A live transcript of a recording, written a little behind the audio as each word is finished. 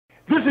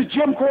This is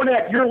Jim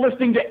Cornette. You're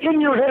listening to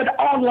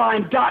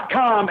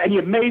InYourHeadOnline.com, and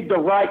you made the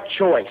right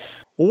choice.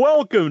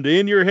 Welcome to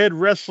In Your Head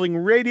Wrestling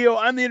Radio.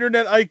 I'm the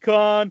internet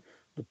icon,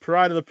 the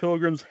pride of the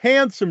Pilgrims,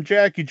 handsome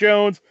Jackie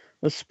Jones,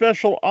 a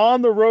special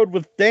On the Road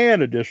with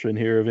Dan edition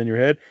here of In Your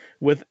Head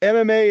with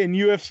MMA and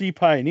UFC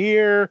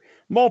pioneer,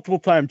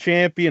 multiple-time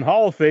champion,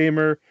 Hall of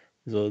Famer.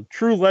 He's a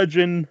true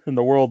legend in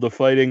the world of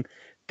fighting,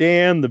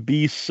 Dan the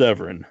Beast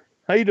Severn.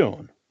 How you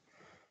doing?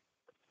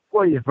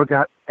 Well, you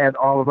forgot an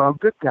all-around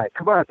good guy.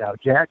 Come on now,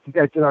 Jack. You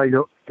got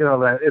to get all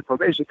that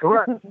information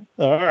correct.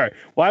 All right.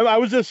 Well, I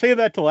was just saying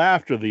that till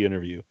after the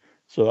interview,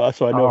 so I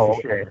know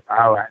for sure.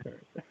 All right.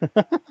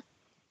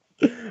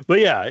 But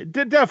yeah,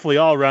 definitely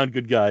all-around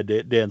good guy,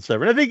 Dan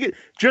Severn. I think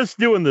just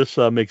doing this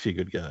makes you a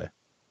good guy.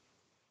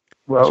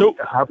 Well, so,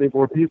 how many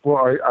more people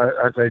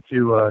are going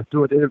to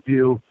do an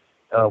interview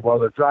while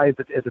they're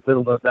driving in the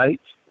middle of the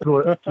night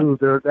to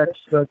their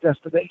next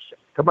destination?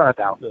 Come on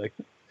now.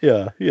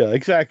 Yeah,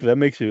 exactly. That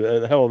makes you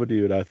a hell of a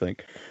dude, I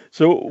think.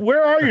 So,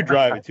 where are you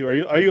driving to?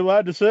 Are you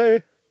allowed to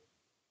say?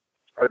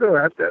 I don't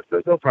have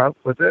no problem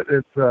with it.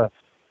 It's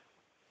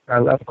I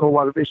left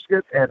Coldwater,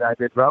 Michigan, and I'm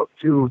en route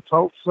to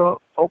Tulsa,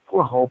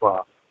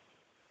 Oklahoma.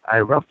 I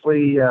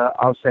roughly,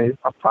 I'll say,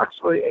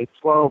 approximately a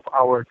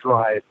 12-hour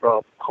drive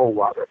from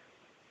Coldwater.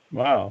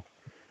 Wow.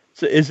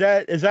 So, is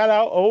that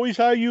always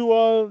how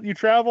you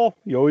travel?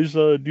 You always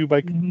do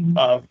bike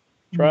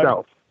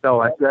drive? No.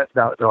 I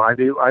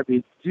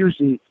mean,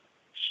 usually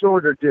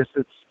shorter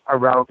distance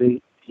around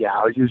me. Yeah,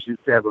 I'll usually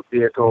have a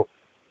vehicle.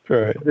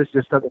 Right. This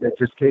is something that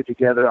just came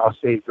together, I'll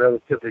say,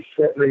 relatively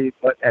shortly,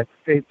 but at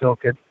the same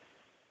token,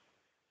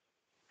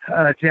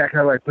 Jack,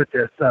 how do I put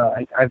this?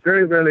 I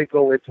very rarely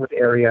go into an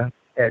area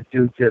and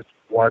do just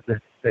one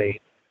thing.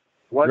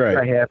 Once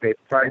I have a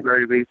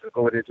primary reason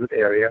going into an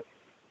area,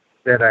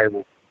 then I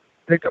will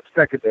pick up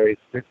secondary.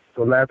 To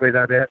elaborate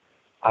on that,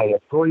 I am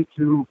going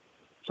to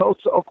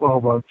Tulsa,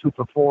 Oklahoma to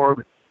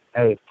perform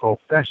a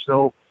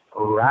professional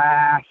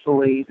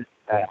wrestling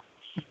match.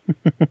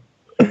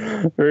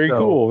 Very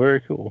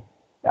cool.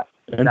 Yeah.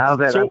 Now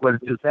that I'm going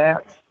to do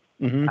that,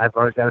 I've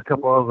already got a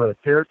couple of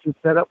appearances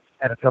set up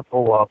and a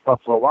couple of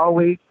Buffalo Wild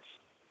Wings.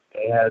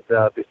 And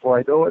before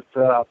I know it,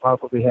 I'll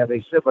probably have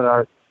a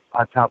seminar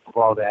on top of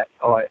all that.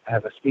 Oh, I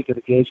have a speaking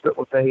engagement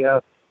with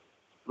a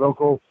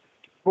local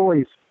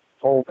boys'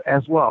 home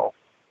as well.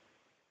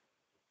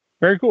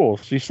 Very cool.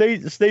 So you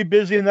stay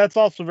busy, and that's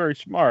also very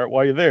smart.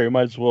 While you're there, you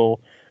might as well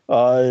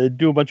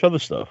do a bunch of other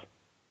stuff.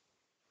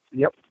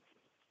 Yep.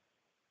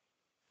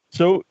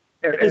 So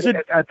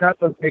I thought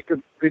of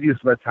making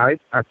videos of my time.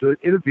 I'm doing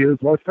interviews.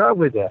 What's wrong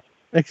with that?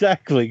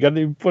 Exactly. Got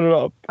to put it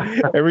up.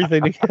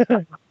 Everything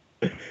together.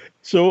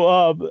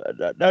 So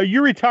now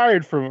you're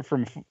retired from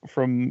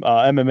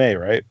MMA,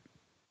 right?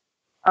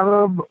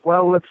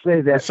 Well, let's say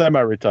that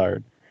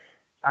semi-retired.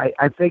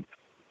 I think.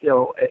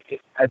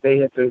 I may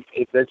have to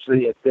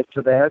eventually admit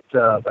to that.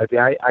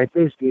 I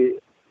basically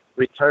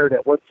retired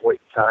at one point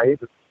in time,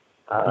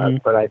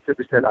 but I should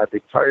have said I'm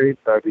retiring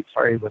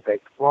with a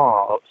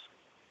clause.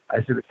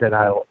 I should have said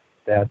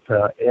that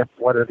if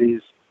one of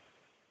these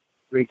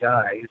three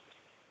guys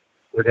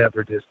would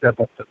ever just step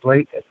up to the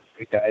plate, and the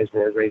three guys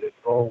were ready to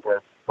go,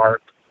 were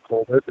Mark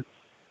Coleman,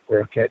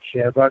 were Ken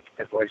Shamrock,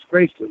 and Royce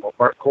Grayson. Well,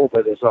 Mark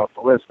Coleman is off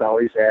the list now.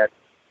 He's had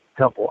a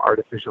couple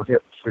artificial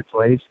hips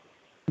replaced.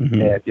 And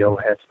had some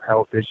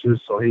health issues,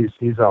 so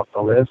he's off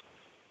the list.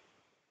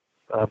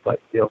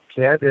 But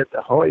Ken and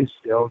the Hoist,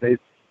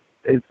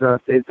 they've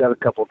got a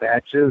couple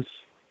matches,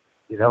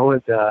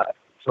 and so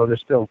they're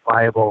still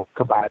viable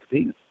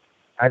commodities.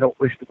 I don't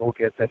wish to go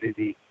against any of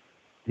the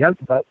young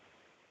pups.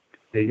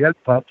 The young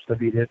pups, I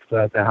mean, it's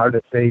the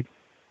hardest thing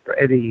for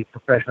any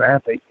professional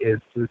athlete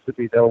is to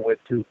be know when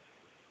to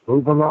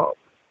move along.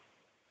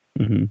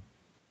 Mm-hmm.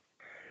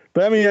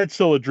 But I mean, that's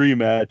still a dream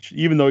match,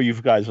 even though you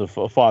guys have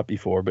fought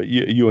before. But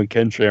you and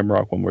Ken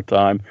Shamrock one more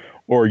time,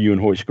 or you and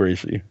Hoist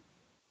Gracie.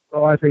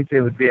 Well, I think they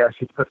would be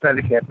actually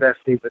pathetic at best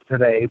even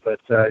today. But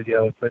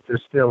but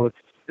there's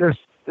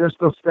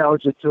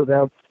nostalgia to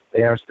them.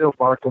 They are still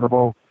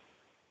marketable.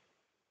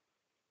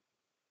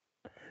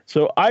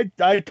 So I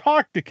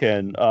talked to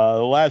Ken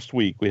last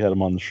week. We had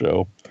him on the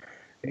show.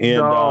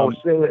 And,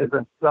 say it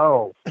isn't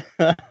so.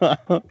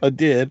 I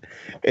did,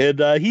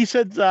 and he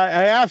said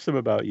I asked him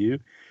about you.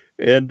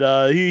 And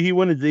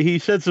he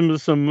said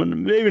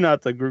some maybe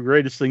not the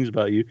greatest things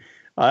about you.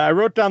 I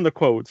wrote down the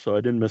quote, so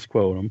I didn't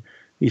misquote him.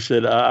 He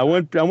said, I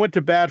went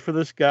to bat for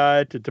this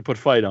guy to put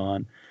fight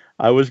on.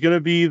 I was going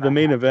to be the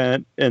main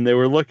event, and they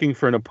were looking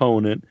for an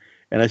opponent.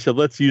 And I said,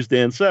 let's use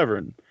Dan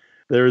Severn.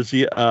 There's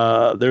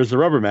a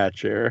rubber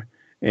match there,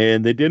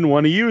 and they didn't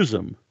want to use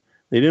him.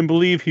 They didn't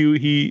believe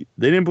he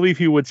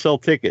would sell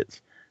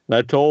tickets. And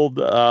I told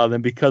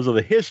them because of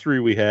the history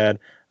we had,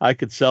 I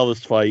could sell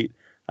this fight.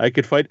 I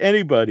could fight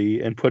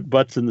anybody and put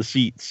butts in the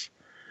seats.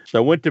 So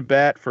I went to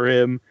bat for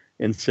him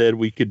and said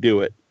we could do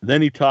it.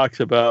 Then he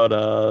talks about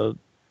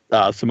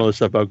some other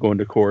stuff about going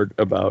to court,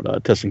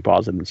 about testing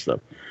positive and stuff.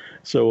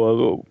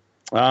 So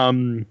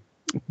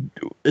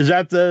is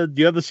that do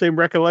you have the same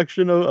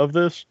recollection of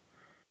this?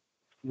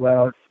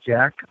 Well,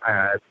 Jack,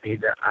 I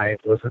mean, I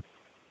wasn't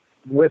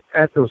with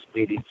at those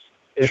meetings.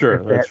 Sure,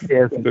 If that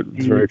is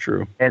that's very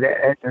true. and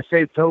at the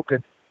same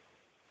token,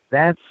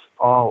 that's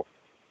all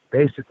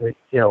basically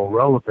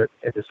relevant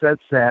in the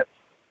sense that.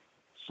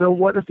 So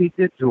what if he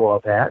did do all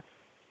that?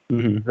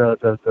 Hmm.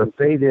 The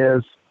thing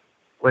is,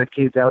 when it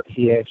came out,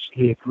 he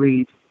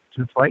agreed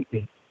to fight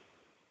me,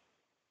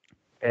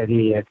 and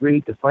he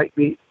agreed to fight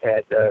me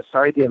and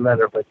signed a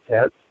letter of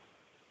intent,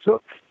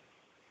 took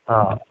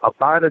a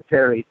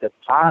monetary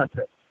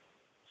deposit,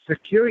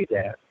 securing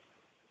that,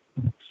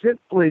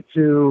 simply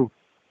to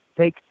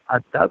take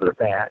another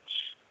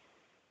match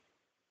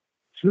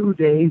 2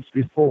 days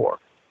before.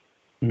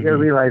 Hmm. You gotta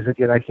realize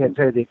again, I can't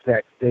tell you the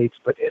exact dates,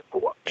 but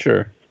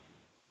Sure.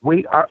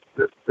 we are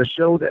the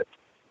show that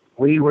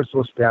we were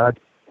supposed to be on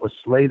was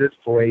slated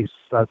for a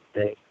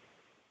Sunday,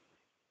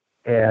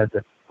 and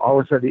all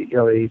of a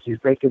sudden,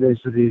 he's making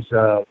these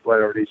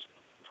whatever these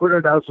Twitter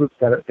announcements.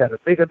 Got a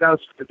big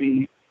announcement to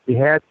be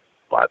had.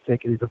 Well, I'm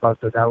thinking he's about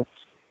to announce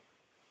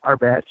our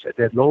match, and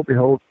then lo and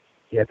behold,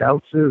 he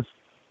announces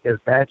his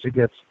match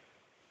against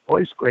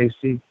Royce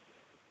Gracie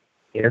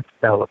in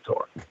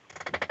Bellator.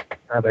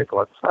 And I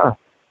go,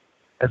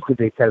 that's going to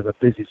be kind of a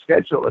busy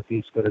schedule if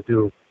he's going to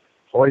do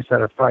Royce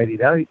on a Friday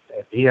night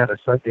and me on a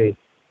Sunday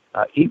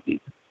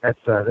evening.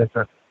 That's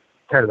a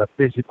kind of a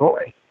busy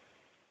boy.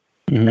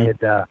 Hmm. And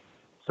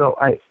so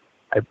I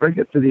bring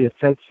it to the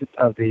attention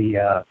of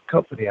the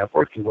company I'm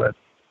working with,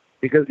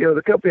 because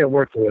the company I'm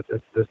working with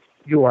is this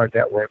UR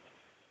Network.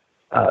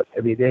 I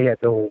mean, they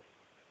had no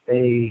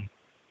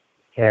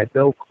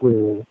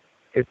clue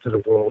into the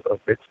world of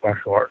mixed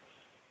martial arts.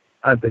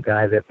 I'm the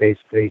guy that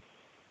basically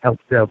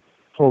helped them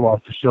pull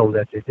off the show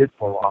that they did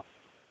pull off.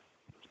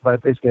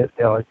 But basically,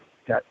 I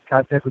got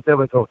contact with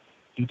them and go,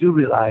 you do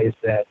realize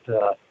that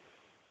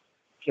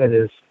Ken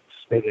has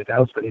made an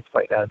announcement he's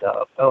fighting on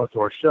the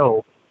Bellator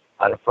show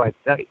on a Friday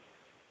night.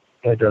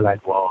 And they're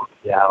like, well,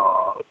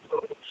 yeah,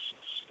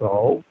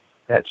 so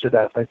that should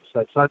have been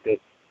Sunday.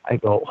 I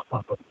go,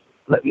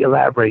 let me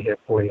elaborate here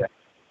for you.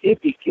 If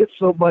he gets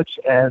so much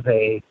as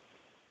a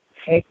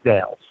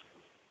hangnails,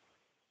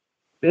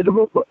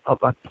 minimum of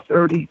a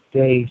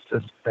 30-day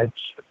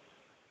suspension.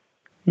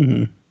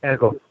 Hmm. And I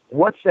go,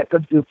 what's that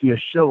going to do for your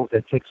show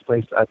that takes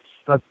place on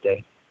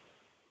Sunday?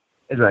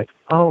 And they're like,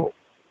 oh.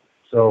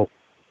 So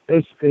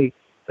basically,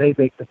 they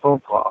make the phone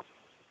call.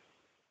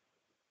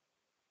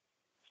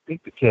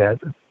 Speak to Ken,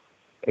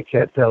 and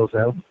Ken tells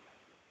them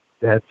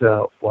that,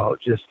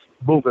 just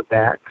move it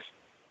back,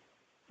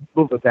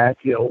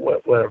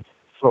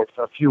 for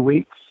a few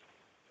weeks.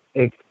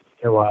 And,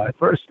 at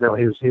first,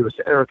 he was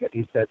arrogant.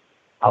 He said,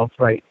 I'll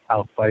fight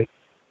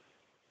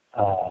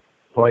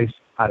Royce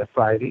on a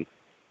Friday,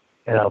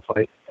 and I'll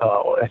fight,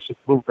 actually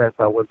move back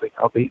by 1 week.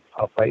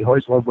 I'll fight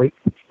Royce 1 week,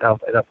 and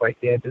I'll fight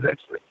Dan the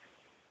next week.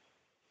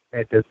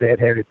 And they didn't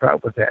have any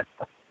problem with that.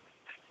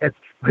 And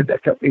when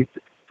that company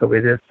told me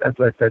this, that's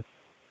what I said.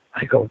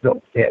 I go,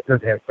 no, Dan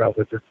doesn't have a problem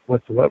with this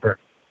whatsoever.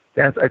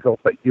 I go,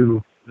 but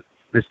you,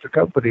 Mr.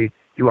 Company,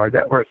 you are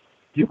network,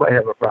 you might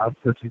have a problem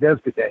since he does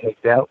get that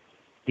hanged out.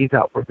 He's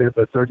out for a bit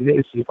of 30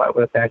 days, so you might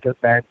want to back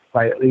it back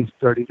by at least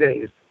 30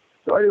 days.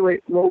 So anyway,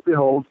 lo and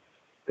behold,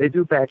 they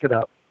do back it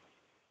up.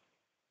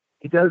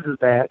 He does his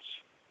match.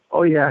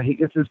 Oh yeah, he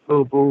gets his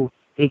boo-boo.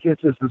 He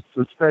gets his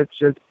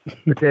suspension,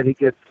 but then he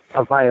gets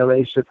a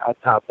violation on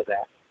top of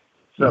that.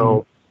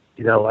 So,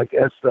 I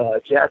guess,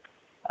 Jack,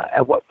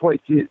 at what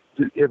point am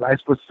I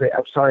supposed to say,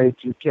 I'm sorry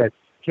to Ken?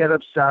 Ken,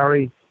 I'm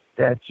sorry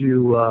that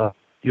you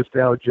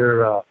failed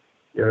your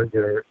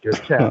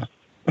test.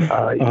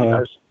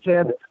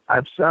 Ken,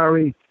 I'm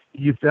sorry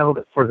you failed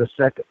it for the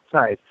second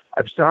time.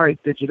 I'm sorry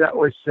that you not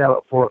only failed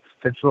it for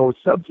controlled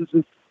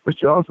substances,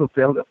 but you also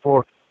failed it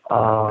for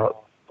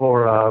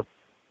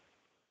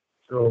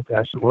oh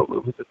gosh, what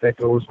was it that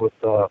goes with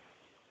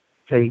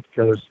paint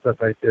killers,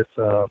 stuff like this?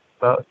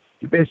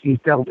 You basically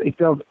failed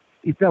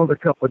a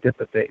couple of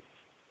different things.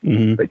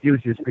 Hmm. But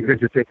usually it's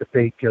because you take a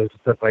painkillers and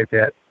stuff like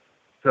that.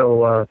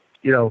 So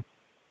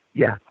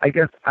yeah, I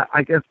guess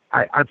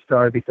I'm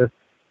sorry because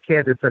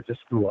Ken is such a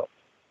screw up.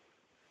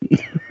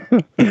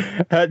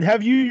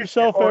 Have you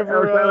yourself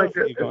ever?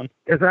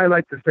 As I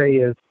like to say,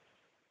 is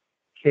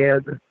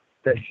Ken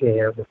the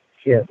sham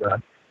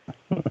Shamrock.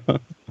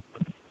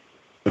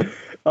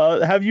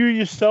 Have you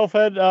yourself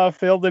had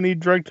failed any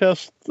drug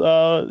tests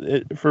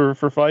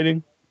for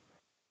fighting?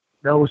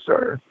 No,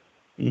 sir.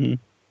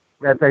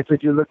 Mm-hmm. In fact,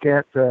 if you look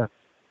at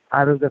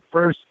out of the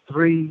first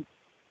 3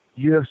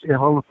 UFC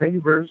Hall of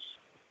Famers,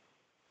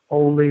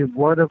 only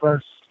one of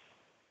us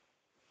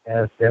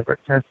has ever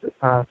tested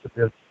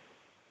positive.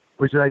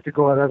 Would you like to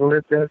go out on a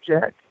limb there,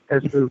 Jack,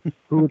 as to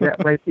who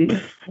that might be?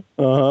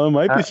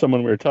 Might be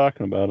someone we were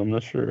talking about. I'm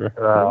not sure.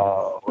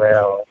 Oh,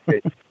 well,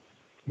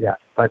 yeah.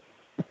 But,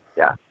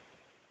 yeah.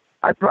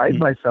 I pride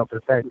myself in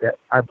the fact that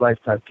I'm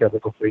lifetime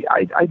chemical free.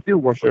 I do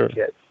work with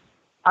kids.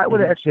 I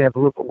would actually have a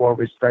little bit more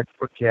respect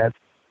for kids.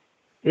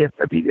 He's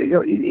got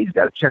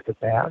to check his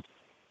past.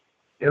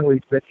 He's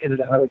been in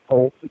and out of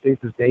cold things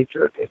his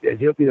nature, and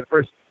he'll be the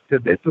first to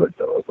admit to it.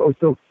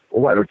 So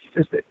why don't you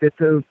just admit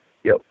to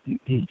you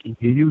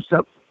use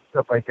stuff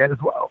like that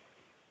as well.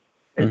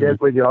 And then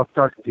when you're off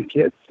talking to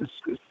kids, just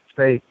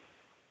say,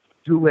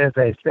 do as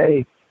I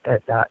say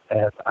and not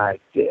as I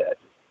did.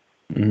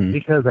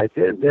 Because I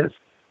did this,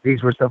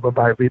 these were some of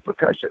my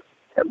repercussions.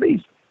 At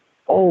least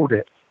own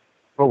it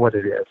for what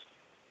it is.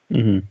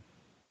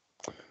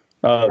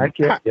 I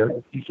can't,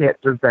 you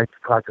can't turn back the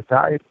clock of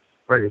time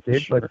or anything,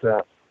 Sure.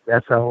 but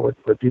that's how,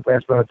 when people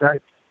ask me all the time,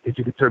 if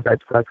you could turn back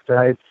the clock of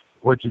time,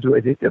 would you do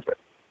anything different?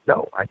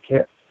 No, I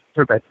can't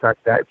turn back the clock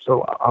of time,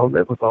 so I'll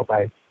live with all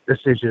my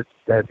decisions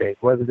that I made,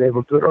 whether they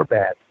were good or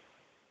bad.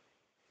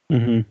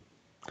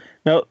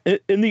 Now,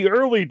 in the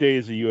early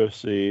days of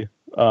UFC,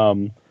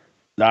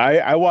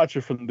 I watched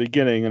it from the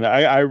beginning, and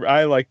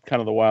I like kind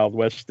of the Wild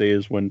West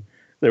days when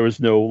there was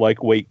no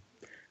like weight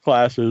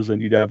classes,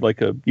 and you'd have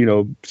like a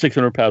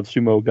 600-pound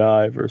sumo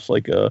guy versus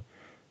like a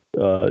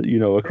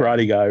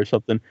karate guy or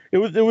something. It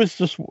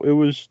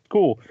was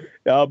cool.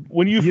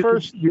 When you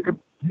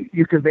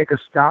could make a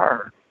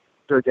star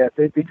during that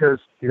thing because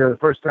the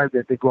first time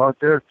that they go out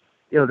there,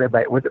 they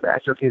might win the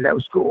match. Okay, that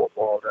was cool.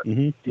 Well,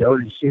 you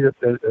see that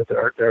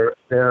they're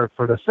there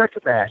for the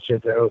second match,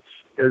 and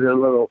they're a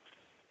little,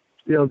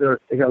 they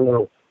got a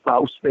little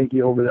mouse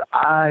maybe over the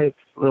eye,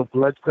 a little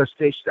blood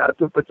crustation out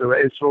of it, but they're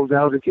ready to throw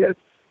down again.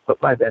 But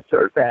by that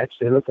third match,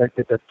 they look like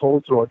they've been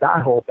pulled through a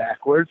knothole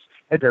backwards,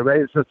 and they're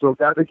ready to throw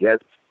down again.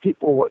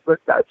 People went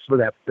nuts for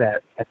that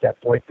at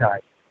that point in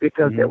time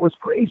because it was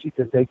crazy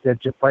to think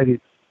that you're fighting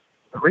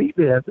 3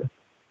 men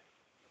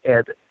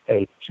and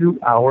a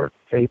 2-hour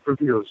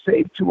pay-per-view.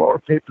 Same 2-hour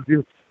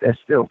pay-per-view that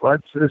still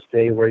runs to this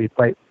day where you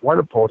fight one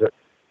opponent,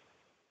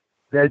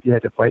 then you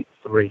had to fight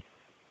 3.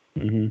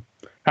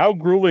 How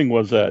grueling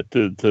was that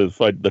to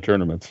fight the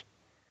tournaments?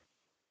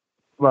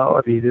 Well,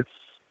 I mean,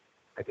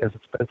 I guess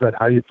it depends on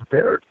how you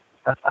prepared.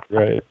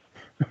 Right.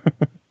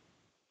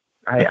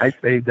 I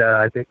think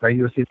my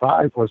UFC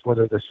 5 was one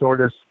of the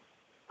shortest,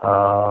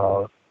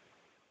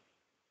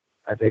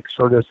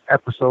 shortest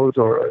episodes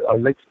or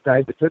length of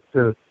time it took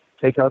to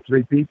take out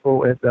 3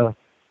 people and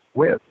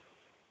win.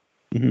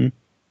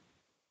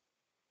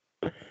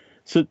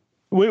 So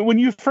when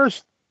you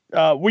first,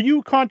 were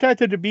you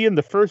contacted to be in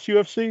the first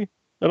UFC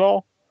at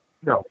all?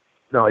 No,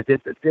 I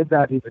did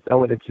not even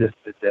know it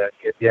existed.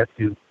 You have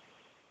to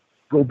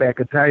go back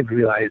in time and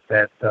realize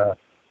that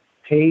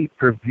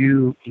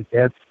pay-per-view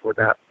events were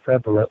not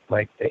prevalent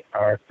like they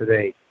are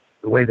today.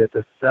 The way that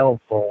the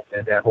cell phone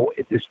and that whole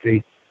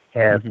industry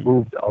has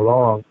moved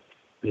along.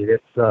 I mean,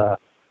 it's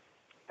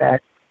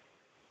back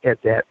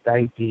at that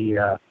 93,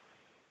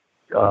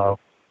 because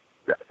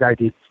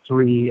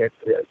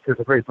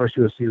the very first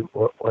UFC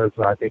was,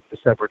 I think,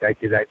 December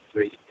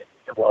 1993.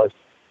 It was.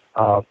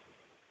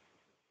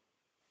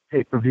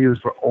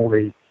 Pay-per-views were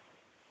only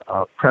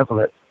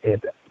prevalent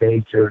in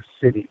major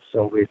cities.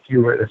 So if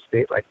you were in a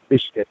state like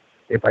Michigan,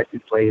 they might be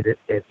playing it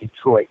in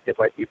Detroit. They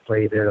might be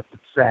playing it in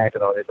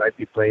Saginaw. They might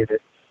be playing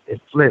it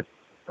in Flint.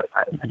 But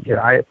I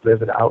am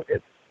living out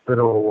in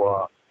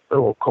little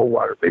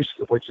Coldwater,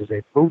 Michigan, which is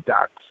a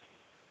boondocks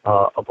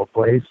of a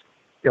place.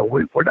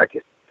 We're not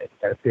getting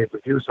a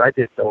pay-per-view, so I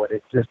didn't know it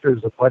existed. There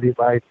was a buddy of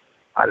mine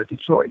out of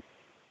Detroit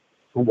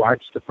who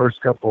watched the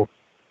first couple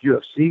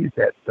UFCs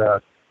that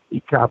he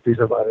copies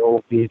of our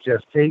old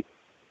VHS tape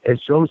and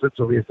shows it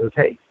to me and says,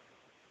 hey,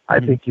 I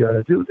think you ought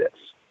to do this.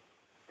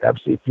 I've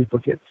seen people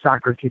get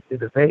soccer kicked in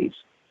the face.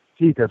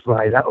 He just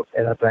lied out.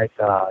 And I'm like,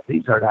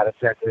 these are not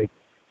exactly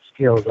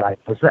skills I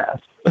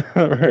possess.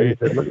 Right.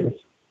 Said,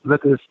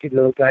 look at this skinny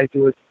little guy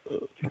doing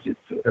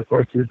jiu-jitsu. Of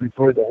course, he was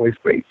before the always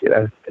great.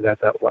 And I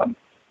thought, well,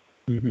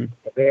 the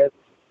man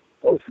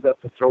close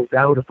enough to throw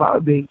down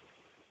upon me.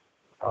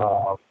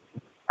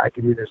 I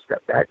can either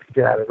step back to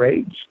get out of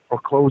range or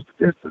close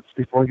the distance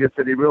before he gets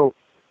any real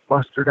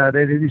mustard on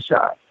any of these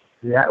shots.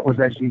 That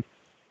was actually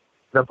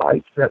the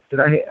mindset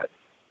that I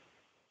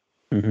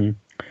had.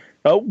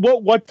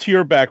 What's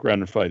your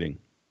background in fighting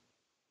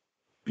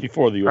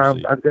before the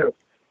UFC?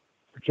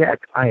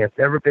 Jack, I have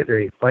never been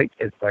in a fight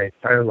in my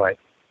entire life,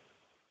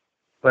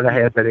 but I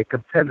have been a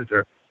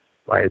competitor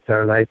my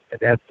entire life, and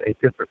that's a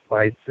different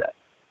mindset.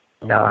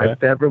 Now, I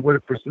never would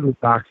have pursued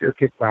boxing or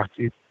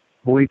kickboxing,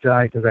 Muay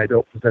Thai, because I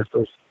don't possess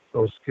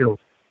those skills,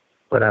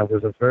 but I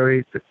was a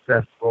very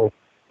successful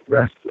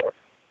wrestler.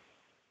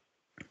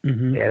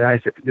 And I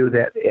could do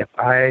that if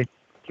I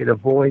can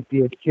avoid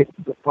being kicked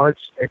in the punch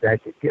and I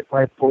can get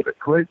my opponent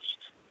clinched.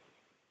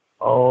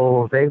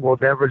 Oh, they will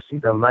never see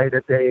the light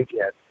of day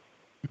again.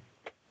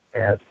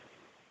 And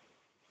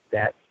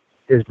that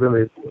is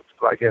really,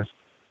 I guess,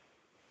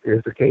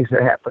 is the case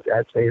that happened,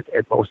 I'd say,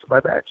 in most of my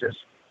matches.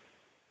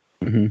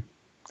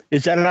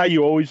 Is that how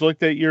you always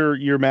looked at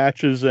your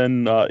matches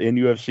in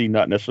UFC,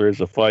 not necessarily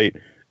as a fight,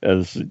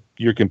 as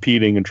you're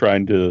competing and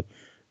trying to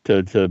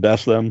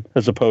best them,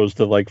 as opposed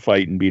to like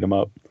fight and beat them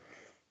up?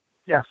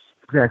 Yes,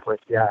 exactly.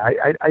 Yeah,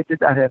 I did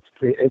not have to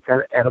create any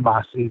kind of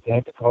animosity, I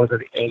had to cause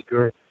any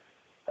anger.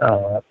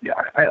 I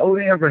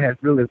only ever had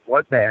really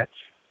one match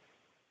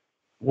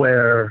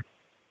where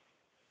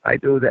I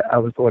knew that I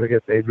was going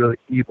against a really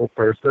evil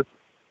person,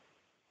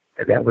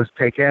 and that was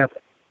Tank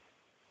Abbott.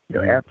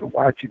 after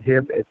watching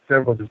him in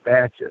several of his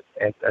matches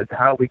and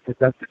how he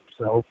conducted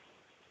himself,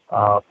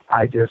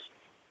 I just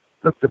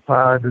looked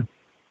upon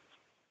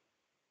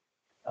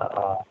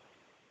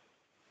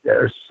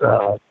there's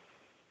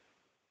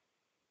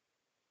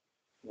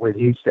when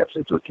he steps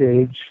into a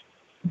cage,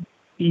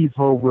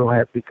 evil will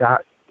have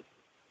begotten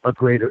a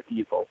greater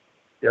evil.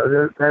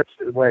 That's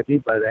what I mean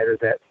by that is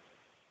that,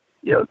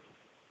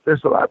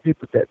 there's a lot of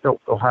people that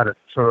don't know how to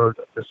turn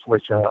the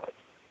switch on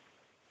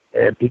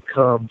and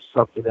become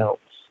something else.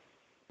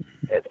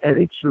 And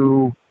any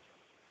true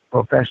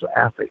professional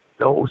athlete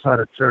knows how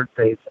to turn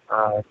things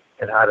on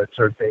and how to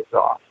turn things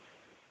off.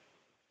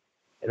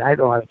 And I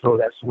know how to throw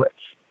that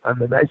switch. I'm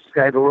the nicest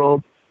guy in the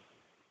world.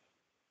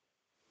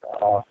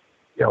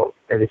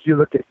 And if you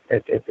look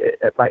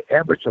at my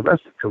average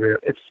wrestling career,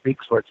 it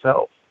speaks for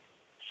itself.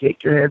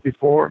 Shake your hand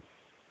before,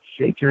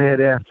 shake your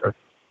hand after.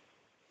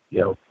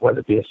 Whether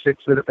it be a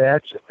 6-minute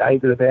match, a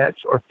 9-minute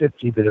match, or a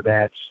 15-minute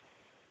match,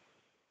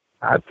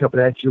 I'm coming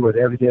at you with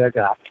everything I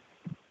got.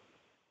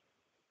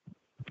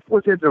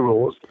 Within the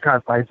rules, the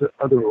confines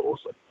of the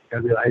rules. I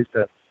realized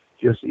that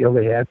UFC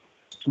only had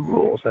 2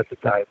 rules at the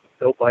time.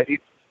 No biting,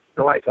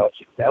 no eye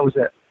touching. That was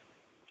it.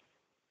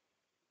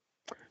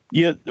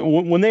 Yeah,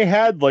 when they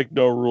had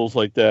no rules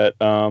like that,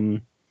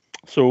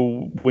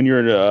 so when you're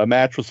in a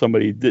match with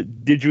somebody,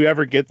 did you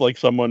ever get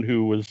someone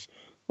who was,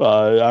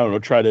 I don't know,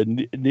 try to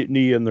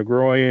knee in the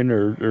groin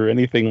or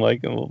anything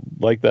like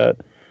that?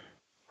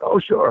 Oh,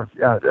 sure.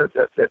 Yeah,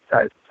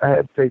 I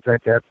had things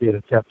like that being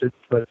attempted,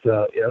 but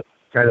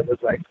kind of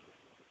was like,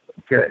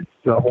 okay,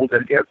 to hold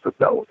it against them.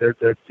 No,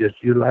 they're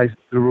just utilizing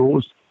the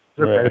rules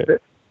to their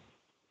benefit.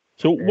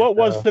 So what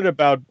was it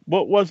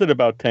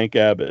about Tank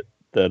Abbott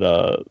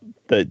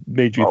that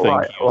made you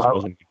think he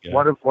wasn't a good guy?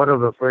 One of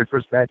the very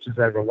first matches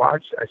I ever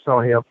watched, I saw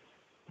him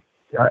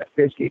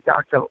basically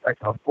knocked out like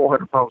a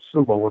 400-pound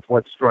sumo with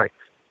one strike.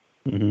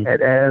 Mm-hmm.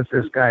 And as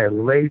this guy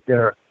laid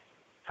there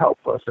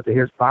helpless, and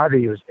his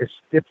body is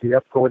stiffing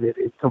up, going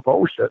into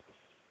motion,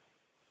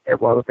 and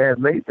while the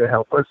man laid there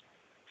helpless,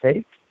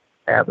 Tank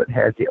Abbott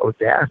had the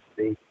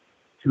audacity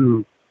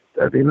to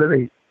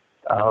literally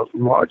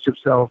launch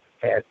himself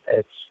and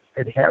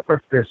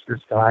hammer fist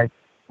this guy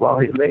while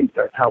he laid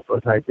there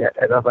helpless like that.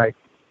 And I'm like,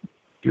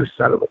 you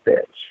son of a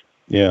bitch.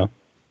 Yeah.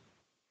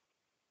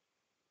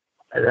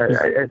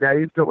 And I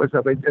used to when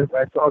somebody did,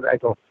 when I saw that, I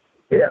go,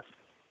 if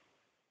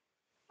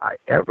I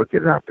ever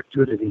get an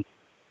opportunity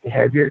to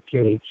have your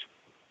cage,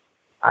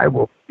 I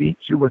will beat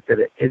you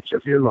within an inch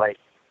of your life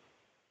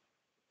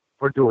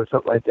for doing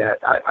something like that.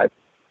 I'm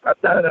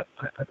not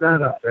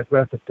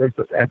aggressive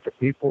person after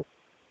people.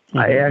 Mm-hmm.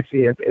 I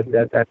actually am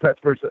that type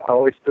of person. I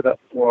always stood up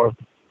for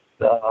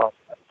the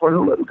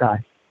little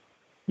guy,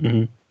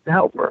 mm-hmm. the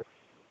helper,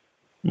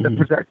 the mm-hmm.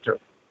 protector.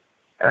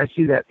 And I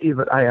see that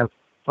even I have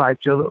 5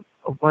 children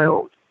of my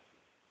own,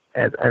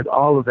 and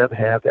all of them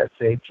have that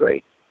same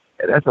trait.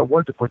 And that's a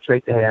wonderful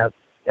trait to have,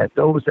 that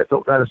those that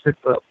don't know how to stick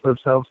up for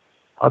themselves,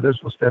 others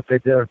will step in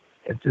there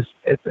and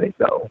say,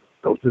 no,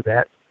 don't do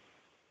that.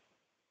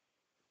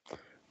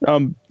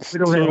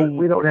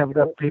 We don't have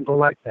enough people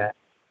like that.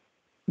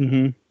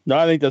 Mm-hmm. No,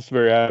 I think that's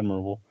very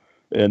admirable.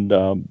 And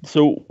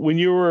so when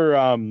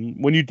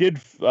you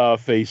did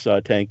face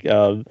Tank,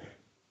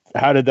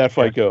 how did that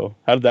fight go?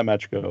 How did that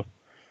match go?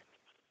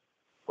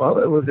 Well,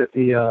 it was at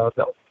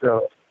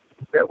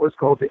that was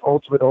called the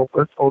Ultimate,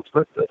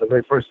 the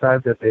very first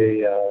time that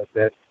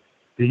that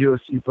the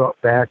UFC brought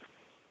back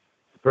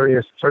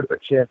various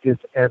tournament champions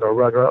and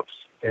runner-ups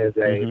and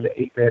the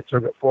 8-man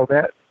tournament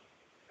format.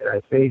 And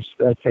I faced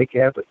Tank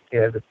Abbott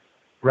in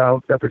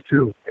round number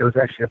 2. It was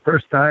actually the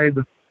first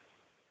time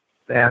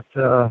that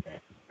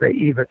they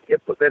even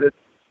implemented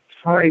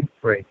time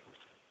frames,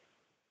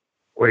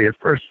 where your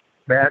first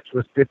match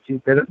was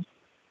 15 minutes,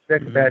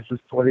 second match was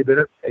 20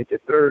 minutes, and your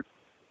third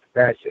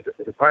match in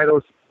the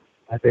finals,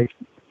 I think,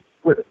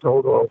 with a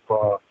total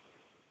of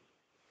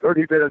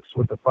 30 minutes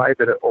with a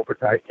 5-minute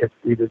overtime if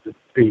needed to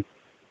beat.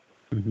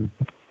 Mm-hmm.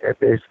 And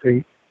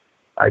basically,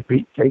 I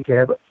beat Tank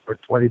Abbott for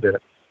 20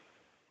 minutes.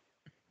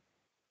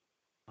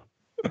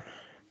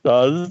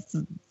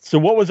 So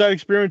what was that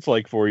experience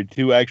like for you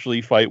to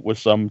actually fight with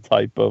some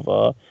type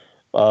of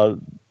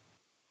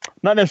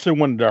not necessarily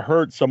wanting to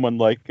hurt someone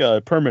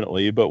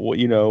permanently, but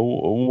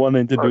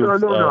wanting to do?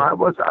 No. I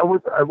was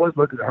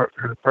looking to hurt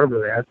her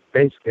permanently. I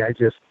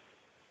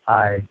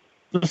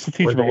just to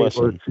teach him a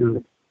lesson.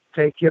 To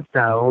take him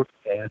down,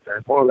 and I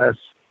more or less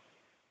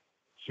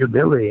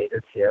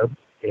humiliated him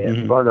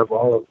in front of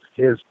all of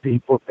his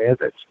people,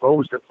 and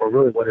exposed him for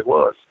really what it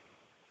was.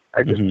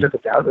 I just took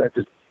it down and I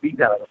just beat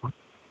down on him.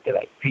 And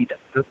I beat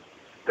him.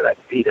 And I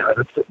beat him.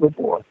 And no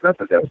more. It's not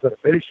that was going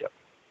to finish him.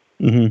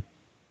 Mm-hmm.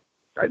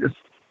 I just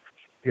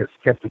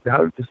kept it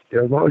down. Just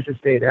as long as you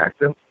stayed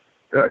active,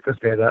 you're not going to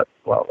stand up.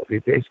 Well,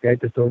 basically, I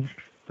just don't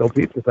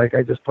beat it like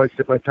I just punched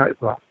at my time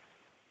clock.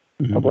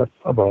 Mm-hmm.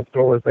 I'm going to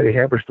throw as many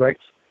hammer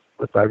strikes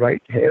with my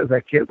right hand as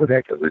I can. When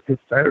that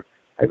gets tired,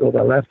 I go with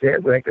my left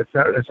hand. When I get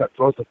tired, I start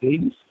throwing some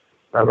knees.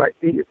 My right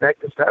knee, if that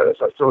gets tired, I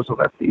start throwing some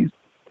left knees.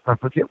 If I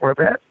forget where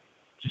I'm at,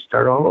 just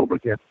start all over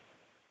again.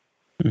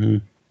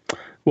 Mm-hmm.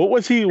 What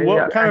was he?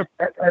 What kind of?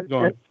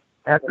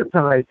 At the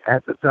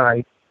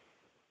time,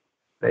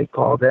 they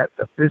called that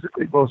the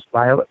physically most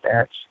violent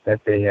match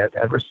that they had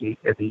ever seen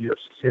in the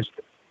UFC's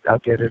history. Now,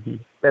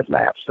 again, it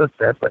lapsed since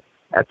then, but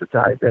at the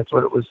time, that's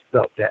what it was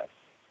dubbed as.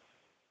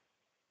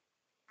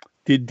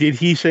 Did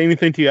he say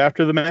anything to you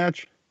after the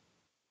match?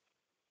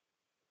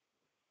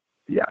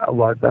 Yeah,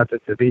 well, nothing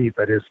to me,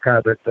 but his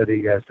comment that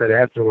he said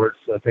afterwards,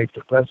 thanks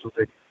to press, was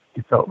that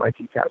he felt like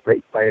he got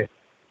raped by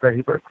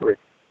Freddie Mercury.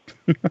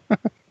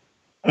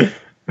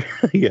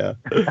 Yeah,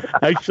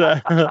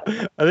 actually,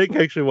 I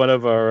think one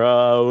of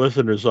our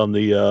listeners on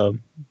the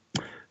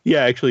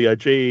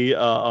Jay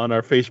on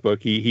our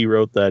Facebook, he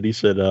wrote that. He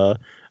said,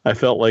 I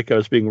felt like I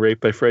was being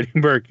raped by Freddie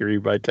Mercury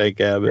by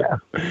Tank Abbott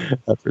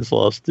after his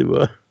loss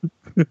to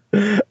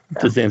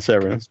Dan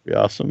Severn. That's pretty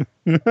awesome.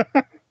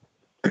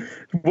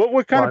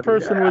 What kind of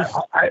person was?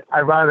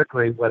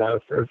 Ironically, when I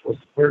first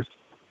heard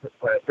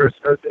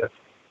this,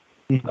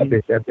 I'm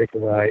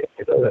thinking, well, I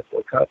know that's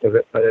no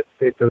compliment, but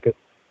they took it.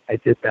 I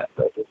did not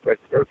know that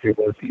Freddie Mercury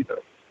was either.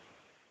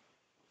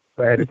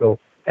 So I had to go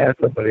ask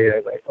somebody, and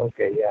I'm like,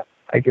 okay, yeah,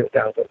 I get it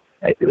down, but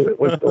I knew it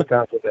was no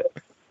compliment.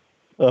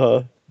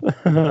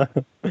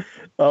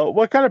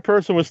 What kind of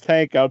person was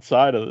Tank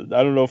outside of it?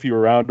 I don't know if you were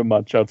around him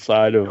much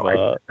outside of.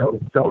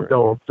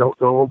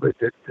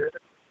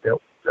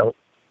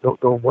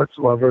 Don't know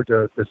whatsoever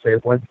to say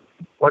one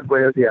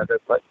way or the other.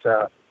 But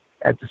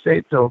at the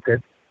same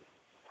token,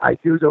 I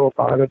do know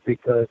about him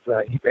because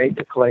he made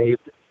the claim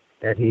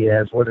that he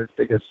has one of the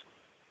biggest.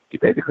 He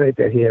made the claim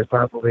that he has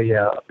probably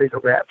a bigger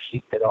rap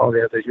sheet than all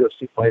the other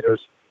UFC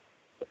fighters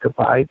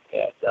combined.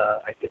 And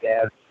I could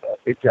add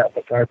Big John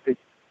McCarthy,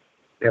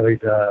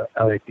 Billy's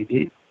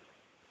LAPD.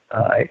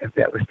 If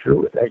that was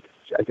true,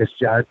 I guess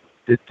John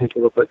did take a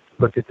little bit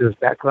look into his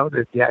background,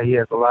 and yeah, he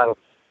has a lot of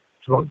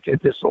drunk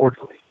and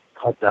disorderly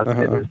conduct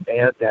in his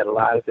band at a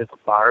lot of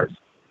different bars.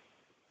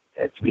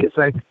 And to me, it's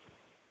like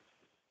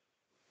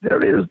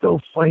there is no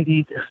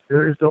fighting.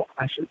 Let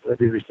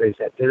me rephrase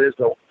that. There is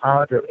no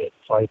honor in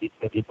fighting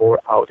anymore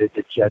out in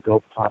the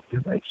general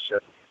population.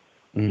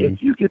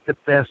 If you get the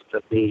best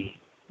of me,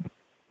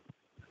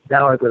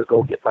 now I'm going to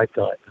go get my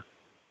gun.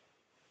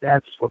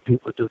 That's what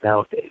people do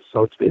nowadays.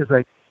 So to me, it's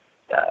like,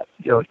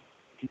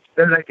 it's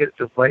better not get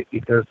into a fight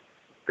because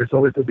there's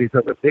always going to be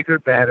something bigger,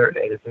 badder,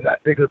 and if they're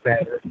not bigger,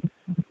 badder,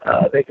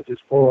 they can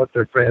just pull out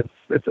their friends,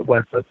 it's a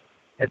weapon,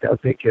 and they'll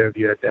take care of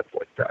you at that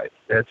point in time.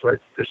 That's why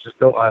there's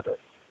just no honor.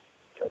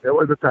 There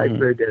was a time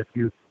period that if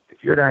you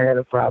and I had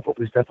a problem,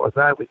 we step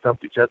outside, we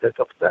thumped each other a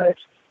couple times,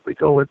 we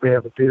go in, we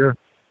have a beer,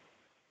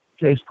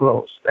 case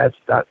closed. That's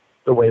not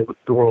the way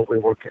the world we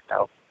work in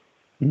now.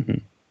 Mm-hmm.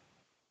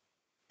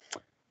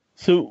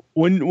 So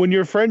when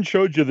your friend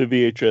showed you the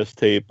VHS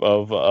tape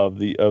of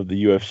the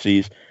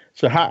UFCs,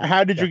 so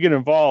how did you get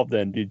involved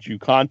then? Did you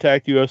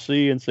contact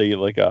UFC and say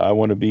like I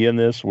want to be in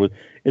this?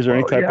 Is there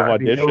any type of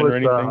audition or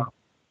anything?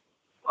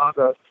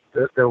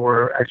 There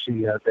were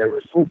actually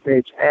full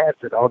page ads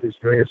in all these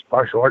various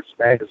martial arts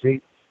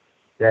magazines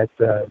that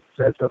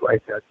said something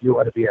like you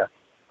want to be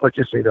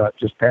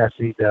just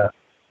passing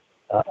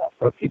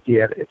from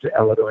Indiana into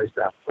Illinois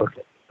now.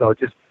 Okay, so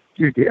just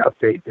give the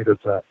update because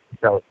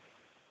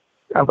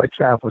how my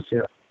travels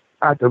here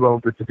on the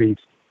road with the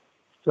beast.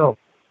 So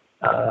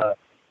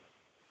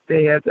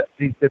they had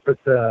these different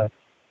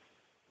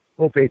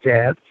full-page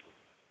ads.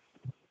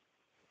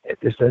 It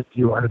just says, do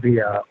you want to be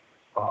a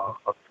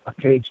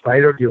cage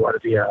fighter? Do you want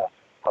to be an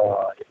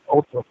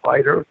ultimate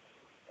fighter?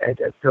 And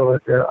then fill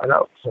it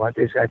out. So I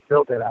basically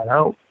filled that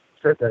out.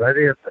 Said that I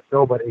didn't.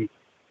 Nobody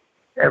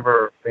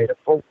ever made a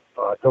full.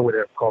 Nobody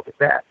ever called me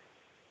back.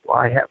 Well,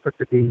 I happen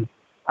to be.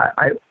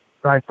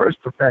 My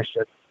first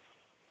profession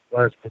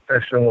was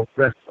professional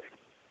wrestling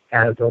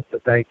as of the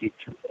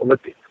 92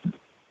 Olympics.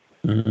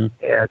 Mm-hmm.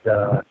 And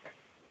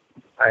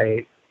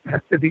I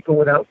happened to be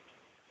going out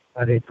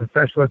on a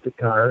professional wrestling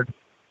card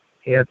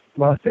in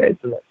Los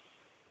Angeles.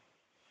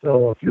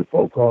 So a few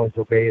phone calls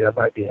were made on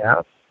my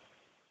behalf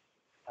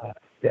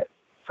that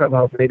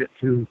somehow made it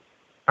to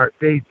Art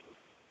Davis,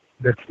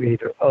 the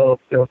creator of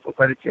the Ultimate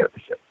Fighting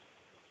Championship.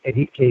 And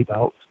he came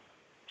out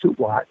to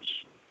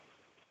watch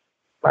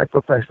my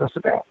professional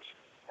match.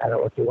 I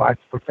don't know if you watch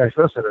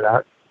professional wrestling or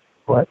not,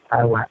 but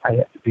I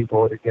had to be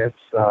going against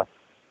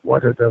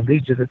one of the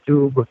Legion of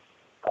Doom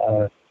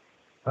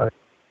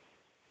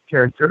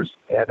characters,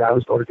 and I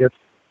was going against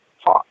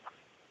Hawk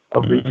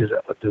of Legion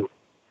of Doom.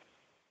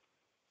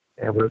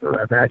 And when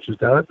our match was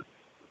done,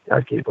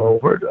 I came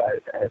over,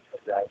 I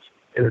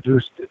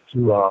introduced it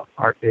to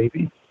Art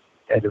Davey,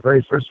 and the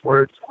very first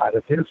words out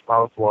of his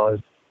mouth was,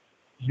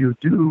 "You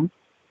do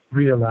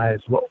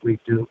realize what we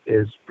do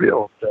is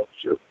real, don't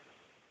you?"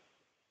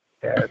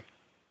 And,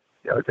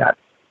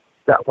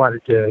 that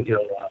wanted to,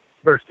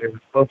 burst their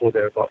bubble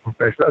there about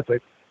professional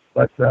wrestling,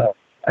 but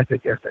I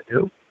said, yes, I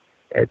do.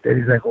 And then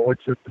he's like, well,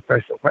 what's your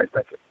professional fight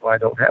record? Well, I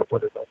don't have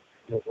one of those.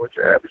 What's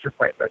your amateur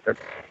fight record?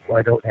 Well,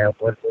 I don't have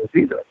one of those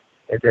either.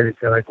 And then he's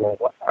kind of like, well,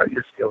 what are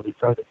your skills? He's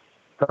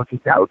talking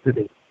down to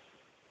me.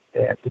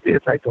 And to me,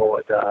 it's like,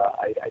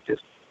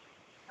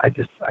 I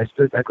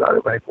stood back out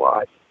of my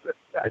quad.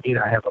 I mean,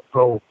 I have a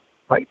pro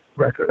fight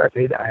record. I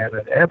mean, I have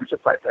an amateur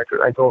fight record.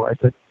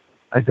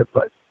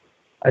 But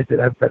I've been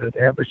an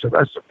amateur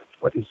wrestler for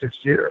 26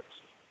 years.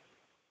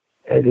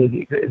 And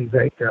he's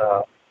like,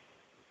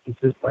 he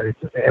says, but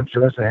it's an amateur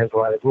wrestler has a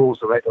lot of rules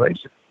and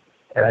regulations.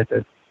 And I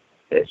said,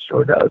 it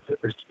sure does,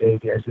 Mr.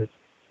 Davey. I said,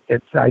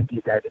 inside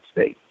the United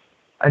States.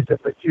 I said,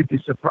 but you'd be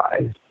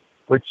surprised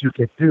what you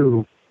can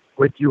do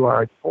when you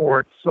are on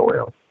foreign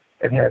soil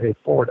and have a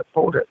foreign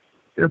opponent.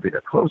 It'll be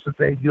the closest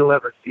thing you'll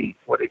ever see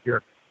one of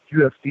your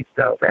UFC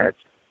style matches.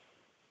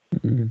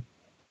 Mm-hmm.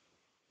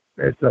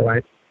 And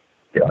so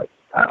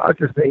I'll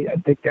just say I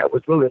think that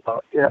was really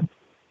about him.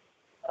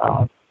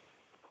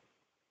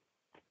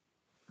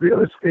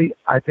 Realistically,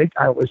 I think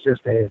I was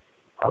just a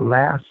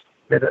last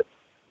minute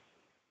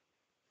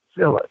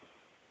filler.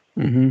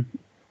 Mm-hmm.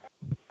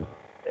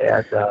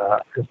 And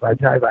because by the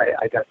time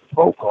I got the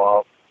phone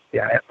call,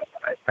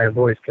 I've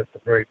always kept a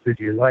very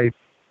busy life.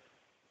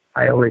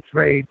 I only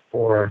trained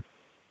for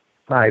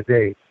 5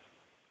 days,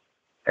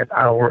 an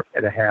hour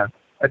and a half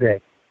a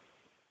day.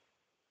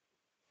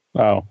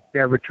 Wow.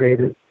 Never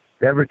traded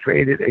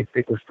a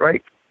single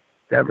strike,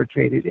 never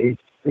traded a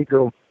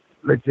single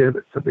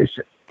legitimate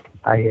submission.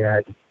 I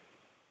had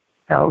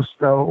Al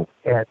Snow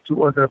and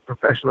 2 other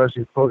professional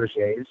wrestling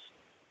proteges.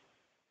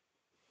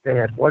 They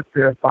had one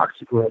pair of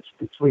boxing gloves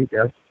between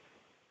them.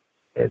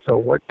 And so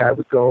one guy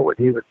would go and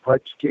he would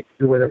punch, kick,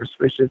 do whatever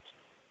submissions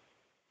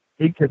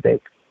he could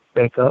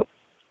make up.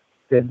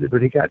 Then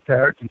when he got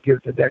tired, he'd give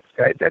it to the next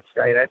guy.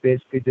 And I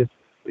basically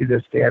we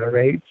just stay out of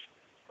range,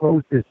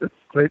 close distance,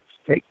 clinch,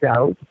 take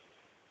down,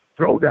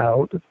 throw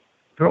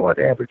on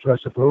average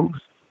wrestling moves,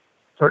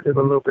 turn them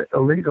a little bit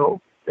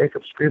illegal, make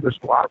them scream or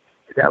squawk.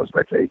 And that was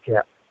my training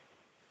camp.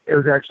 It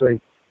was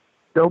actually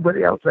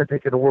nobody else, I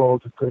think, in the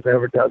world could have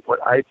ever done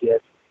what I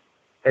did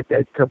and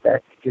then come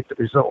back and get the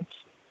results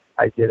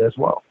I did as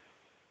well.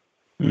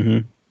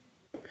 Mm-hmm.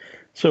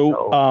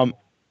 So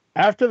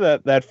after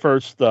that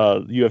first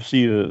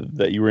UFC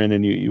that you were in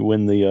and you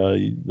win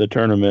the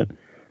tournament,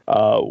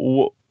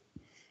 what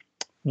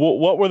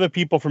were the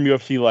people from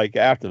UFC like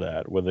after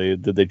that?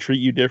 Did they treat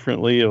you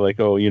differently? Like,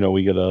 oh,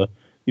 we gotta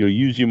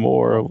use you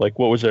more? Like,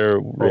 what was their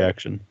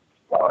reaction?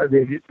 Well, I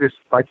mean,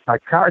 my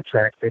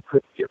contract, they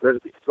couldn't get rid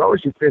of me. As long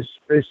as you finish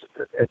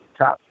at the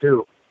top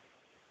 2,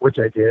 which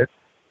I did,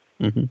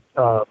 mm-hmm.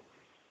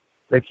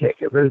 They can't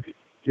get rid of you.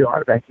 You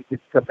automatically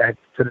get to come back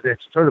to the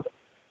next tournament.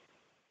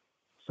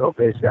 So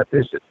basically, I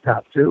finished at the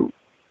top 2.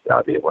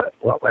 I mean,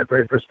 my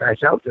very first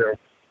match out there,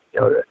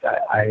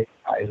 I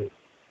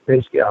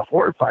basically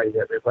horrified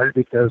everybody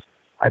because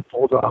I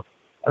pulled off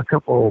a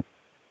couple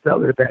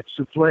other match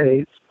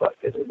souffles, but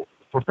in the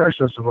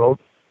professional world,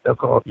 they'll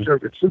call them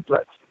German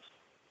suplexes.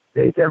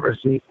 They never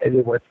see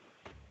anyone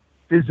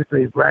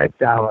physically rag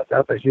down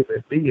another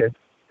human being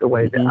the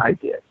way that I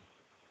did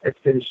and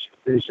finish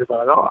them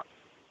off.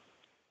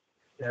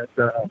 And,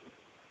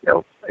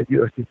 at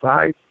UFC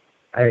 5,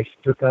 I actually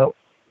took out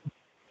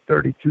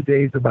 32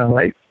 days of my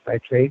life. I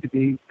trained to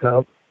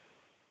become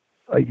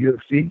a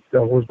UFC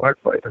doubles mark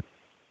fighter.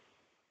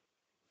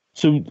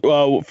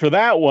 So for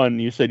that one,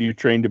 you said you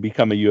trained to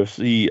become a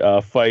UFC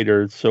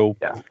fighter. So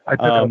yeah,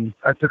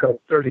 I took out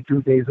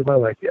 32 days of my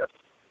life. Yes.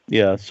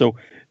 Yeah. So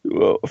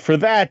for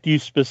that, do you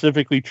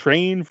specifically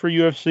train for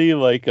UFC,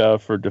 like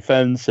for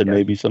defense and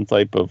maybe some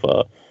type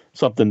of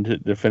something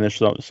to finish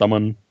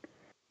someone?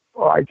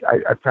 Well,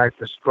 I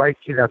practice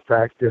striking, I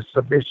practice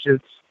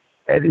submissions,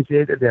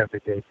 anything and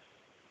everything.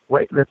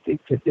 Weightlifting,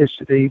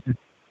 conditioning.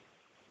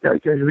 Now,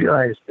 you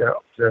realize there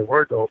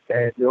were no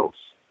manuals,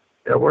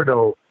 there were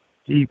no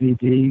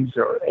DVDs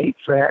or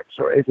 8-tracks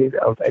or anything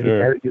else.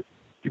 Sure.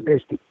 You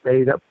basically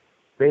made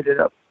it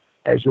up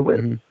as you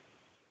went.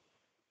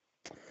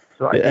 Mm-hmm.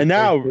 So and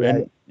now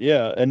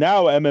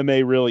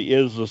MMA really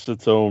is just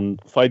its own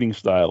fighting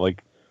style.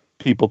 Like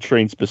people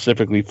train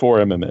specifically for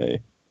MMA.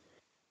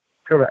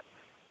 Correct.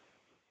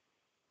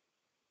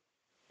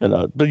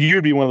 And but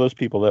you'd be one of those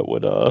people that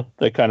would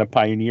that kind of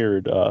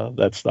pioneered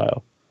that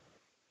style.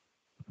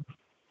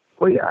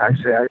 Well, yeah,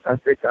 actually, I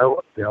think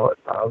I'll say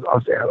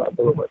I'm a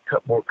little bit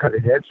more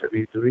cutting edge. I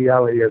mean, the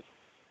reality is,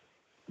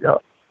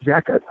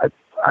 Jack,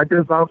 I've been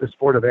involved in the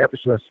sport of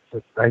amateur wrestling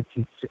since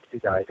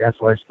 1969. That's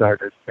when I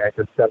started back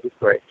in 7th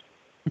grade.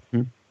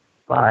 Mm-hmm.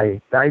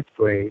 By 9th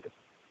grade,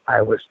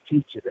 I was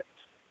teaching it.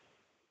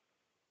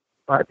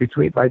 But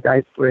between my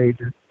 9th grade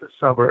and the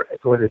summer and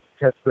going into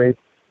 10th grade,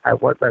 I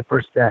won my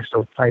first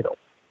national title.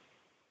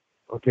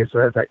 Okay, so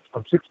that's like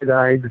from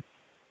 69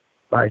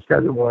 by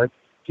 71,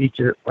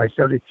 teaching it by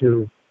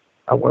 72,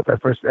 I won my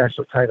first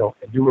national title,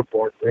 and you were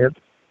born with.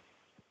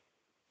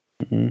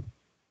 Mm-hmm.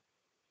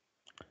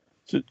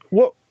 So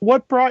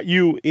what brought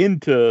you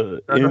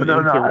into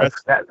No.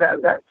 wrestling?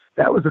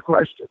 That was a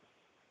question.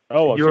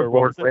 Oh, you sorry, were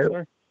born with?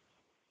 Sorry?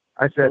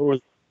 I said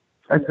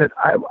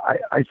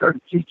I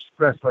started teaching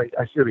wrestling.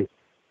 I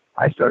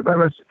started my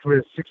wrestling career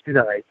in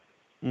 69.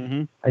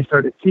 Mm-hmm. I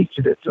started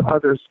teaching it to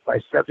others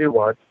by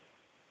 71,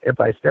 and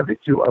by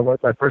 72, I won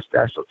my first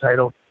national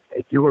title,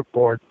 and you were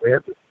born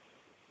with?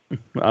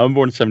 I'm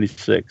born in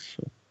 76.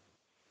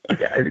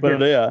 Yeah, and But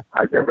again, yeah,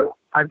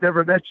 I've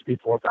never met you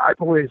before, but I've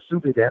always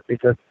assumed that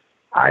because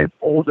I'm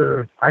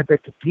older. I've been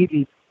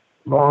competing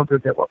longer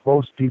than what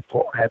most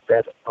people have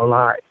been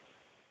alive.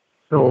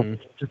 So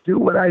to do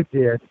what I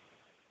did,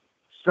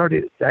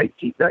 started in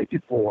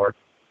 1994,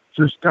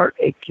 to start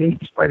a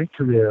cage fighting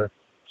career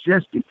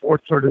just before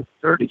turning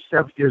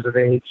 37 years of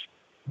age.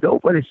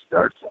 Nobody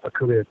starts a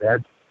career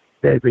then.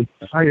 They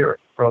retire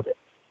from it.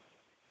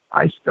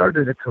 I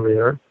started a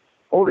career,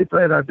 only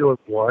planned on doing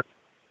one,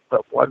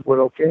 but one went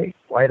okay.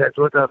 Why did I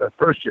do another?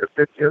 First year,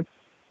 fifth year,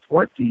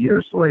 20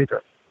 years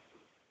later.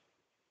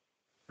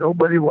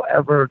 Nobody will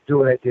ever do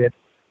what I did.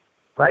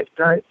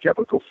 Lifetime,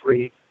 chemical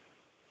free,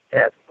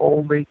 at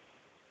only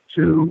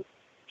 2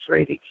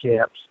 training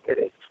camps in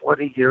a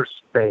 20-year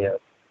span.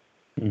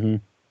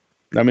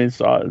 I mean,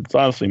 it's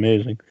honestly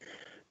amazing.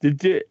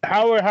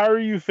 How are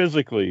you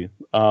physically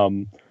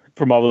from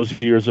all those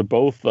years of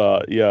both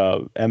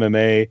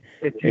MMA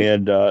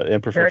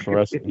and professional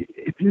wrestling?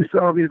 If you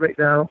saw me right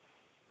now,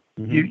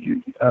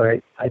 you all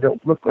right. I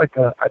don't look like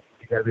you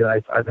gotta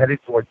realize I'm heading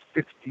towards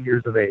 60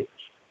 years of age.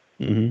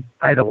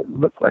 I don't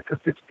look like a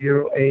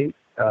 60-year-old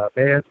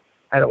man.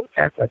 I don't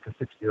act like a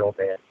 60-year-old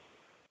man.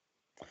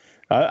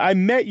 I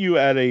met you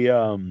at a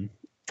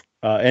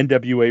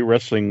NWA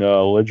Wrestling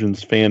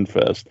Legends Fan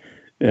Fest,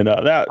 and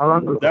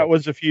that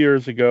was a few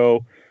years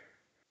ago.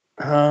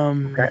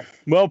 Okay.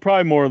 Well,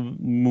 probably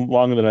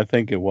longer than I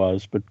think it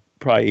was, but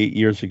probably 8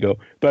 years ago.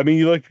 But I mean,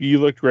 you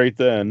looked great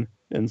then,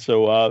 and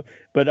so.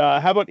 But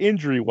how about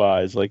injury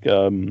wise? Like,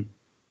 how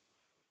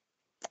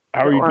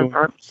are you doing?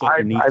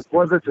 I've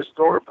weathered the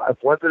storm. I've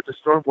weathered the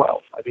storm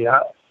well. I mean,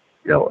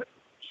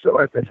 so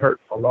I've been hurt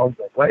along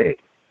the way,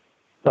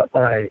 but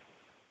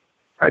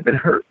I've been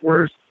hurt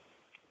worse.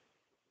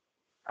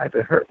 I've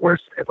been hurt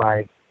worse in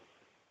my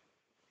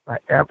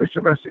average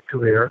domestic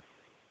career.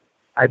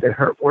 I've been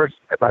hurt worse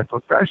in my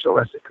professional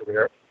wrestling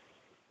career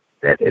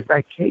than in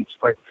my cage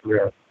fight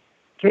career.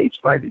 Cage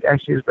fighting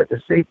actually has been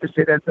the safest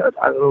thing I've done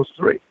out of those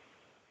three.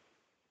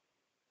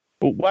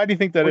 But why do you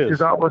think that is? Which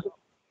is almost,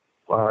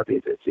 well, I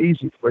mean, it's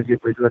easy when you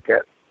look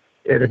at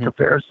in a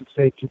comparison,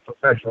 say, to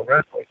professional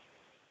wrestling.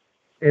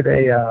 In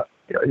a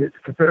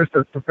comparison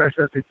of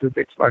professional wrestling to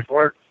mixed martial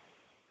arts.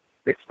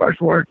 Mixed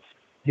martial arts,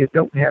 you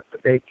don't have to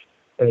make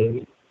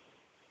a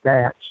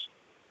match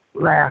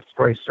last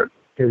for a certain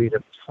period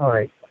of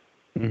time.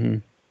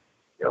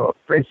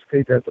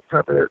 Basically, the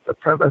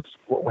premise,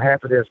 what will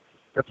happen is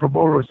the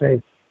promoter will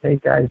say, "Hey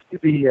guys,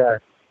 give me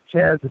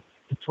 10 to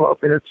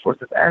 12 minutes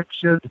worth of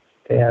action,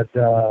 and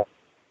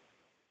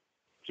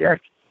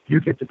Jack, you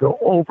get to go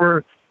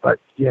over, but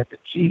you have to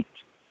cheat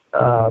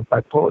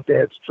by pulling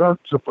Dad's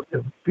trunk, so put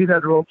the feet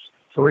on the ropes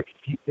so we can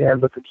keep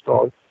Dad looking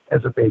strong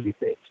as a baby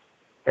face."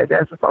 And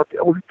that's about the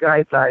only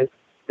guidelines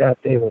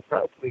that they will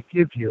probably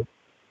give you.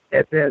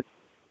 And then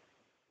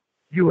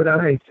you and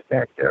I sit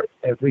back there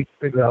and we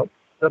figure out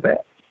the match.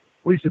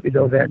 We should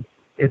know that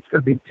it's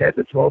going to be 10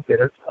 to 12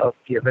 minutes of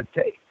give and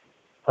take,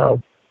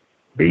 of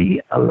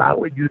me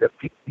allowing you to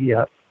pick me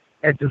up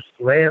and to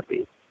slam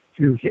me,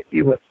 to hit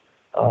me with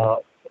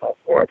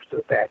forearms to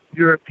the back,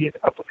 European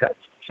uppercuts,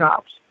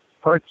 chops,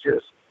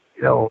 punches,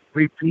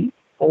 repeat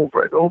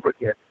over and over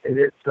again. And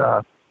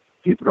it's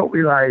people don't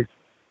realize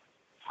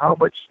how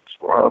much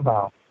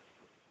trauma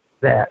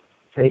that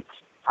takes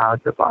on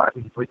the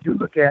body. When you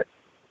look at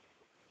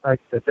like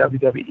the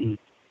WWE,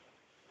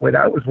 when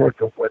I was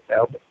working with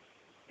them,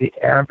 the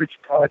average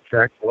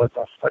contract was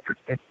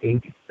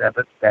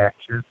 187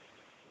 matches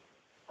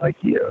a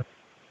year.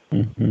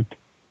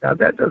 Now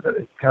that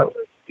doesn't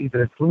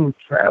even include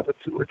travel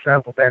to or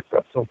travel back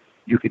from. So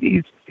you can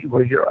easily see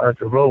where you're on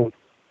the road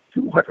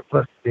 200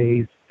 plus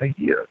days a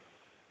year.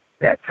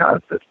 That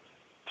constant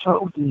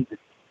pounding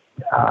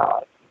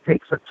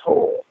takes a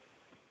toll.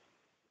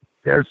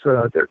 There's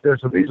a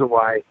reason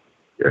why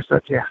there's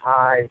such a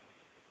high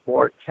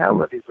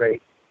mortality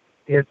rate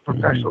in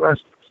professional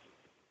wrestlers.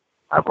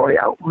 I've already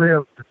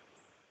outlived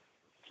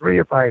 3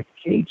 of my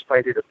cage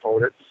fighting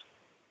opponents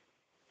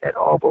and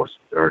almost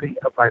 30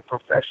 of my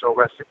professional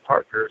wrestling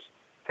partners,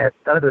 and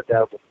none of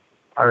them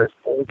are as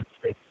old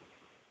as me.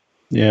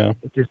 Yeah.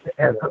 It just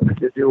has something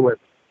to do with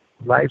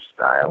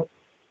lifestyle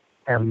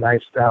and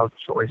lifestyle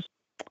choice.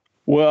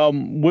 Well,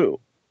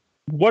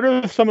 what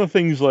are some of the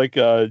things like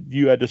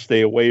you had to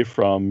stay away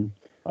from,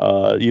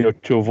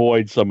 to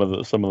avoid some of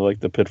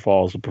the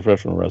pitfalls of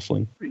professional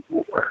wrestling?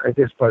 I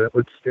guess what I had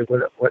to stay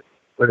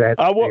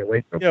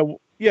away from.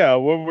 Yeah.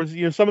 What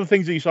was some of the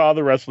things that you saw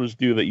other wrestlers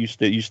do that you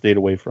stayed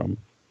away from?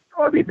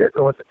 I mean,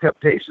 the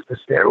temptations, the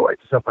steroids,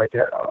 stuff like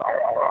that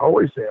are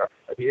always there.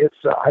 I mean,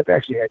 I've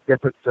actually had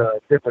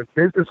different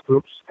business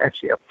groups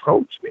actually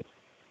approach me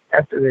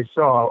after they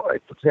saw,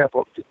 like, for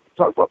example,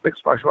 talk about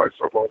mixed martial arts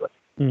for a moment.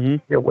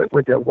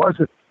 When there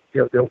wasn't,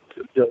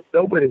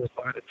 nobody was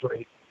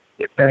monitoring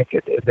it back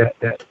in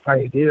that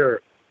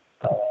pioneer,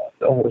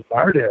 no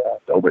bar era.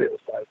 Nobody was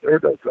monitoring. There were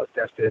no drug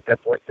tested at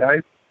that point in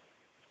time.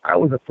 I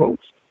was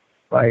approached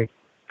by a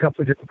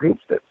couple of different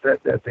groups that said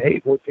that,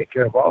 hey, we'll take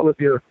care of all of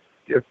your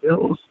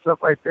bills, stuff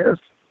like this.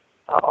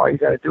 All you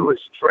got to do is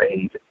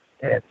trade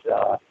and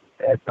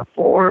at the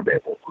forum,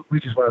 and we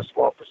just want a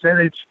small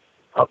percentage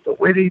of the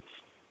winnings.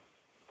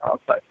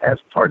 But as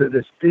part of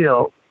this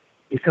deal,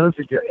 because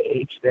of your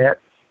age, that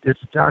the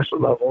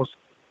testosterone levels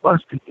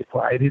must be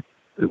declining.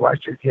 We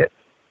want you to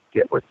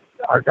get with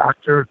our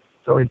doctor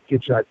so he can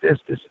get you on this,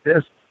 and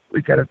this.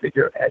 We got to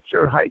figure at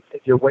your height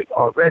and your weight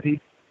already,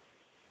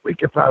 we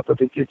can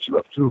probably get you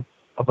up to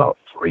about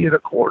 3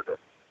 1/4.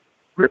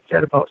 Ripped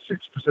at about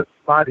 6%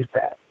 body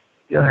fat.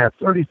 You'll have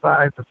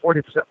 35 to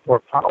 40% more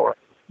power.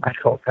 I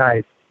told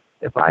guys,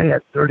 if I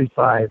had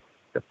 35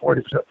 to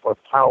 40% more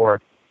power,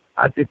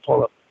 I'd be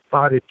pulling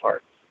body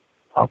parts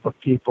off of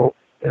people,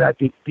 and I'd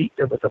be beating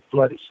them with a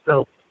bloody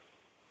stump.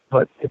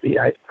 But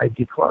I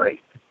declined.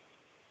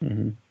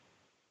 Mm-hmm.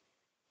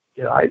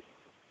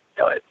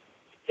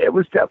 It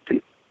was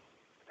tempting.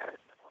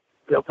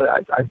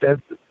 But I've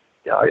been,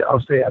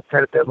 I'll say I've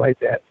kind of been like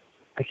that.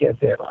 I can't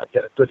say I've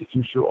been a goody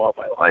two-shoe all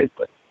my life,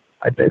 but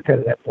I've been kind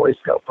of that Boy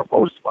Scout for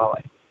most of my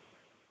life.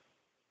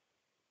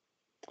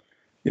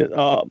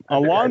 Yeah,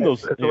 along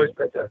those. It's always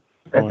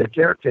been the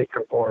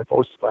caretaker for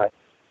most of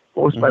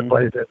my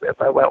buddies.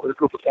 If I went out with a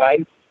group of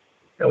guys,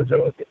 there was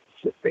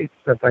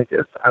stuff like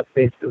this.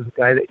 There was a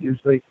guy that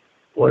usually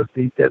was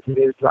the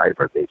designated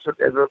driver. They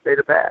never made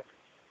it back.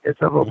 And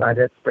some of them I'd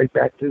have to bring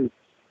back to,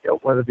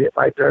 one of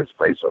my parents'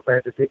 place, or I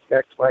had to take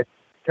back to my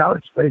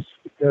college place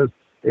because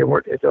they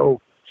weren't in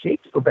no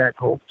shape to go back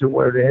home to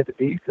where they had to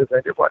be, because I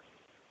didn't want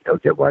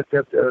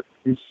them to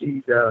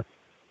see the,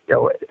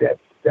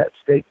 that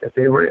state that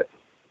they were in.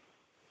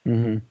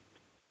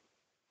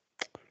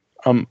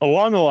 Mm-hmm.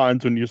 Along the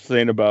lines when you're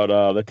saying about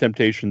the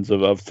temptations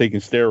of taking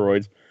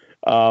steroids,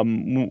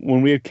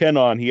 when we had Ken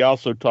on, he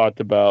also talked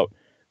about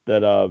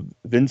that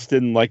Vince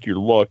didn't like your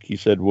look. He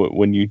said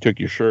when you took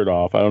your shirt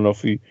off. I don't know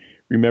if you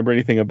remember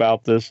anything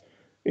about this.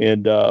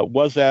 And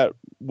was there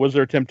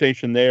a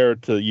temptation there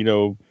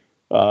to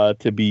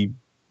to be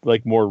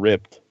like more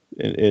ripped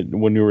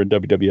when you were in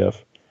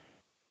WWF?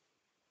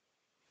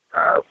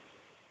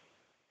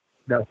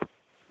 No.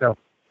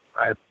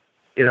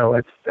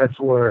 That's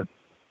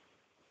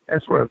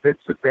where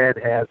Vince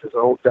McMahon has his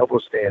own double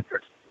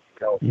standard.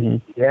 Mm-hmm.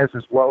 He has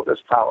his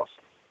wellness policy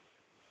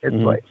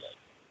in place,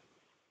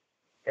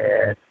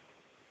 and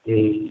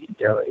he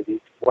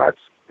wants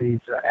these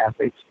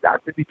athletes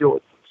not to be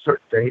doing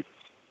certain things.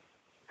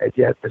 And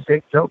yet, the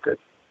same token,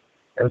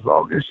 as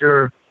long as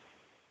you're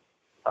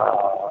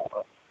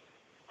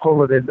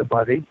pulling in the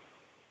money,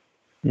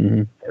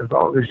 as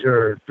long as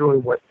you're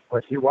doing what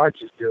he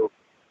wants you to do,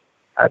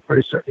 I'm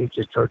pretty certain he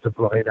just turns a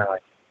blind eye.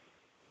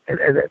 And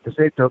at the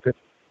same token,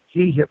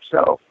 he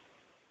himself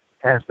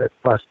has been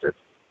busted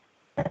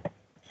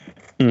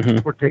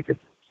for taking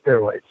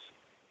steroids.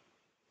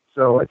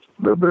 So it's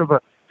a little bit of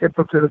a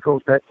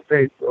hypocritical type of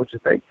thing, don't you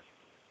think?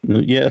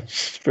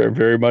 Yes, very,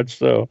 very much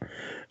so.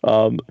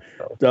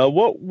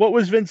 What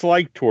was Vince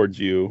like towards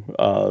you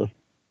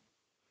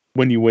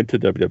when you went to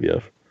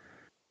WWF?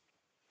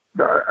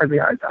 No, I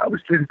mean, I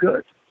was treated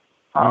good.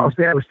 I'll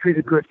say I was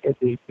treated good in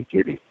the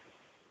beginning.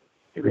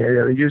 I mean,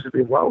 they used to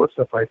be well with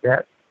stuff like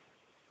that,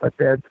 but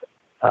then,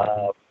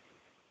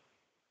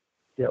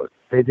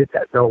 they did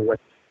not know what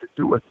to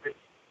do with me.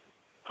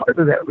 Part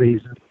of that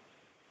reason,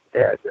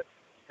 and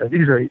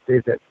these are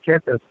things that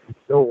Ken doesn't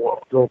know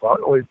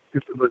about, only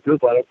people who do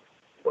about it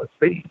was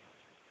me.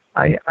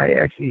 I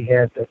actually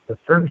had the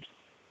first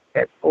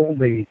and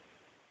only,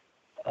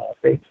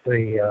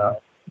 basically,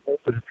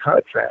 open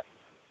contract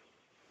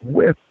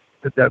with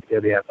the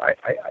WWF.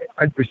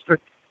 I'm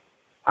restricted.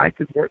 I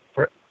could work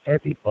for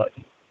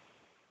anybody,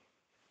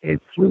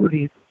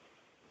 including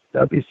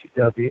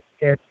WCW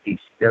and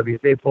ECW.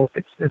 They both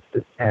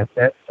existed at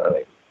that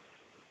time.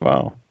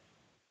 Wow.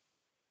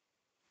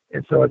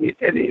 And so, I mean,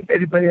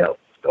 anybody else,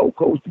 Stone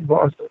Cold Steve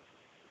Austin,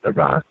 The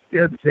Rock,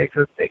 The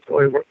Undertaker, they can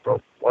only work for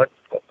one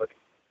company.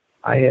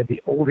 I had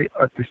the only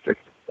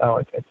unrestricted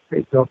knowledge. And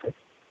say something,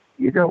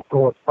 you don't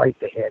go and fight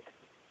the head.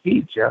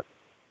 He just,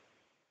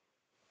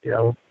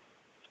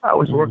 I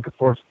was working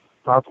for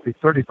probably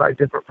 35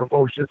 different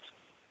promotions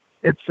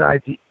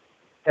inside the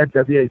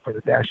NWA for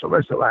the National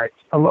Wrestling Alliance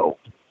alone.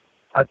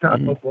 On top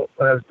of what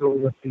I was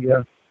doing with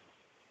the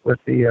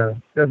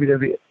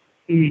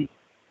WWE,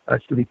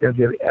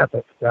 WWF at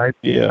the time.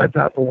 Yeah. On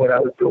top of what I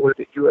was doing with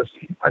the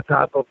UFC, on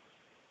top of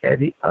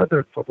any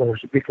other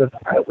promotion, because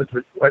I was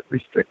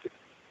restricted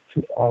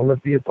to all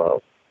of the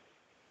above.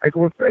 I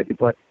could work for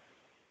anybody,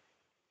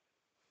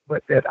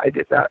 but then I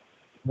did not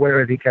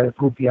wear any kind of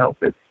goofy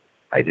outfits.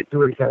 I didn't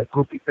do any kind of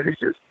goofy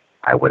finishes.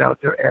 I went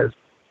out there as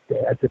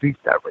the beast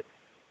fabric.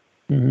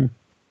 I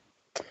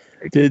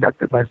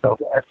conducted myself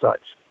as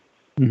such.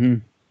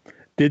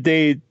 Did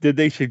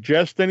they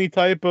suggest any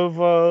type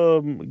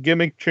of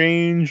gimmick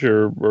change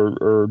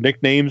or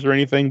nicknames or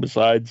anything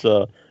besides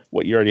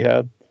what you already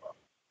had?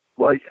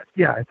 Well,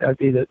 yeah. I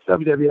mean, the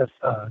WWF,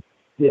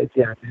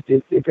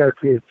 they got to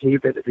create a team,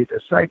 and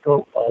the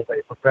cycle of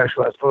a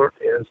professional wrestler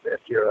is if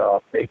you're a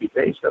baby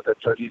face, then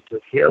that turns you to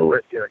a heel.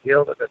 If you're a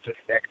heel, then that turns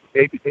you back to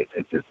baby face.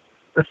 It's just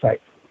the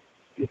cycle.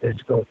 It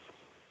just goes.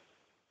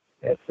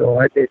 And so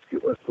I basically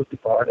was looking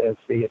for it as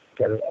being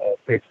kind of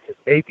basically a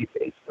baby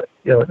face, but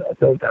no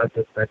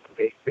nonsense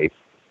baby face.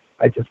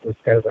 I just was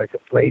kind of like a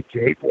plain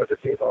Jane for the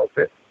same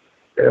outfit.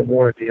 Then I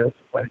wore deals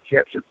by the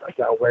championship. I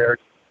got wearing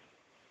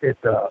it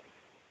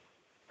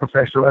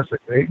professional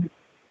wrestling ring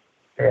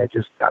and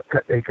just got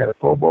cut any kind of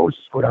promos,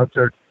 just go down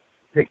there,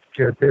 take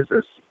care of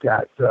business.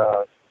 Got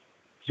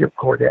Jim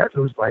Cornette,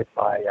 who's my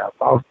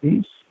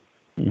mouthpiece.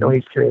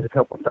 He's carried a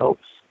couple of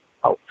belts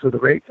out to the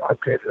ring.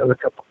 I've carried another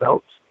couple of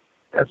belts.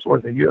 That's where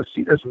the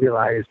UFC doesn't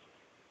realize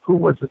who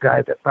was the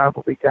guy that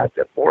probably got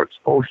that more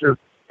exposure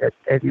than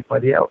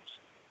anybody else.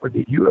 When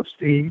the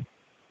UFC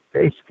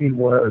basically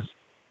was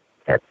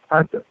an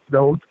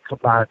unknown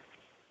commodity.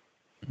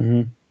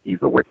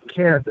 Even when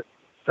Ken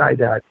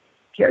signed on,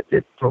 Ken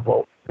didn't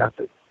promote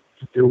nothing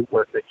to do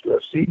with the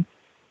UFC.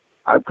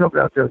 I'm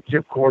coming out there with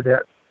Jim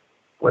Cornette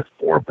with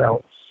 4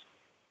 belts,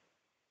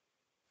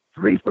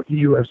 3 from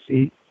the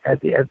UFC and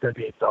the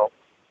NWA belt.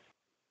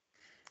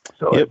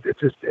 So it's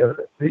just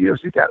the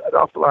UFC got an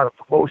awful lot of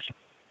promotion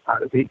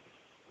out of me,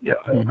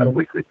 on a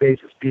weekly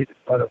basis, being in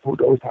front of who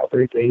knows how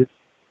many days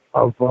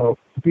of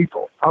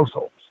people,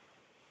 households.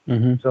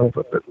 So,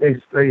 but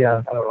basically,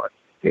 I don't know, I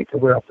think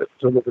we're up to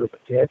a little bit of a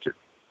tangent.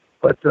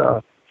 But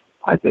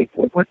I think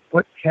what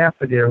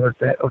happened there was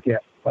that,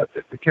 but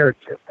the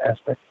character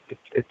aspect,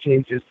 it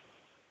changes.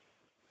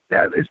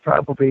 That is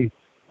probably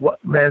what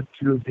led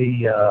to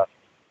the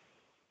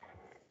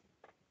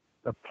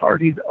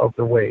parting of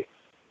the ways.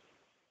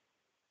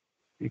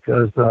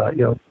 Because,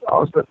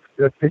 also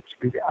the pitch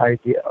me the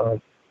idea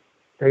of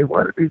they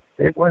wanted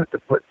to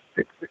put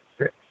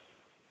 666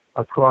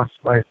 across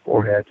my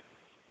forehead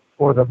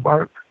for the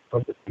mark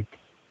from the beat.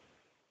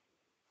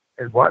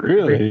 And wanted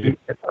to make me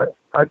an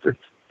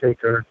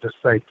Undertaker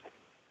disciple.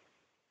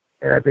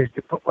 And I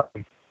basically put my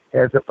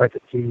hands up like a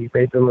T,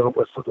 made the little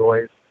whistle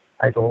noise.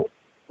 I go,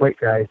 wait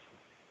guys,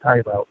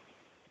 time out.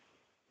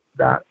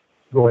 Not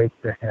going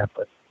to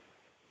happen.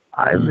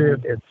 I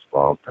live in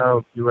small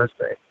town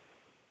USA.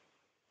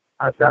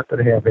 I'm not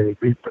going to have any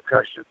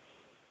repercussions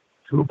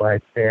to my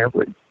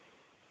family,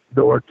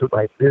 nor to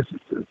my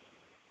businesses,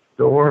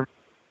 nor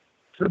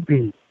to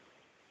me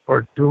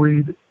for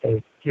doing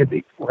a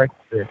gimmick like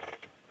this.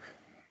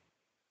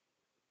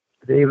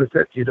 They even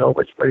said, you know how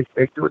much money you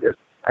make doing this?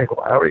 I go,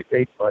 I already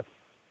make money.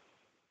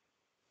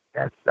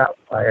 That's not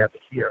why I'm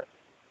here.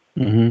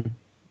 And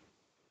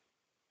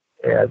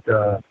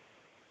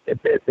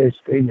it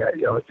basically,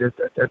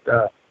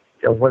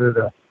 one of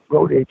the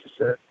road agents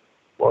said,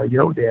 well,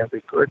 Dan,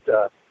 we could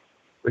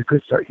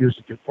start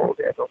using your phone.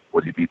 I go,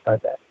 what do you mean by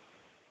that?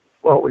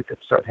 Well, we could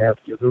start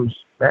having you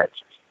lose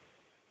matches.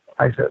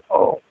 I said,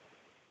 oh,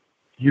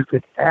 you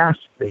could ask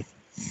me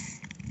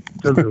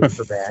to lose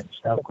the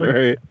match. Now,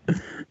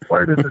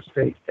 where does it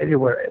state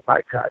anywhere in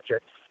my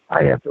contract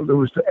I have to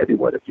lose to any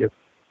one of you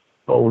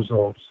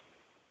bozos?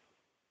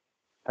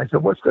 I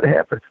said, what's going to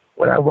happen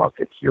when I walk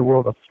into your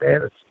world of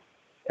fantasy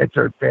and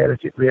turn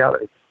fantasy into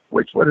reality?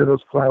 Which one of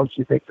those clowns do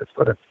you think that's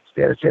going to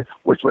stand a chance?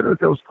 Which one of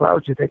those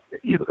clowns do you think that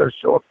even going to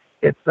show up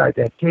inside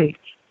that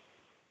cage?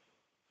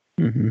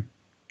 I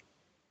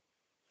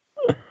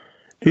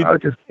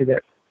would just say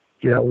that,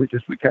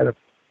 we kind of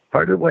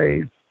parted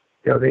ways.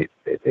 They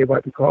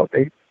might be called,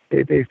 they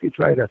basically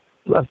try to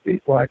bluff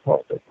me. Well, I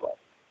call it bluff.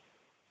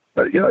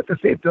 But, at the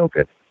same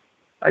token,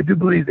 I do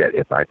believe that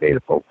if I made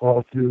a phone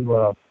call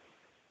to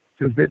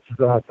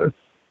Vince's office,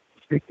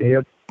 speak to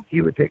him,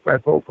 he would take my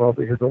phone call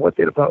because the one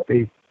thing about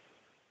me,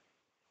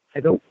 I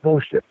don't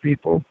bullshit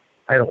people.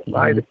 I don't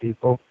lie to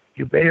people.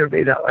 You may or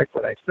may not like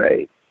what I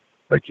say,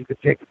 but you can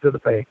take it to the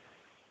bank.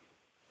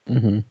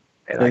 And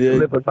I can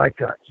live with my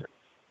conscience.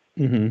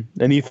 And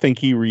you think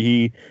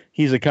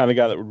he's the kind of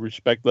guy that would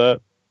respect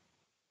that?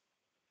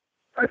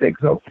 I think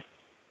so.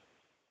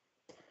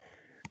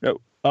 Now,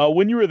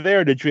 when you were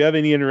there, did you have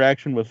any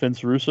interaction with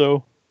Vince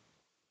Russo?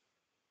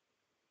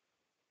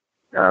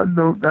 No,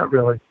 not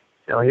really.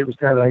 He was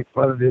kind of like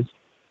part of his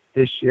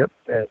ship,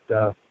 and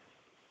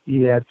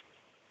he had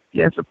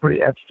some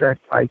pretty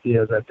abstract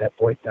ideas at that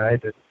point in time,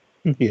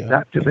 and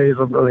not too many of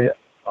them really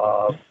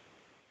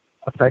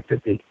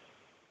affected me.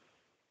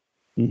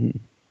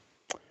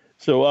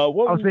 So,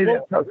 I'll say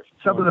that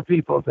some of the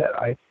people that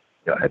I,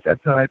 at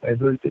that time, I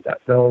really did not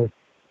know,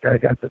 that I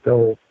got to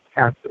know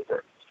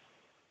afterwards.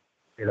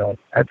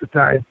 At the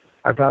time,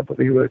 I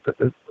probably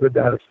could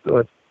not have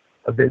stood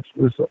a Vince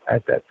Russo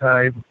at that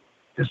time,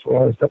 just for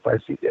all the stuff I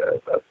see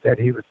that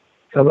he would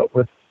come up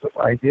with some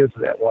ideas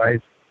of that wise.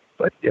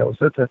 But,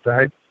 since that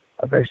time,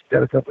 I've actually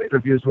done a couple of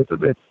interviews with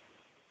him, and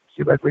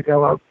seemed like we got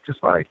along just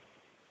fine.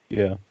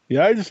 Yeah,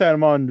 I just had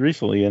him on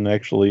recently, and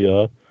actually,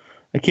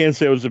 I can't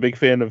say I was a big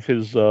fan of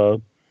his,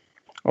 a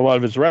lot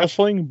of his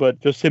wrestling,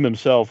 but just him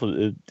himself,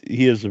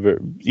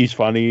 he's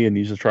funny, and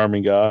he's a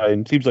charming guy,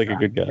 and seems like a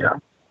good guy.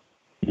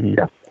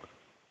 Yeah.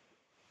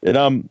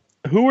 And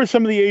who were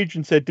some of the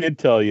agents that did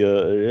tell you?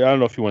 I don't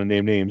know if you want to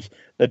name names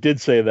that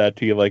did say that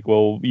to you, like,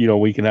 well,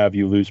 we can have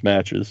you lose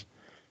matches.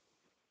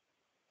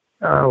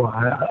 Oh,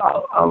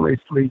 I'll at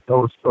least leave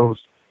those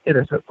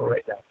innocent for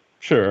right now.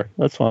 Sure,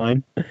 that's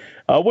fine.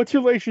 What's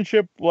your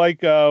relationship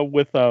like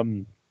with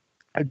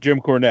Jim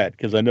Cornette?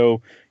 Because I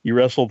know you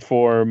wrestled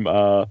for him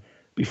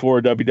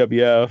before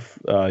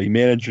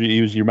WWF.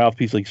 He was your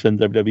mouthpiece, like you said, in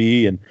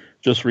WWE, and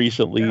just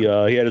recently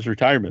he had his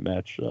retirement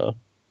match.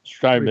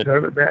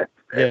 Retirement match.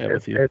 Yeah,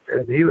 with you.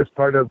 And he was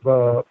part of,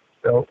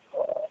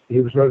 he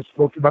was running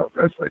Smoky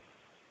Mountain Wrestling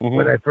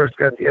when I first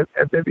got the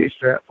WWE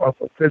strap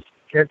off of Chris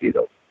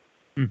Candido.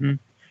 Mm-hmm.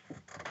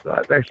 So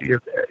I've actually,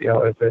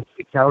 I've been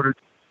encountered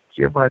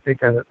Jim, I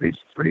think, on at least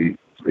three,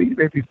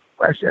 maybe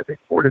actually, I think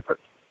 4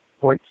 different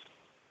points.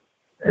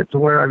 And to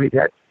where, I mean,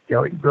 that, he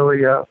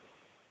really,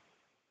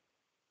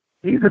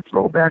 he's a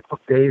throwback from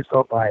days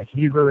gone by.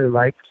 He really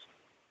likes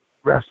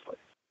wrestling.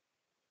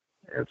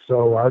 And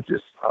so I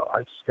just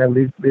gotta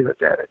leave it at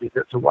that. I mean,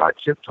 to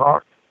watch him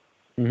talk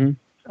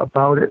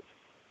about it,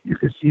 you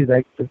can see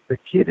like the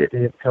kid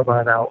in him come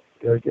on out.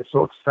 He gets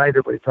so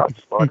excited when he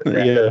talks about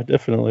it. Yeah,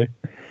 definitely.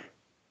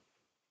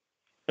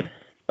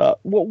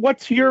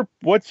 What's your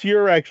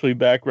actually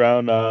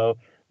background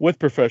with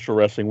professional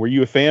wrestling? Were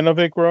you a fan of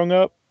it growing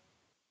up?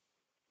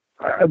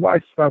 I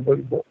watched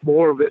probably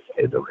more of it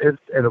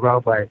in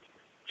around my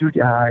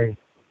junior high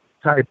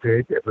time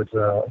period. It was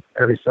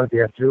every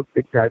Sunday afternoon,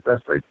 big time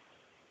wrestling.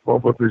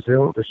 Over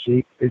Brazil, the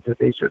Sheik,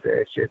 Indonesia,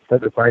 the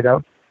instead of find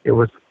out, it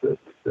was the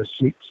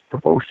Sheik's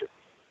promotion.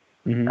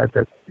 I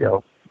said,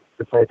 to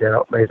find that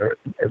out later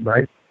in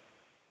life.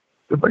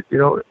 But,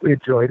 we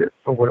enjoyed it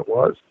for what it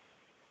was.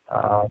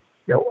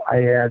 I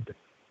had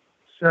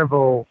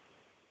several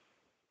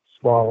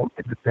small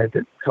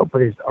independent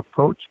companies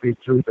approach me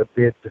through the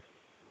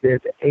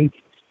mid-80s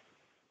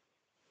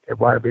and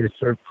wanted me to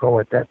serve pro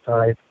at that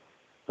time.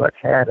 But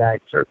had I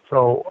served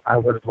pro, I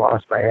would have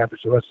lost my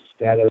amateur wrestling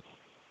status,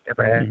 and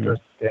my amateur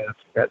status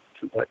meant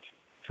too much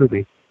to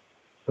me.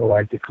 So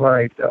I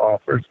declined the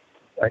offers,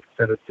 like I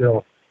said,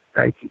 until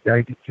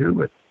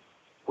 1992, and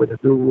when the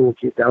new rule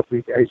came down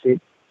to the IC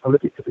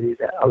Olympic Committee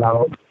that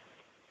allowed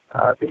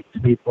me to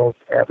be both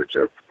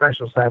amateur and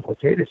professional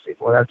simultaneously.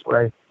 Well, that's what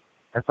I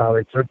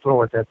finally turned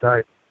pro at that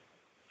time.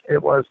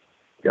 It was,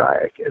 in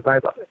my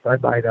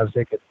mind, I was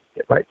thinking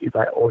it might be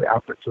my only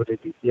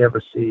opportunity to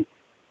ever see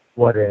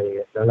what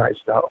the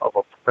lifestyle of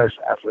a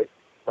professional athlete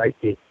might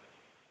be.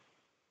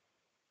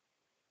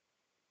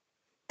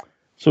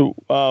 So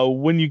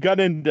when you got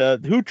into,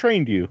 who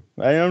trained you?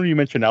 I know you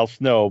mentioned Al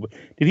Snow, but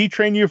did he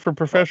train you for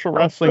professional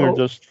wrestling or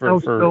just for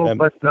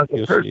but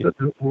the person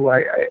who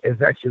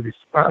is actually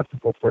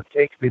responsible for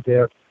taking me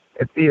there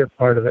and being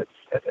part of it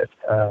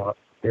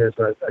is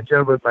a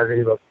gentleman by the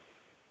name of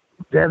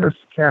Dennis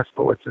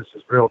Caspo, which is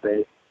his real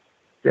name.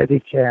 Denny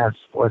Cass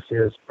was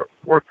his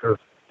professional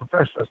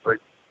wrestling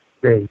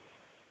name.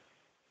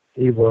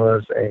 He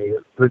was a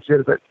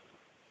legitimate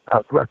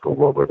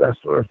Greco-Roman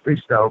wrestler,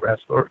 freestyle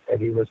wrestler, and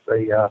he was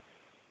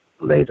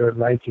later in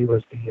life, he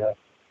was the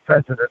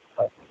president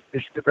of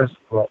Michigan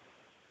Wrestling Club.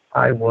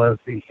 I was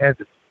the head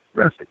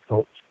wrestling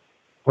coach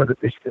for the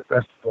Michigan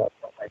Wrestling Club.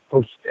 I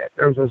coached at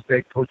Arizona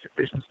State, coached at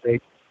Michigan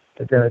State,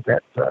 and then I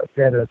met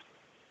Dennis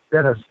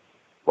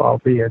while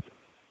being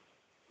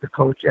the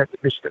coach at the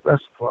Michigan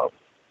Wrestling Club.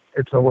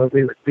 And so when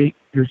we would meet,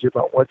 usually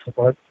about once a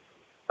month,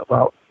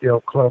 about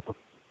club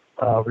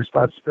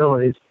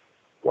responsibilities,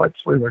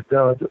 once we were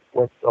done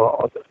with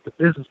the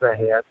business I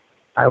had,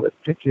 I would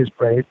pick his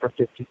brain for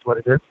 15,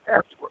 20 minutes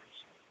afterwards.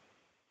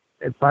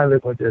 And finally,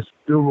 when this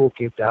new rule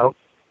came down,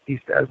 he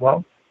said,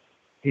 well,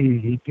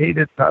 he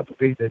painted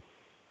probably the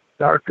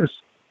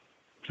darkest,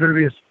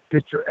 dreariest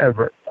picture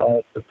ever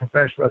of the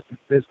professional wrestling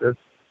business.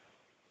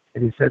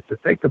 And he said to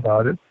think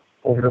about it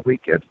over the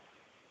weekend.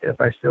 If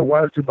I still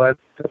wanted to, by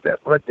that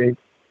Monday,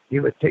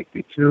 he would take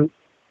me to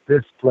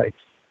this place.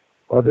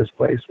 Well, this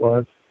place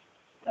was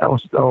Al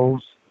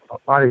Snow's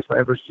Body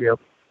Slammers Gym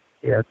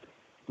in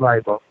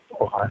Lima,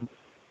 Ohio.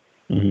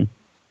 Mm-hmm.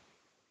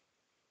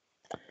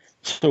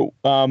 So,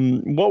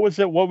 what was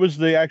it? What was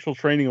the actual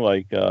training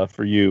like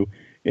for you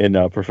in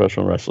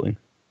professional wrestling?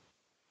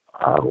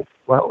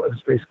 Well, it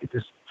was basically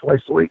just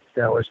twice a week.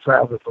 I was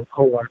traveling from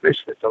Coldwater,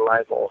 Michigan to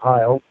Lima,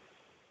 Ohio,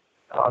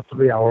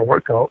 3-hour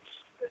workouts,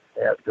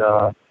 and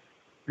I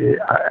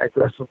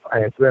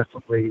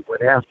aggressively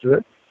went after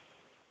it.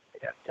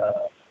 And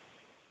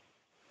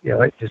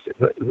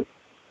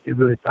it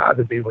really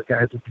bothered me when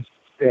guys would be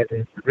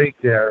standing in the ring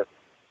there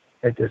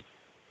and just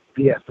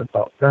BS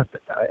about nothing.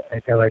 I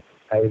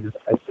just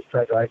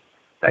tried to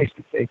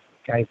nicely say,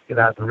 guys, get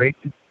out of the ring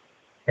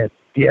and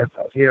BS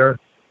out here.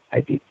 I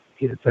need to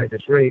get inside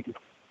this ring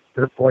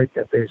to the point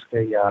that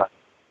basically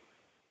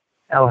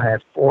Al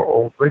had 4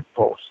 old ring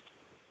posts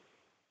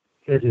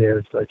in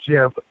his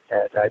gym,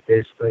 and I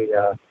basically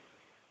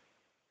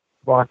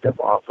bought them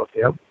off of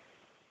him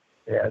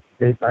and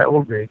made my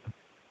own ring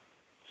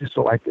just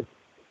so I could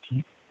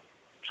keep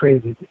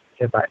training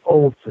in my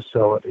own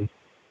facility.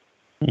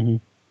 Mm-hmm.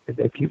 And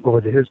then keep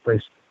going to his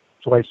place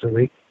twice a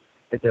week.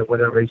 And then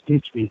whenever he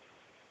teach me,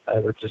 I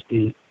would just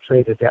be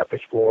training that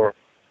much more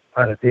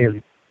on a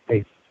daily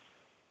basis.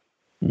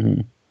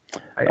 Mm-hmm.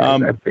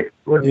 I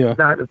was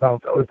not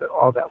involved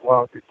all that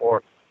long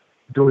before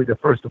doing the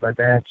first of my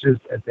matches,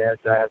 and then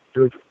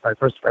doing my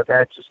first of my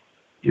matches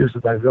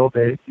using my real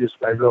name, using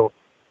my real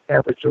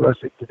amateur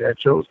wrestling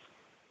credentials.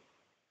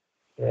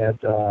 And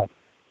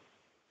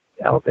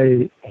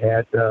they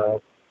had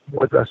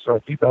one wrestler,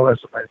 a female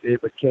wrestler by the name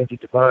of Candy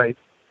Divine,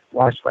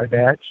 watched my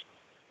match.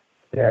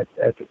 At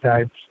the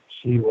time,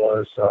 she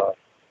was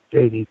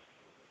dating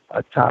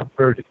Tom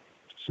Burton,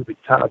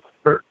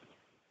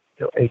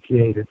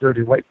 a.k.a. the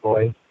Dirty White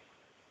Boy,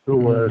 who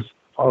was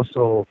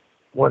also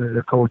one of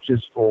the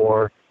coaches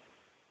for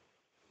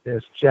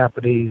this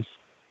Japanese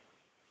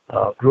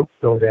group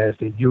known as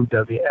the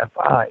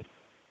UWFI.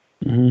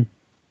 Mm-hmm.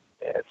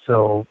 And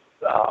so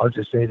I'll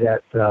just say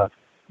that,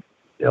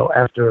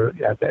 after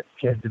I met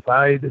Ken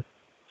Divine,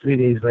 3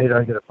 days later,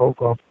 I get a phone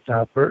call from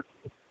Tom Burton.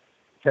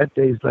 10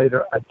 days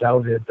later, I'm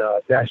down in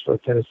Nashville,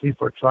 Tennessee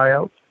for a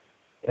tryout.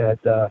 And,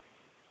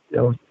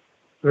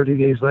 30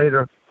 days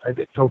later, I'm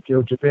in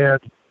Tokyo, Japan.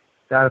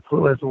 Not a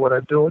clue as to what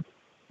I'm doing.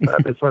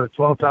 I'm in front of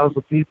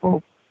 12,000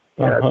 people.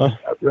 And I'm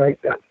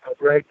ranked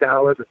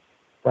down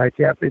by a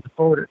Japanese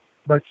opponent,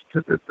 much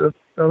to the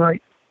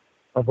delight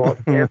of all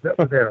the fans that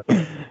were there.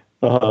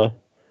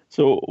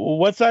 So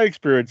what's that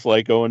experience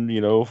like going,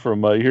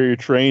 from here you're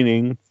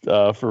training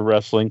for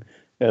wrestling,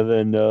 and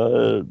then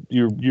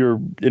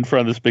you're in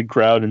front of this big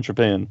crowd in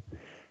Japan?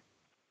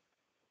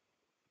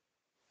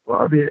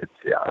 Well, I mean,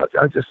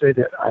 I'll just say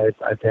that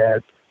I've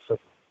had some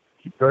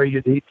very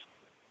unique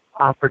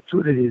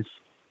opportunities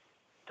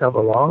come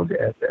along,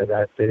 and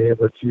I've been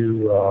able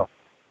to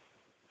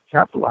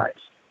capitalize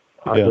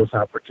on those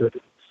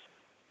opportunities.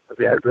 I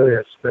mean, that's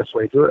the best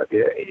way to do it. I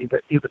mean,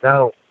 even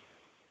now,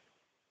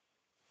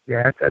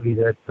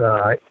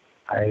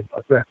 I'm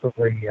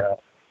aggressively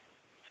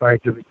trying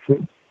to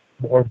recruit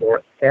more and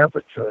more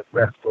amateur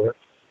wrestlers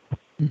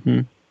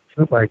to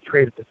my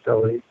training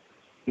facility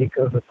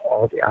because of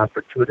all the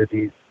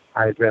opportunities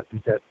I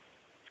represent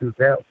to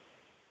them.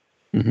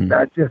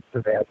 Not just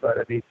to them, but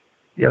I mean,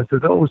 to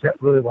those that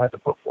really want to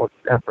put forth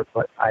effort.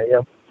 But I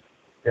am,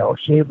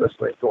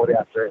 shamelessly going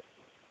after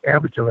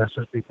amateur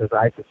wrestlers because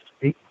I can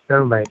speak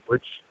their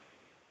language.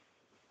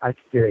 I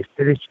can get a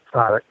finished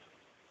product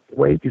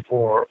way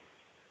before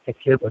a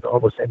kid with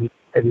almost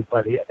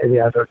anybody, any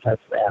other type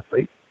of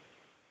athlete.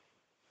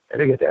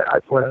 And again,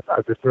 what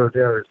I refer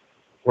there is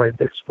we're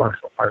mixed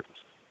martial arts.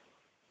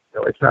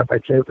 It's not my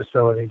training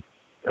facility.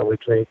 We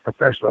train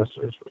professional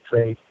wrestlers, we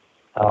train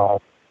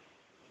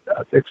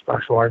mixed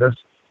martial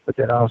artists, but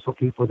then also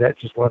people that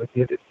just want to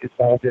get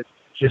involved in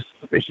just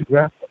submission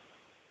wrestling.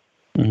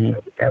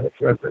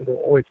 Amateur wrestling will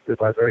always be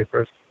my very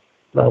first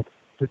love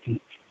to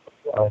teach.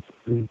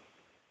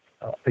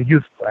 The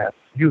youth class,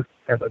 youth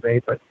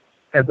MMA, but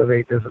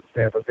MMA doesn't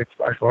stand for mixed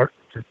martial arts.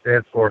 It just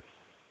stands for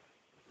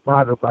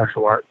modern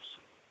martial arts.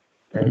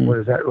 And what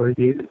does that really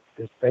mean?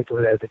 Just think of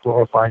it as a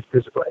glorified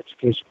physical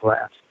education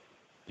class.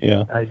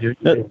 Yeah. You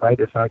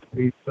invite us out to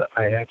meet, but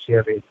I actually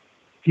have a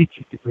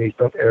teaching degree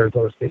from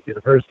Arizona State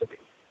University.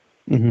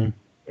 And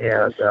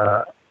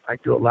I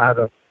do a lot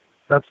of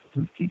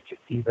substitute teaching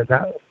even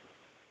now.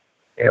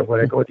 And when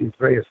I go to these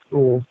various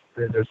schools,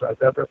 then there's a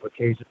number of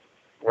occasions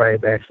where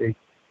I'm actually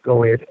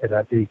go in and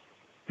I'm the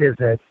phys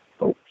ed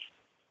coach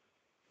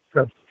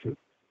substitute.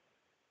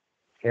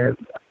 And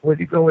when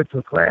you go into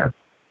a class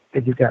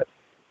and you got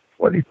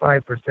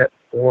 25%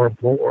 or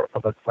more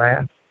of a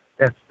class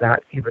that's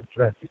not even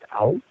dressing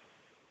out,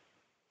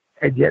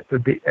 and yet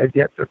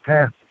they're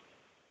passing.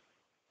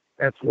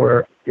 That's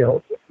where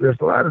there's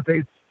a lot of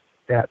things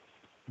that's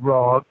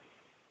wrong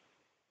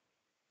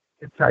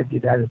inside the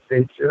United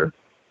States here.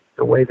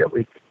 The way that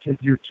we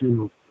continue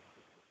to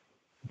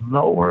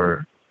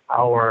lower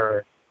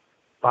our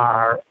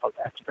bar of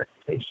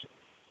expectations.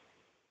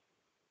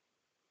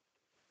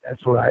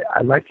 That's what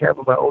I like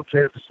having my own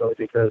training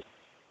facility, because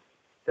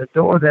the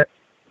door that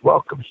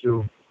welcomes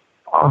you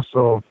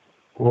also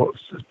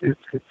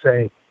students could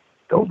say,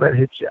 don't let it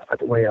hit you on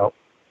the way out.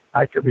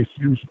 I can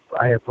refuse.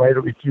 I have right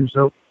of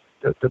refusal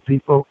to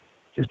people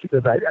just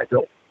because I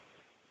don't.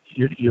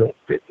 You don't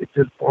fit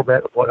into the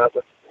format of what I'm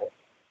looking for.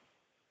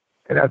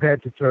 And I've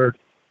had to turn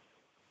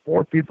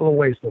 4 people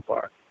away so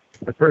far.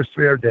 The first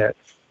 3 are dead.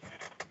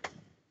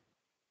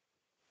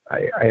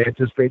 I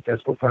anticipate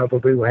that's what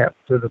probably will happen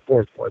to the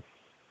 4th one.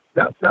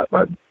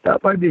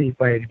 Not by me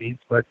by any means,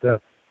 but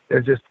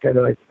they're just kind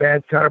of like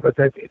bad karma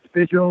type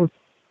individuals,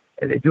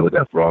 and they do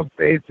enough wrong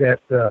things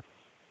that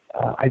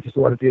I just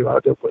want to be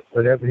around them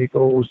when everything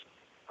goes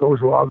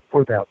wrong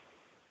for them.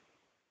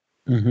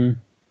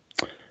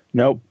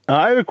 Now,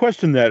 I have a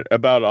question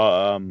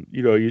about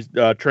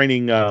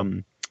training.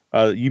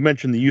 You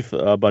mentioned the youth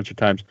a bunch of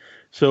times.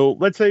 So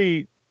let's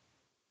say,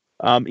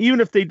 even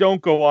if they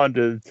don't go on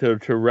to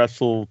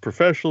wrestle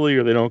professionally,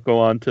 or they don't go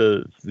on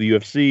to the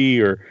UFC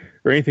or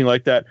anything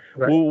like that,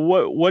 right.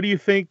 What do you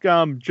think?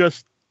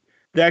 Just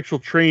the actual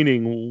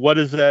training, what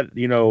is that?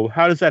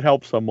 How does that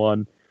help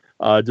someone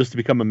just to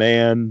become a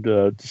man,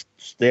 to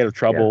stay out of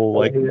trouble?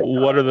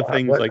 What are the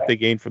things they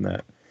gain from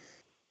that?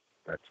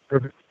 That's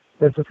perfect.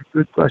 That's a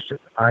good question.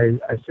 I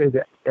say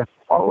that if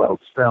all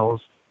else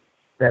fails,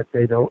 that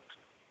they don't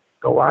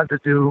go on to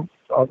do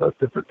all those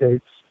different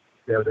dates.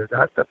 They're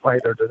not the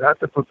fighter, they're not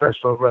the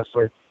professional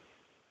wrestler.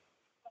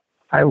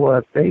 I will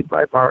have made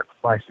my mark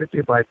by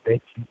simply by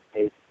making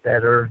a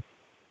better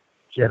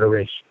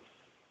generation.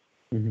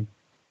 Mm-hmm.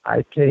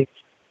 I take,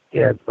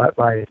 and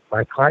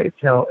my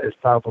clientele is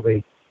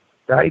probably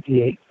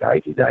 98,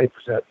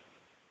 99%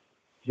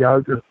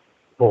 younger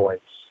boys.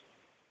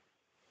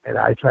 And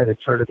I try to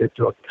turn it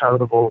into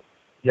accountable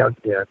young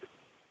men.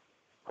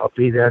 I'll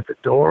be there at the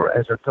door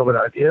as they're coming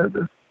on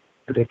in.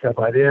 When they come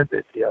on in,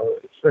 and,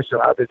 especially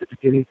out at the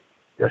beginning,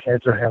 their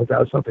heads are held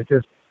down, something like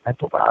this. I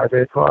put my arm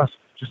across,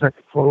 just like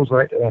the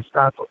clothesline, and I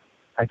stop them.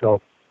 I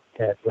go,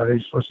 and what are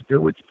you supposed to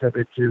do when you come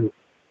into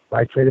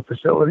my training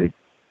facility?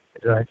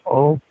 And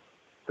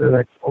they're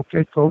like,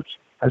 okay, coach,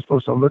 I'm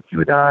supposed to look you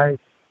in the eye.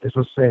 They're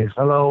supposed to say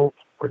hello,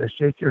 or to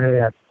shake your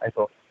hand. I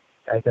go,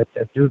 I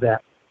do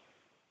that.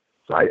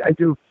 So I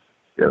do.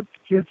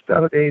 Kids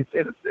nowadays,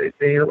 they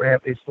don't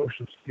have these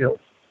social skills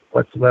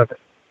whatsoever.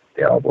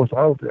 They almost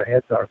all of their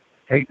heads are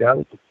hanging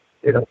down.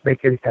 They don't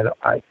make any kind of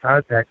eye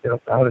contact. They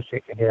don't know how to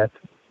shake a hand.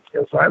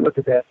 So I look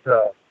at that.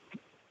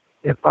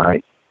 If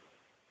my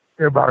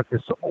earmark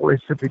is always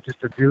simply just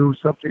to do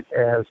something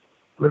as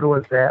little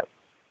as that,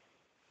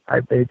 I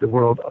made the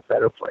world a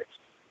better place.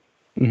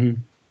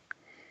 Mm-hmm.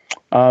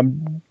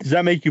 Does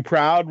that make you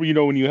proud?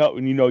 When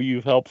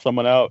you've helped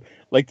someone out,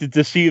 like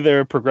to see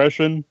their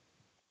progression.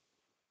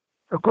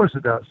 Of course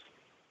it does.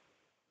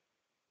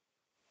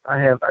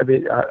 I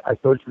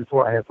told you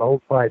before, I have my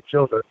own 5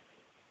 children.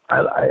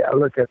 I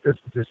look at this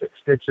as just an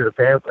extension of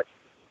family.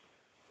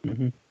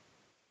 Mm-hmm.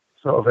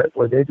 So that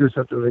when they do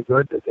something really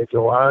good, that they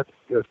go on,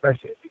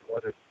 especially if you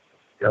want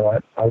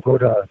to, I'll go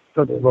to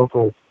some of the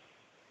local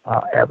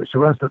amateur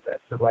wrestling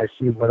events. If I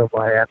see one of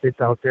my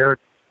athletes out there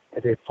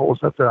and they pull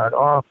something on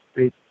off,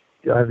 every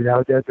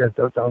now and then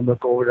they'll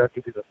look over there,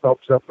 give you the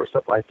thumbs up or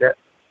something like that.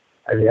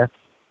 I mean,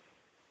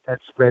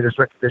 that's the greatest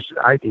recognition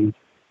I need.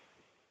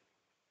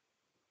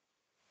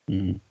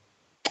 Mm.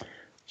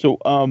 So,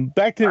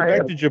 back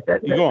to Japan.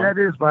 That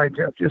is my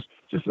gift. Just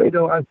so you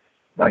know,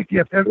 my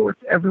gift. Everyone.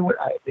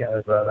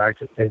 I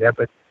should say that,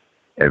 but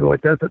everyone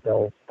doesn't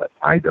know. But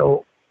I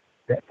know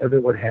that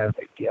everyone has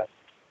a gift.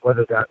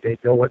 Whether or not they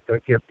know what their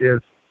gift is,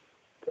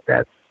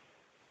 that's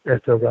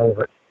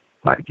irrelevant.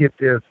 My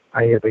gift is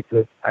I am a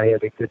good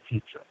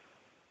teacher.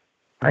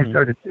 Mm-hmm. I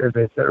started, as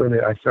I said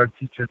earlier,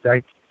 teaching in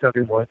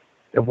 1971.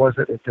 It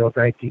wasn't until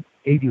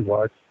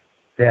 1981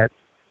 that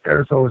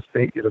Arizona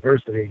State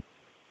University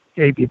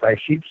gave me my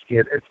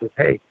sheepskin and said,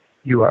 "Hey,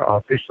 you are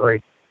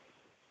officially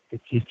a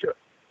teacher."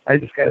 I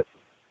just kind of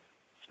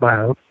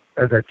smiled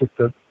as I took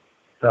the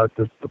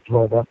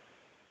diploma,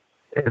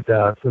 and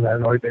so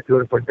I've already been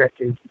doing it for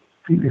decades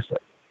previously.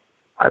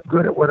 I'm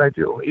good at what I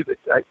do. Even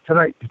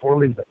tonight, before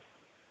leaving,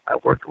 I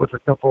worked with a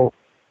couple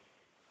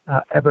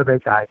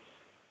MMA guys,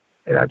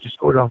 and I'm just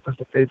going off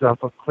the phase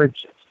off of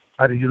clinches.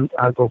 I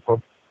go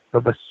from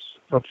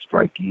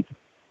striking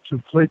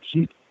to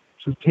clinching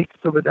to take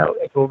someone out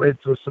and go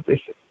into a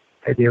submission.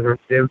 And they were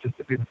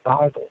just being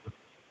boggled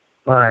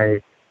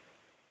by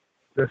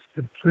the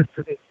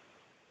simplicity,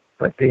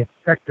 but the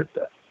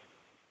effectiveness.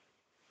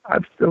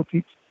 I'm still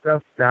teaching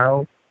stuff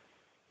now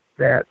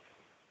that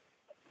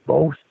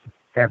most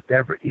have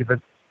never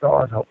even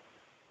thought of.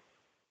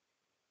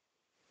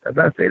 I'm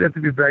not saying that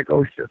to be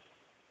braggadocious.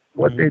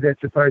 One thing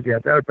that you find me,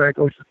 I'm not a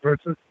braggadocious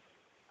person.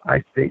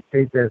 I say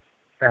this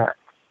facts.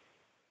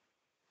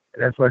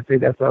 And that's why I say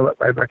that's why I let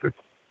my record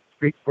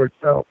speak for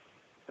itself.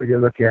 When you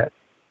look at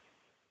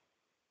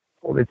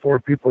only 4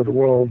 people in the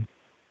world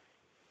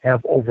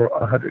have over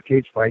 100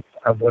 cage fights,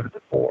 I'm one of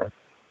the 4.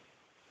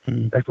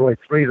 Mm-hmm. That's only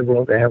 3 in the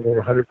world that have over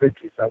 100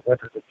 victories. I'm one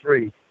of the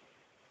 3.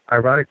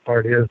 Ironic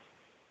part is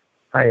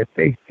I have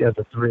faced the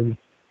other 3,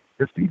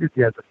 defeated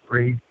the other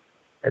 3,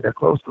 and the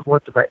closest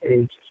one to my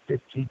age is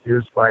 15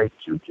 years by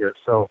junior.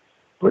 So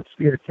puts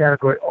me in a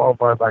category all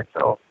by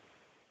myself.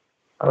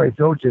 I already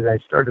told you that I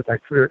started my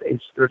career at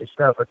age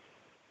 37.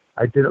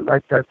 I did it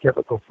lifetime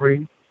chemical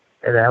free,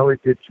 and I only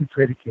did 2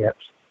 training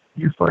camps.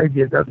 You find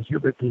me another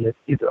human being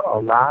either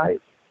alive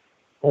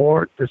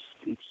or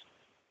deceased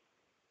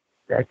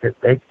that can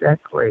make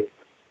that claim.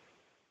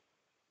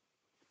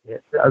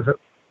 It doesn't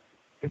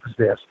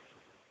exist.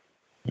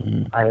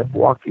 Mm-hmm. I am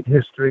walking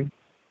history.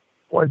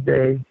 One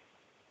day,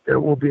 there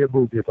will be a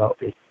movie about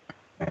me.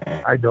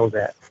 I know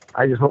that.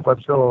 I just hope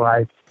I'm still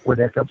alive when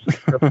that comes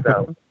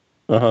down.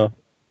 Uh-huh.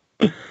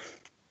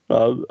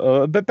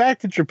 But back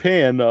to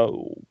Japan,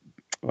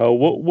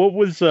 what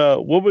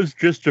was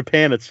just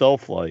Japan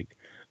itself like?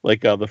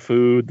 Like the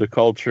food, the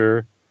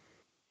culture,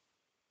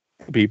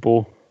 the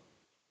people.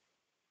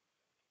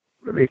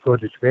 When we go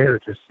to Japan,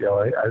 it's just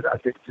I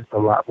think it's just a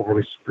lot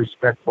more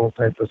respectful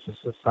type of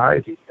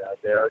society down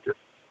there. Just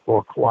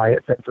more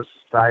quiet type of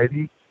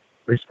society,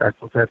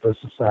 respectful type of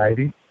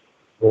society,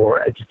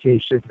 more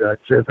education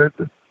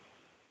driven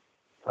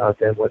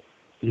than what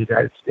the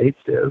United States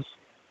is.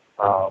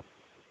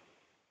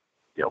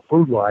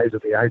 Food-wise,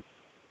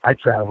 I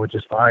travel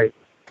just fine.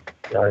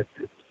 I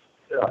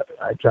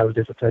travel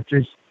to different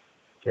countries,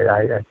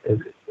 and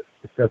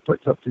if I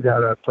put something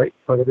down on a plate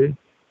in front of me,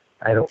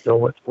 I don't know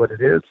what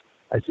it is.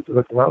 I simply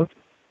look around.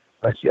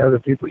 I see other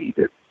people eat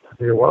it. I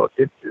say, well,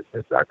 it's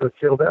not going to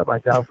kill them. I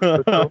doubt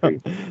it's going to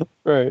be.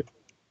 Right.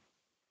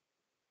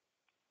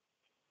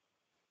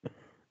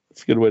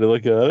 That's a good way to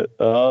look at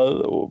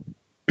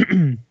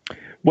it.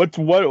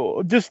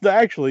 What? Just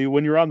actually,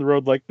 when you're on the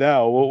road like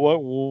now,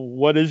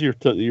 what is your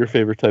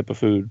favorite type of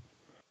food?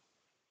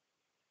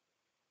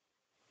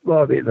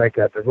 Well, I mean, like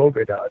at the road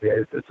right now,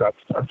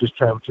 I'm just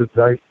traveling to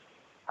the night.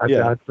 I've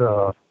got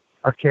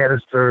a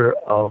canister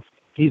of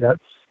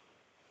peanuts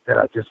that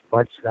I just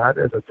munched on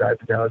as I'm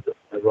driving down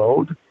the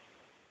road.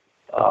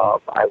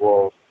 I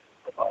will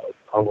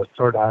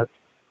turn on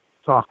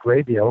talk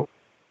radio.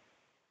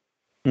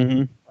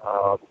 Mm-hmm.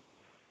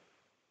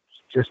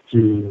 Just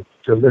to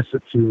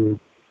listen to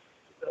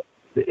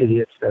the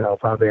idiots that I'll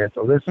probably have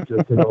to listen to,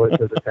 because always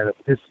doesn't kind of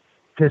piss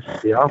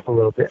me off a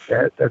little bit.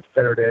 That's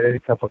better than any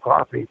cup of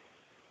coffee.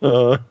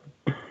 So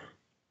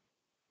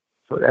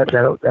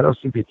that'll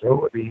see me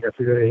through. I mean, if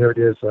you're going to hear it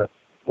is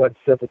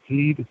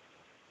 117,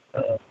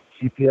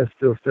 GPS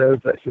still says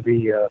I should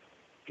be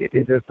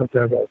getting in there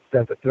sometime about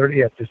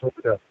 7:30. I'm just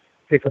hoping to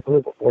pick up a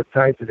little bit more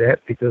time to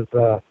that, because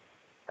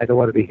I don't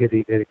want to be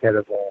hitting any kind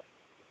of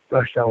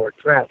rush hour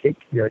traffic.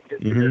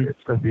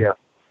 It's going to be a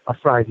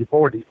Friday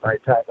morning by the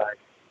time I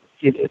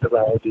get in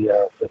around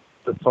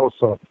the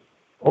Tulsa,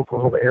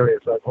 Oklahoma area.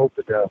 So I'm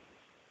hoping to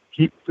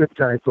keep good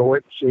time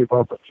going, shave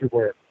off a few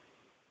more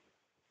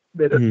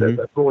minutes as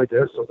I'm going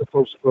there. So the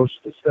closer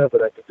to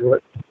 7 I can do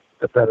it,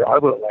 the better I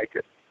will like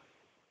it.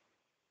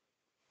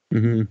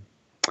 Mm-hmm.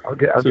 I'll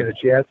get a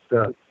chance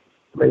to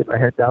lay my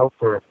head down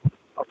for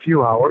a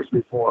few hours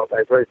before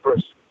my very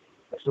first.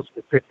 I'm supposed to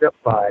be picked up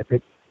by, I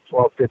think,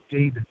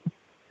 12:15,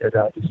 and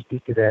I'll be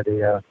speaking at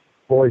a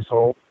boys'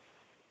 home.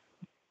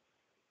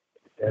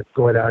 That's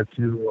going on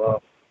to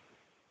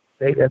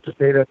stay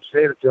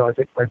until I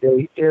think my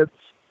day ends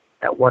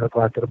at 1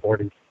 o'clock in the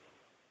morning.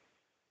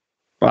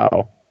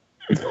 Wow.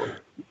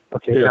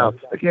 Okay, now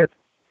again,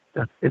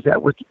 is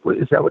that what a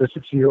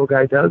 60-year-old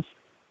guy does?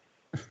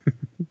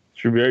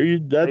 Should be.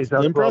 That's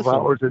impressive. 12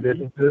 hours and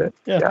then into it.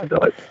 Yeah, no,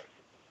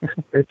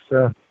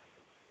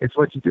 it's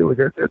what you do.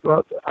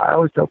 I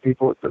always tell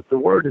people the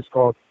word is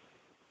called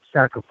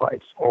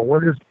sacrifice, or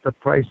what is the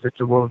price that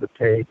you're willing to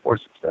pay for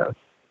success.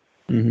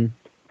 Mm-hmm.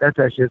 That's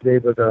actually the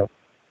name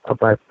of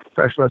my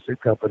professional wrestling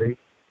company.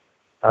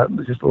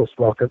 Just a little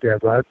small company I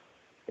run.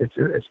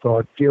 It's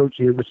called GOG,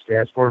 which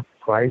stands for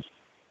Price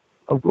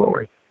of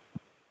Glory.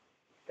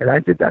 And I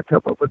did not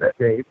come up with that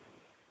name.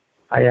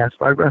 I asked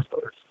my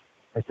wrestlers.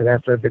 I said,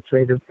 after I've been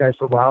training with guys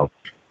for a while,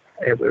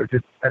 and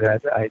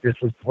I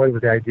just was toying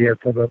with the idea of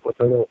coming up with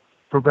a little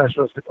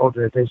professional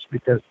organization,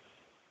 because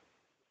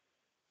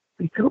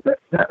becoming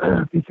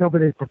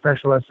a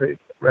professional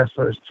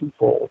wrestler is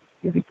twofold.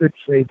 Getting good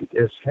training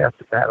is half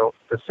the battle.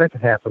 The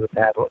second half of the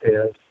battle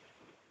is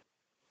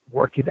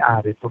working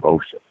on a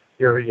promotion.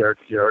 You're an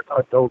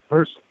unknown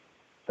person.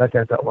 Like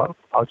I thought, well,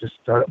 I'll just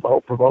start up my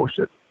own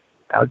promotion.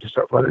 I'll just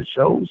start running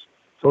shows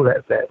so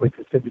that we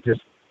can simply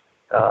just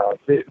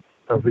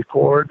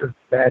record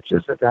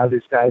matches, and now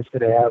these guys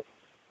can have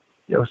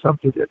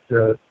something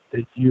that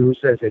they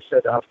use as they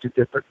send off to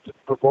different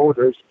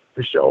promoters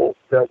to show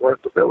their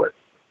workability.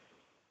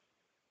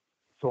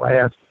 So I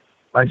asked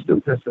my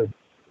students, I said,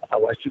 I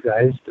want you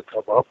guys to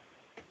come up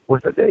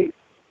with a date.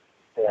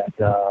 And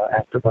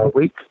after about a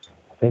week,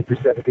 they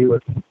presented me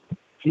with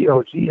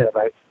POG, and I'm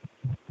like,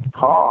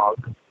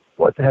 POG?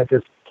 What the heck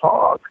is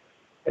POG?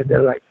 And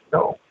they're like,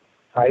 no,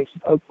 Price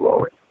of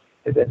Glory.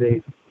 And then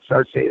they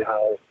start saying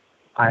how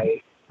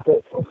I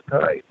quote all the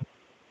time,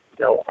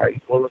 are you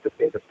willing to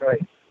pay the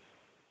price?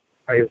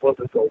 Are you willing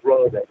to go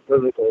run and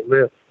willing to go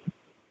live?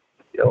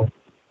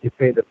 You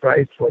pay the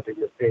price, whether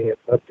you're paying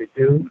monthly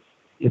dues,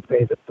 you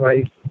pay the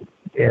price,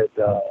 and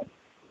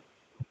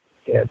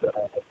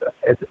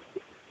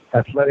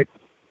athletic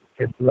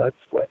and blood,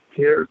 sweat,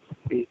 tears.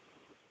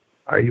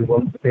 Are you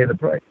willing to pay the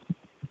price?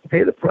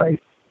 Pay the price,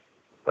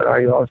 but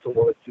are you also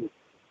willing to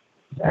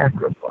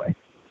sacrifice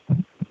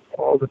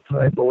all the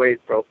time away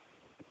from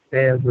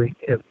family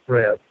and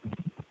friends?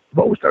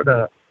 Most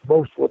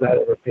will not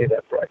ever pay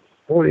that price.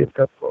 Only a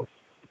couple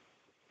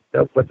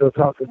close. But they'll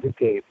talk a good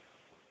game.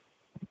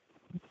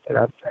 And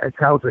I've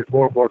encountered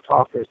more and more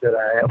talkers than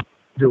I have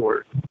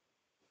doers.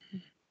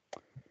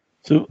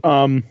 So,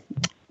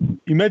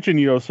 you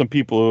mentioned, some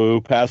people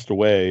who passed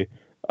away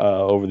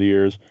over the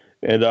years,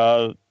 and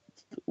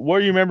what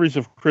are your memories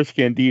of Chris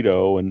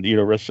Candido and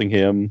wrestling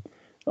him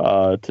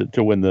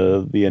to win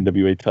the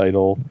NWA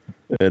title,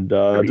 and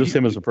just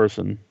him as a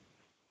person?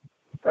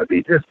 I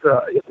mean, just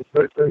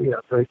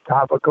very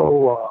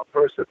topical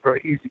person,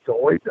 very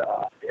easygoing.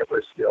 It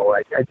was,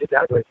 I did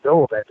not really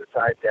know him at the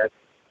time that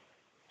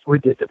we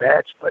did the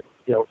match, but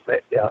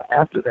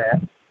after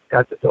that,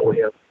 got to know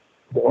him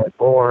more and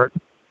more.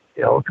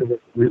 Because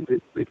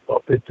we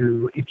bump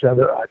into each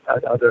other on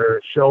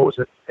other shows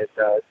and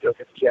get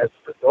a chance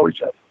to know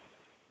each other.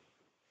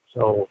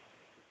 So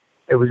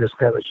it was just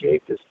kind of a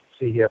shame to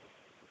see him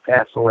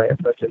pass away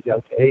at such a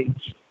young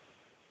age.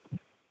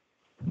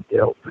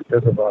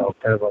 Because of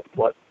kind of a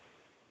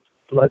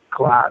blood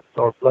clots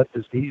or blood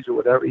disease or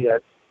whatever he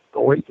had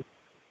going.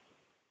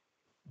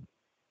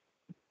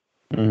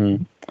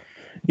 Mm-hmm.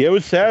 Yeah, it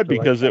was sad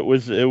because it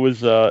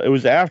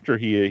was after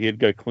he had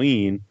got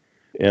clean,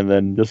 and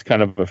then just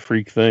kind of a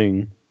freak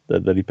thing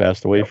that he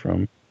passed away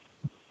from.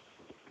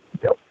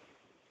 Yep.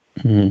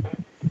 Mm-hmm.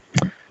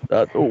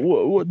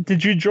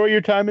 Did you enjoy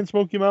your time in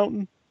Smoky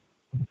Mountain?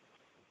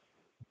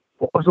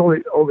 Well, I was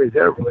only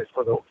there really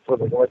for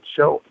the one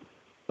show.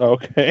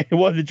 Okay.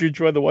 Well, did you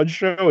enjoy the one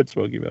show at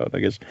Smoky Mountain? I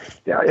guess.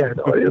 Yeah,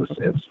 no, it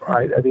was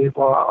right. I mean,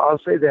 well, I'll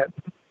say that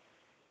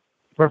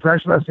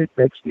professional wrestling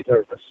makes me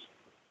nervous.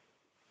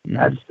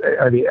 That's,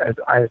 I mean, as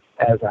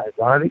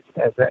ironic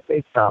as that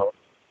may sound,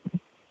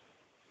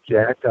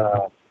 Jack,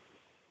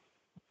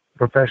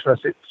 professional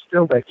wrestling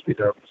still makes me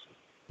nervous.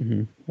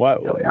 Mm-hmm. Why?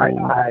 You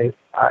know,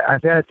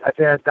 I've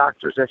had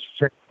doctors actually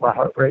check my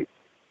heart rate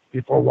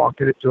before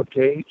walking into a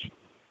cage,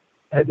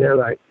 and they're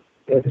like,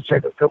 they had to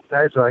check a couple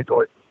times, and I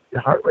go, your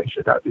heart rate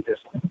should not be this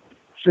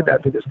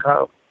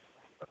calm.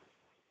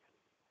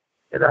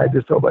 And I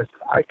just told myself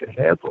I can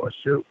handle a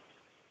shoot.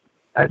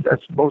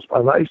 That's most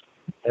of my life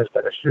has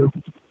been a shoot.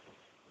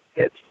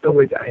 It's the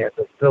way that I have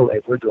to feel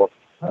like we're doing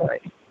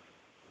fine.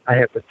 I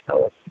have to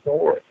tell a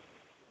story.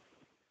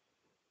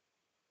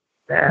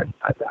 That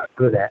I'm not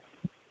good at.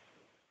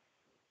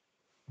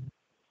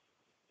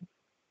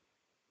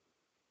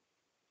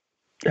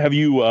 Have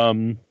you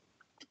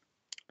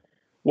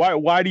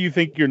why do you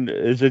think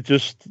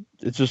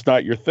it's just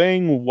not your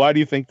thing? Why do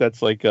you think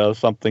that's like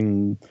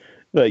something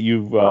that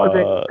you've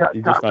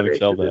just not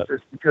excelled at?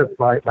 It's because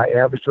my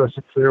average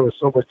wrestling career was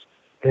so much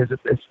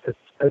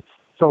it's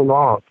so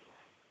long.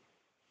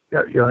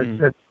 I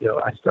said,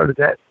 I started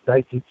that in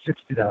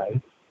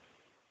 1969,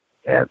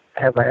 and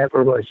have I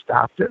ever really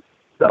stopped it?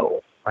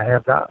 No, I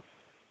have not.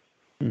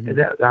 Mm-hmm. And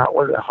that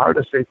one of the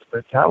hardest things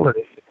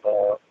mentality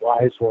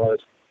wise was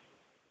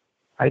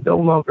I no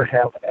longer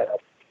have an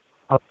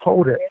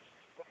opponent.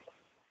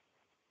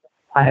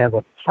 I have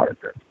a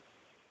partner.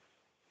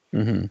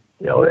 Mm-hmm.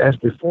 As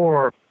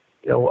before,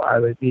 I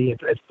would be in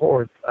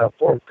foreign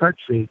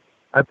country.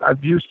 I'm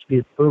used to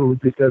being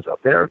booed because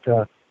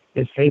America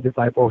is hated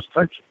by most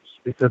countries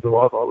because of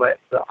all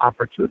the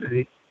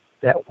opportunity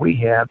that we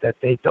have that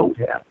they don't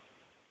have.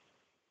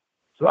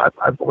 So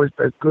I've always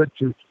been good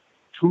to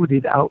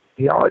tuning out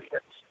the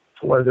audience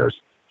to where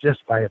there's just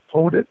my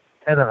opponent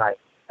and I.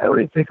 I don't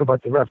even think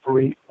about the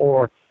referee,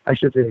 or I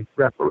should say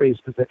referees,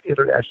 because at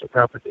international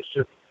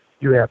competition,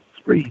 you have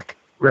 3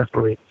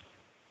 referees.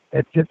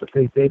 And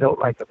typically, they don't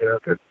like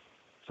Americans,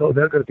 so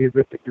they're going to be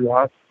ripping you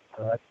off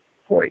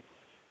points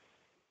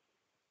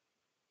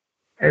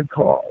and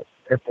calls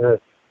and for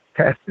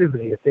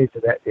passivity and things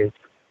of that nature.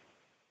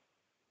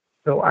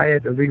 So I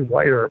had to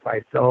rewire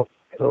myself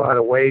in a lot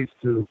of ways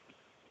to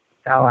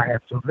now I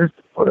have to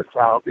listen for the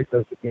crowd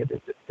because, again,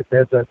 it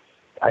depends on,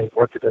 I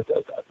work at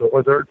the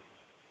northern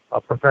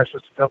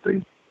professional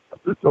company,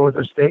 the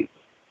northern state,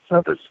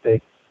 southern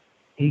state,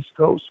 East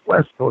Coast,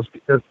 West Coast,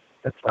 because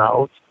the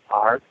crowds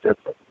are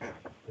different.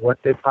 What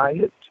they buy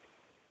into.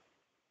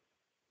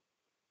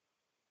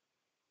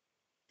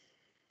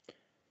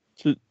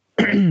 So,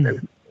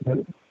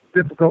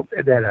 difficult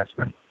in that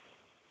aspect.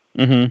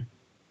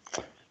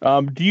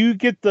 Mm-hmm. Do you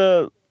get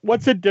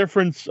what's the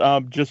difference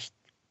just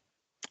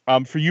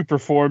for you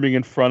performing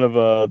in front of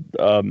a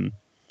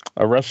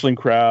wrestling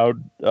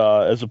crowd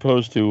as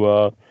opposed to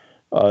a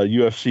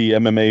UFC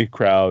MMA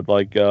crowd?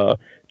 Like, do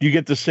you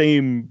get the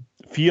same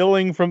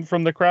feeling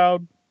from the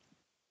crowd?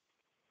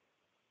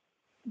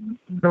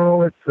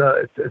 No, it's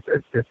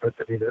different.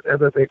 I mean, the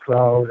MMA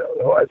crowd,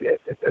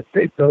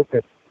 they felt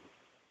that.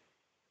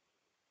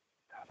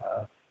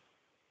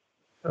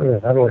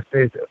 How do I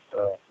say this?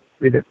 I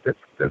mean,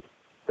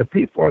 the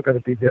people are going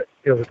to be there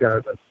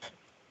regardless.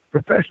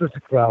 Professionals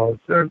and crowds,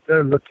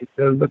 they're looking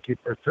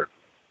for certain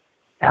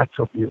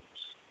attributes.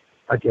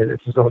 Again,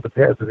 it just all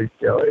depends on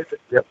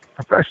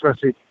professionals.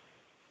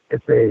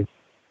 It's a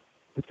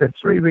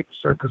 3-week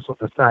circus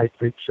with a side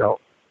freak show.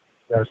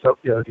 There's some,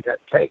 you got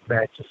tag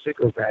matches,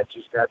 singles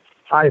matches, you got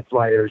high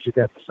flyers, you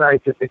got the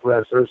scientific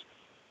wrestlers,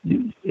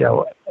 and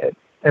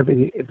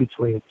everything in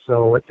between.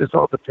 So it just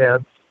all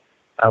depends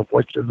on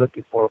what you're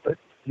looking for. But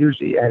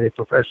usually at a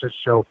professional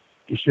show,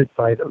 you should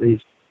find at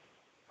least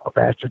a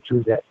match or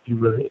 2 that you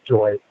really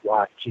enjoy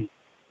watching.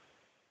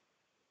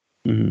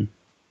 Mm-hmm.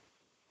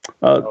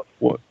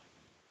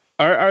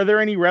 Are there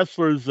any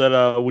wrestlers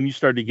that when you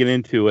started to get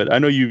into it? I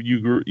know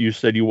you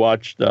said you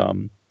watched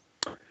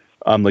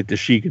like the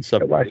Sheik and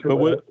stuff. But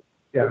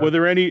were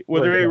there any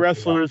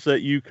wrestlers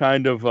that you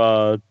kind of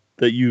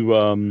that you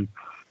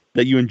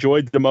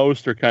enjoyed the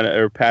most, or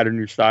patterned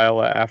your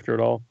style after it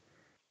all?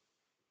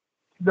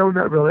 No,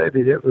 not really. I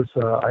mean, it was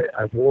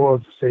I wore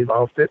the same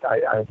outfit.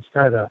 I was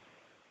kind of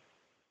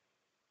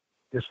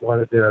just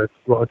wanted to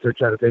go out there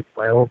trying to make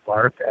my own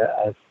mark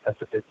as an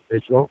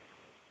individual,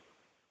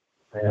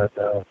 and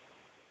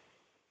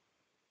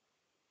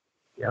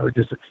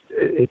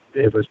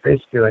it was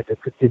basically like a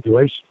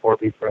continuation for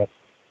me from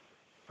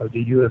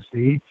the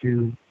UFC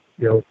to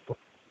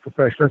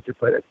professional wrestling.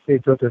 But at the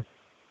same time,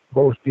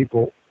 most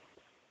people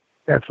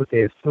That's what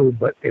they assumed,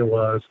 but it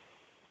was,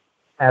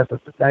 as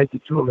of the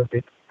 92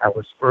 Olympics, I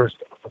was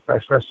first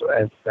professional wrestler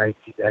in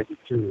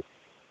 1992.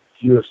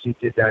 UFC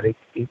did not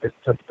even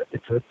come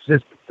into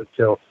existence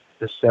until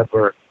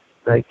December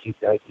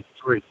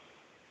 1993.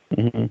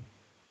 Mm-hmm.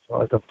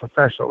 So as a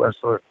professional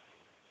wrestler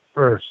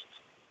first,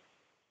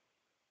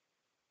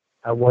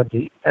 I won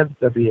the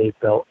NWA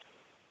belt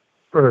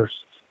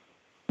first,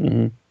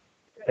 Mm-hmm.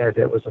 and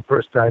it was the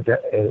first time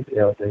that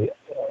the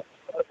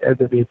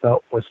NWA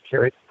belt was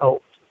carried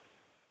out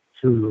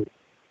to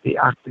the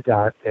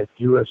octagon at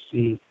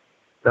UFC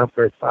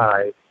number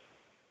 5.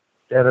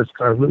 Dennis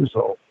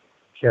Carluzzo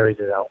carried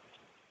it out.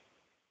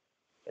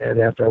 And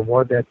after I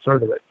won that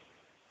tournament,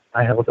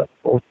 I held up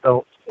both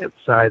belts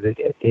inside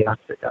the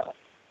octagon.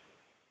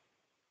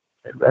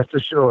 And rest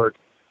assured,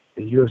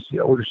 the UFC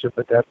ownership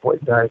at that point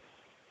in time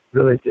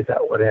really did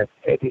not want to have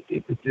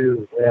anything to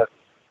do with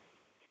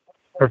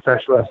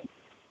professional wrestling.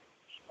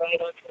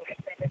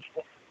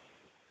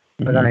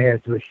 Mm-hmm. But I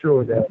had to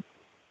assure them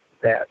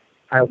that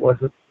I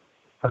wasn't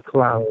a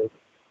clown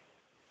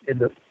in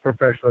the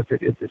professional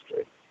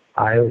industry.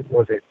 I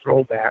was a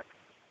throwback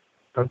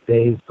from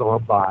days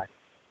gone by.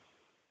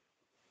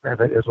 And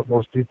that is what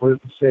most people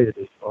would say to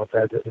me. Well,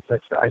 I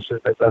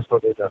should have been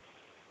wrestling in the,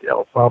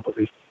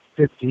 probably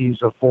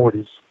 50s or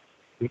 40s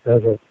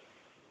because of,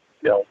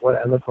 what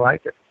I look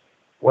like and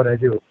what I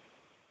do.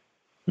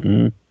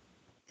 Mm-hmm.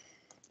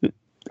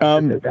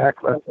 The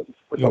back wrestling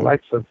with the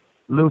likes of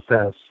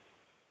Luthez.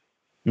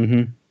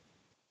 Mm-hmm.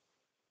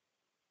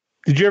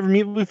 Did you ever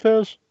meet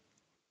Luthez?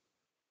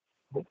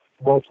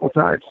 Multiple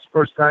times.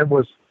 First time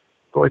was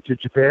going to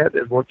Japan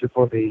and working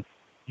for the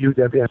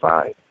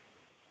UWFI.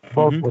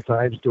 Multiple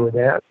times doing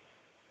that.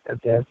 And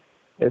then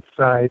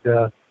inside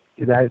the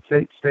United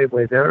States, same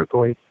way there,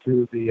 going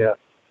to the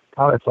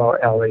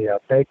Cauliflower Alley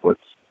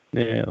banquets.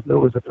 Yeah. Lou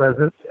was the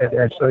president, and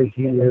actually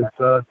he is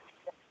the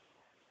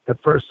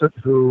person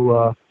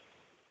who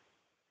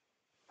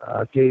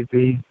gave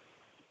me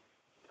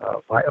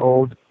my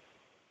own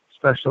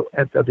special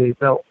NWA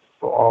belt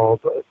for all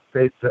the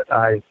things that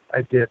I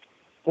did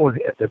for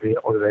the NWA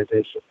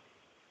organization.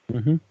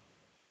 Mm-hmm.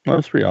 Well,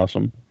 that's pretty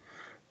awesome.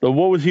 So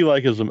what was he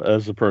like as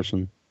a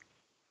person?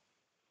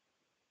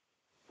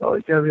 Well,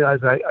 you gotta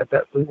realize I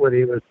bet Lou when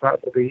he was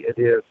probably in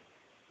his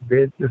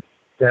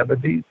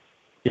mid-70s.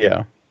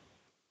 Yeah.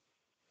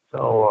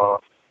 So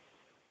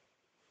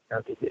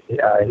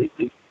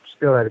he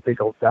still had a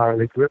big old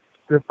gnarly grip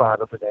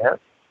on him and that.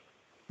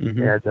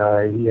 Mm-hmm. And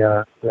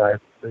I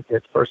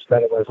first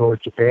met him when I was over in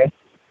Japan.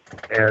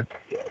 And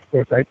of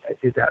course, I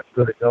did not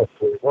really know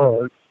who he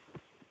was.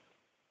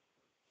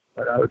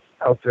 But I was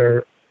out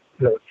there,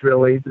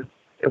 drilling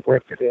and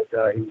working,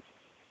 and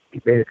he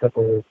made a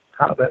couple of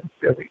comments.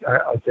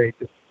 I'll say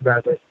just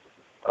rather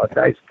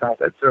nice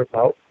comments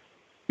about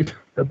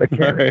the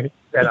mechanics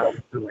that I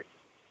was doing.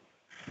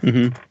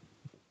 Mm-hmm.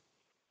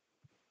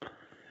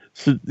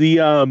 So the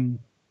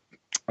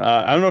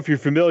I don't know if you're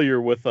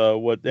familiar with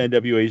what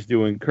NWA is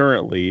doing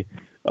currently.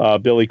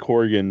 Billy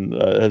Corgan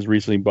has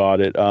recently bought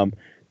it.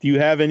 Do you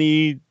have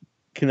any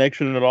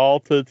connection at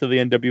all to the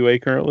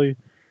NWA currently?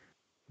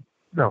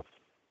 No.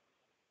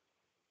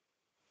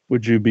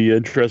 Would you be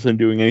interested in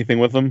doing anything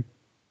with them?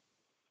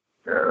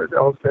 It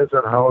all depends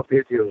on how it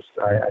being used.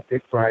 I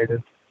take pride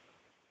in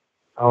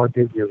how it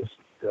being used.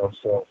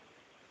 So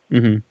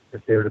Mm-hmm.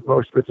 if they were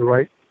approached with the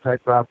right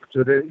type of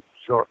opportunity,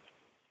 sure.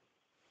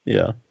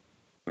 Yeah.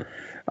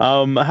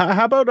 How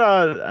about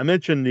I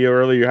mentioned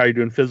earlier how you're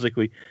doing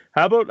physically.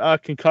 How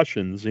about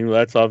concussions?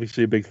 That's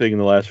obviously a big thing in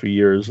the last few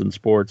years in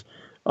sports.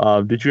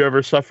 Did you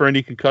ever suffer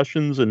any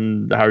concussions,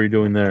 and how are you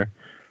doing there?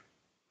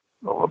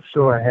 Well, I'm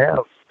sure I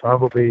have.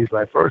 Probably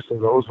my first of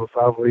those were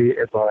probably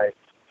in my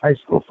high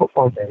school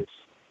football days.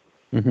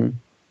 Mm-hmm.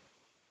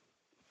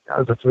 I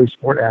was a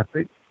 3-sport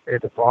athlete. I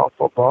had fall,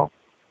 football,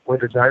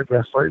 wintertime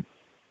wrestling,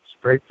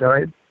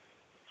 springtime,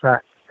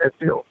 track, and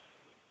field.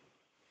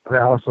 And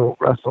I also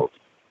wrestled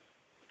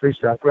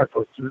freestyle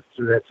wrestled through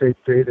that same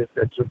period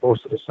and through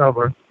most of the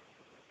summer.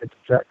 And the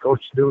track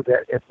coach knew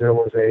that if there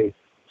was a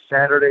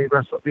Saturday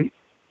wrestle meet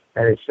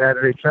and a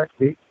Saturday track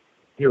meet,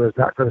 he was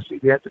not going to see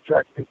me at the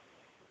track meet.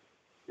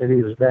 And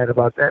he was mad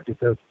about that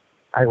because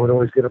I would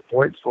always get a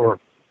points for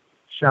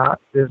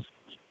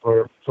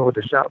for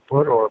the shot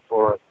put or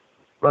for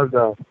run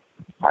the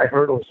high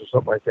hurdles or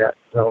something like that.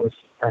 So I was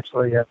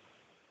actually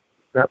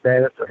not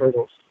bad at the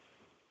hurdles.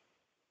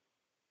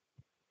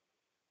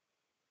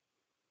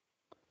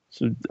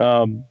 So,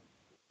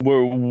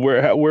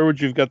 where would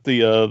you have got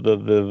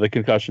the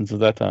concussions at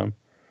that time?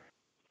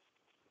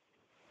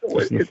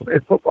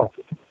 In football.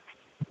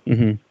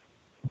 Mm-hmm.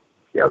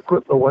 Yeah,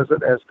 equipment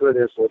wasn't as good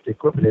as what the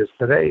equipment is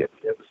today.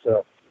 It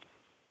was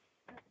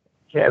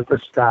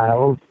canvas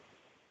style,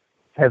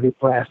 heavy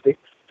plastic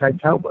type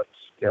helmets.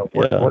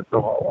 What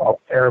all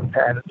air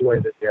padded the way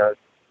that they are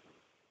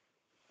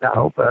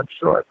now. But I'm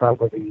sure I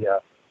probably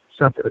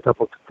suffered a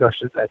couple of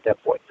concussions at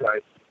that point in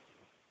time.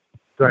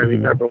 So I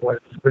remember one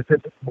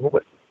specific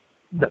moment.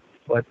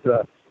 But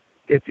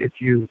if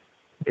you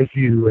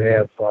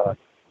have,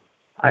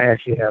 I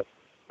actually have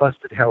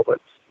busted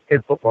helmets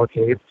in football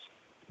games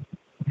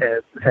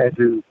and had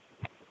to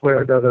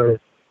wear another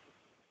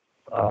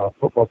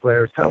football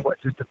player's helmet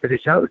just to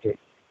finish out a game.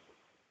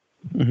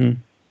 Mm-hmm.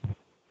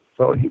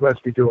 So he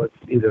must be doing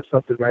either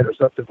something right or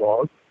something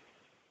wrong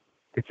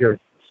if you're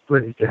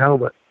splitting your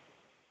helmet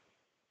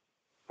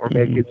or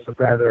making some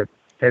rather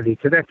heavy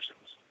connections.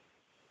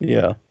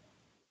 Yeah.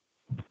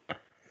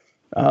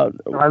 I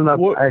love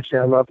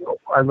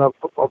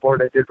football more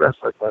than I did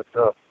wrestling, but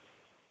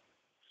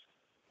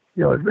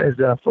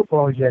as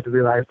football, you had to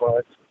rely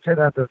upon 10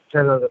 other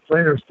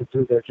players to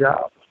do their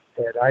job,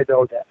 and I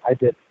know that I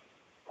did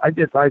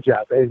my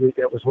job. Anything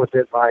that was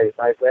within my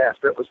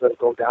grasp, it was going to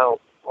go down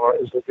or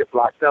it was going to get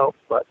blocked out.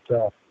 But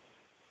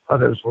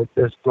others would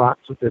miss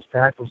blocks, would miss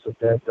tackles, and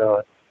then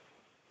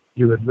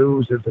you would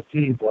lose as a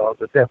team. Well,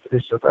 the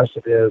definition of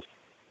wrestling is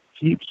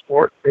team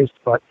sport based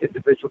upon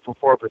individual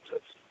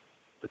performances.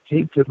 The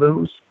team could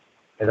lose,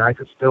 and I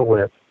could still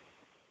win.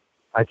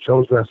 I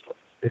chose wrestling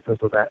because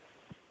of that.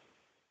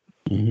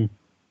 Mm-hmm.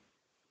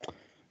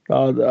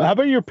 How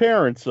about your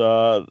parents?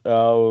 Were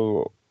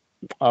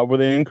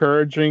they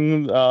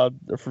encouraging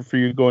for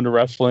you going to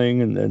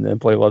wrestling and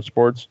play a lot of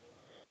sports?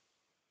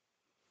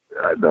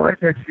 No, I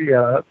actually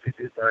I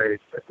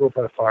grew up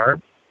on a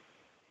farm,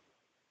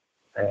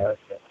 and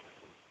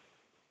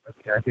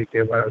I think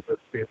they wanted us to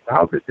be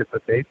involved in it,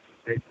 but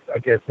I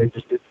guess they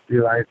just didn't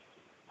realize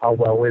how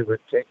well we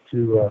would take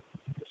to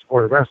the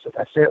sport of wrestling.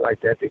 I say it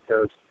like that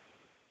because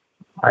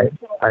I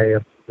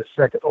am the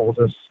second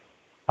oldest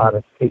out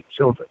of 8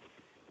 children.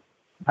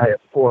 I have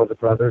 4 other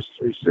brothers,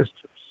 3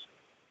 sisters.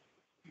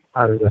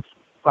 Out of the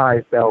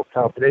 5 male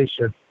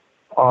combination,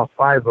 all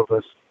 5 of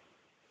us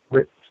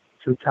went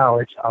to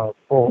college on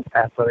full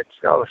athletic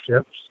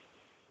scholarships,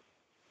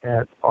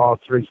 and all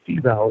 3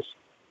 females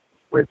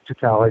went to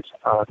college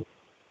on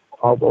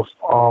almost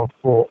all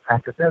full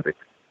academic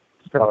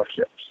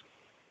scholarships.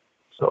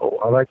 So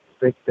I like to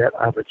think that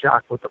I'm a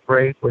jock with a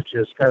brain, which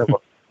is kind of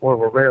more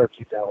of a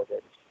rarity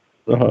nowadays.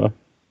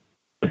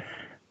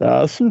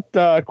 Some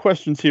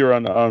questions here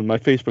on my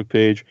Facebook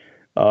page.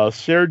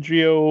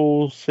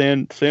 Sergio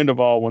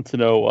Sandoval wants to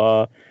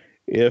know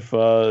if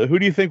who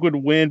do you think would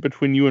win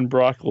between you and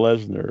Brock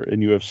Lesnar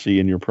in UFC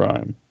in your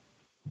prime?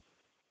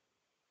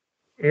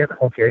 And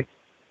okay,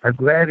 I'm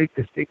glad he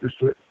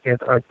distinguished it in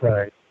our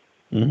prime.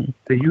 Mm-hmm.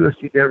 The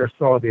UFC never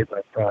saw me in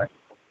my prime.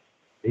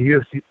 The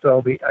UFC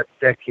saw me a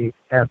decade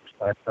after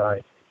my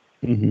prime.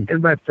 Mm-hmm.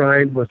 In my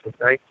prime was from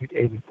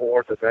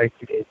 1984 to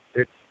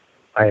 1986.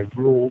 I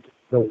ruled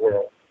the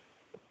world.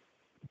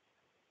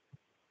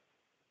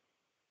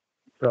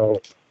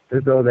 So to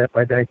know that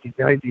by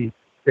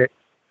 1996,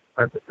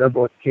 I'm the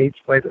number 1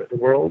 cage fighter in the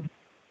world,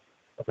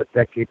 I'm a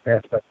decade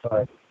past my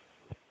time.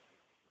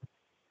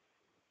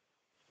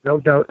 No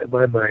doubt in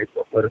my mind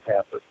what would have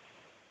happened.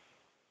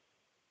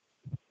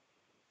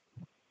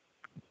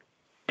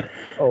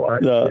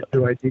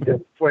 Do I need to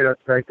point out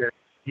the fact that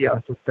he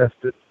also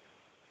tested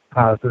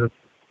positive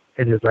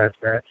in his last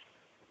match?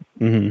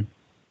 Mm-hmm.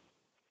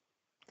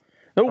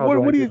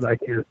 What do you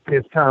like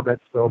his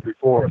comments though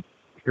before,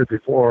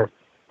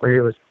 where he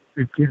was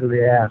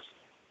repeatedly asked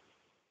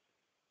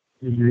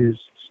to use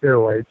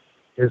steroids?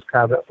 His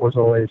comment was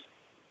always,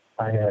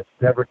 "I had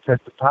never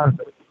tested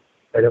positive,"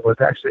 and it was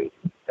actually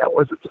that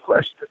wasn't the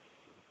question,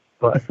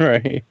 but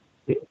right.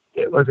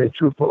 It was a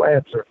truthful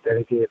answer that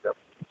he gave them.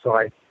 So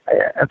I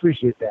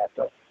appreciate that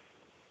though.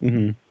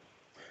 Mm-hmm.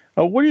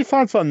 What are your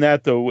thoughts on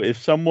that though? If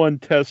someone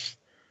tests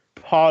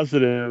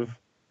positive,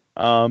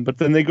 but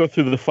then they go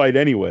through the fight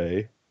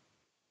anyway,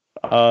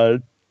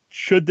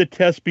 should the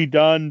test be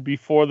done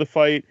before the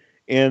fight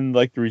and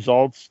like the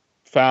results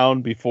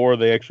found before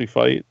they actually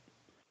fight?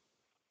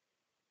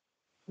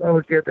 Well,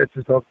 again, that's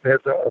just all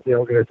depends on the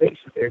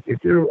organization.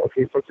 If you're,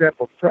 okay, for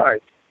example,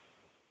 Pride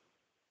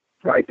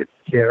didn't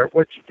care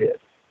what you did.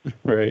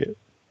 Right.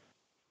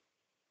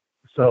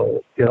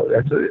 So,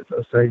 that's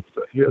a say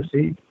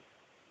UFC,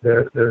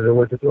 they're the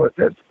ones that do it.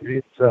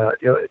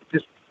 It's,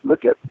 just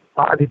look at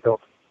bodybuilding.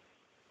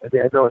 I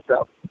mean, I know it's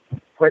a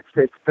quite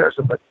straight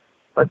comparison,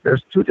 but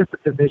there's 2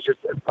 different divisions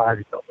in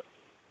bodybuilding.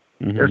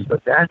 Mm-hmm. There's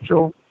the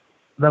natural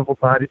level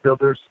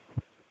bodybuilders,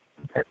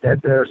 and then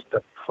there's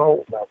the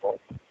pro level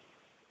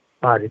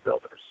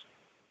bodybuilders.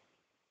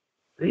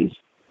 These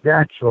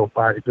natural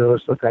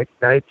bodybuilders look like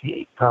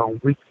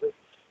 98-pound weaklings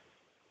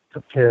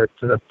compared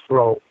to the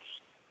pros.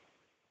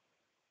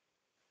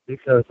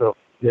 Because of,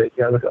 you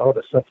gotta look at all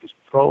the stuff these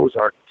pros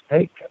are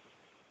taking.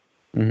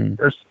 Mm-hmm.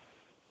 There's,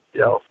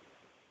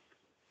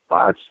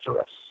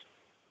 monstrous.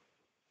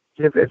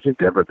 If you've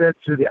never been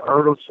to the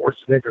Arnold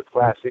Schwarzenegger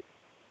Classic,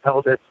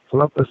 held at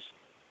Columbus,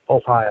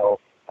 Ohio,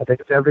 I think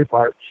it's every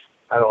March,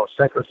 I don't know,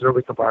 second or third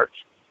week of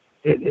March,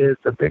 it is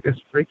the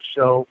biggest freak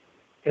show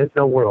in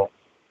the world.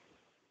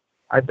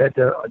 I've been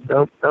there a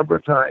number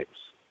of times.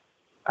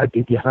 I'd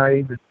be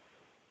behind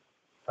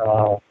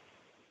a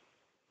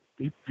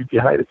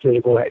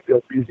table, I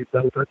feel music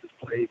done on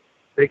display,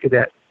 thinking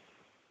that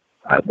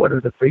I'm one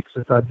of the freaks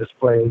that's on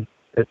display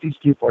that these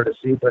people are to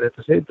see, but at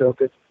the same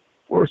token,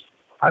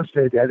 I'm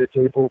standing at the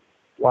table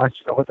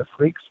watching all the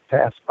freaks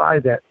pass by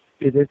that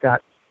they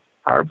got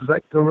arms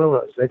like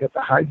gorillas. They got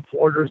the hind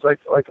quarters like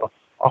a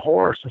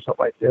horse or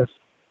something like this.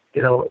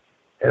 You know,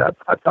 and I'm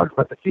talking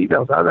about the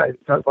females. I'm not even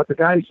talking about the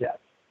guys yet.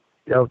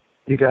 You know,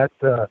 you got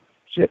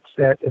chicks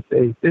that if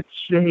they did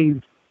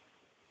shave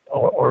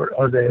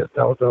or they're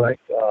like,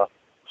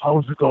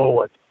 how's it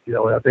going? You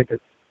know, and I'm thinking,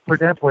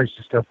 where'd that voice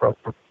just come from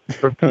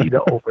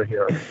Peter over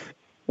here?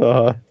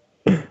 Uh-huh.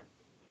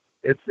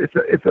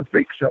 It's a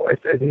freak show. I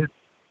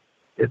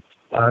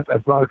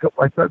brought a couple of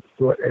my friends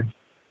to it, and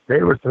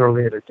they were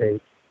thoroughly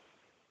entertained.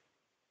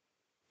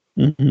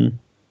 Mm-hmm.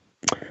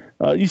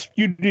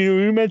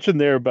 You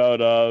mentioned there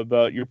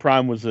about your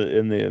prime was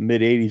in the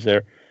mid '80s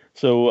there.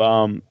 So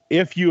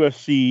if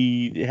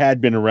UFC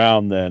had been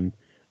around then,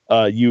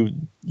 you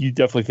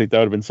definitely think that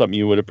would have been something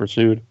you would have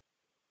pursued.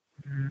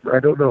 I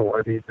don't know.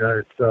 I mean,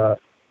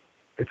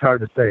 it's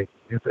hard to say.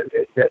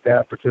 That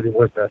opportunity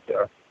was not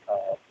there.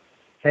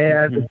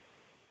 Had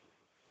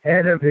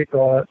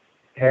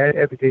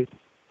everything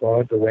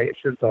gone the way it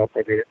should have gone,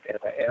 maybe in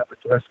my Abbot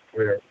wrestling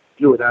career,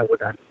 you and I would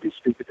not be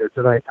speaking there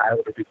tonight. I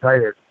would have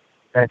retired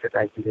back in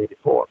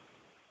 1984.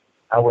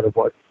 I would have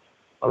won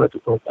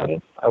Olympic gold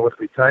medal. I would have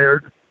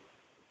retired,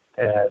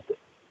 and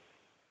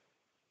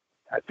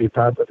I'd be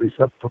probably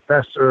some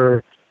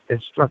professor,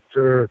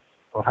 instructor,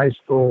 or high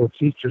school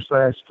teacher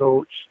 /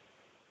 coach.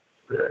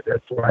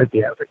 That's where I'd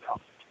be at right now.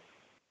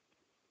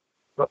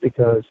 But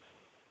because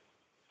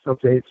some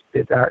days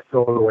did not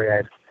go the way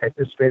I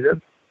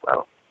anticipated,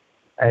 well,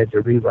 I had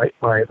to rewrite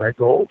my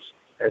goals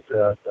and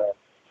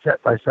set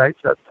my sights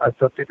on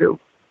something new.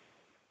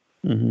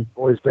 Mm-hmm.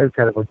 Always been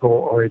kind of a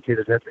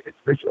goal-oriented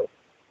individual.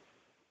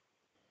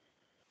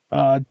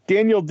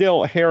 Daniel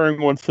Dale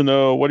Herring wants to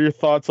know, what are your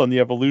thoughts on the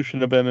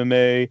evolution of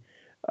MMA,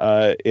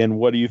 and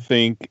what do you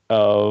think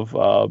of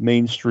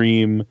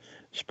mainstream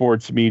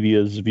sports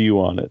media's view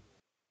on it?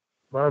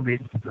 Well, I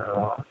mean,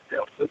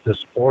 the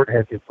sport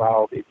has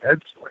evolved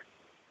immensely.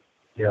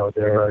 You know,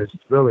 there is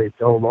really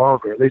no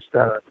longer, at least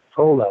not at the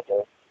pro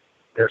level,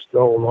 there's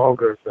no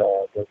longer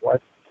the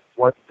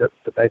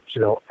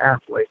one-dimensional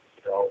athlete,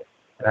 you know,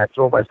 and I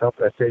throw myself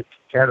in that same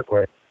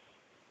category.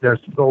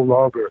 There's no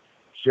longer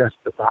just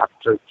the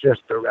boxer,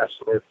 just the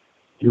wrestler.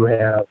 You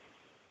have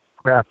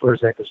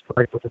grapplers that can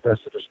strike with the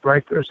best of the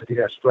strikers, and you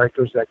got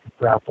strikers that can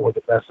grapple with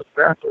the best of the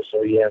grapplers.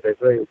 So you have a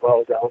very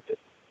well-rounded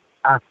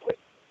athlete.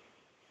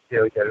 You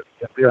know, you got to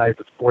realize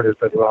the sport has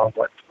been around,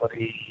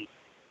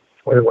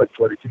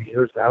 22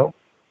 years now.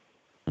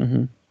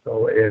 Mm-hmm.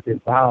 So it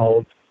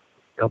evolved.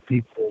 You know,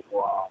 people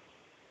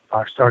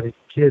are starting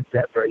kids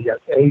at very young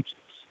ages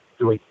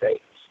doing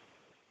things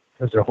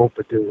because they're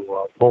hoping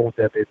to mold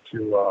them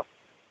into a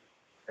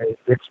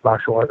mixed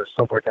martial art or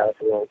somewhere down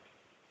the road.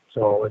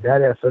 So in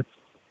that essence,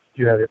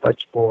 you have a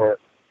much more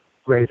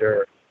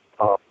greater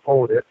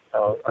opponent,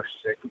 I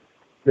should say,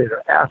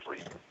 greater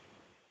athlete.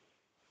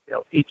 You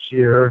know, each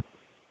year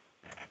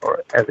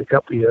or every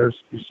couple of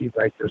years, you see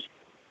like there's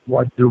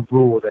one new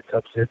rule that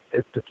comes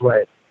into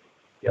play.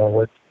 You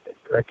know,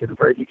 like in the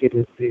very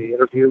beginning of the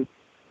interview,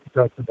 he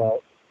talked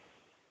about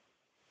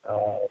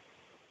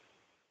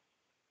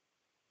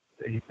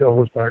the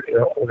bills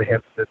only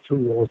have the two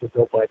rules that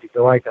nobody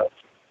like us.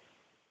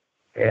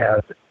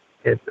 And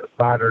in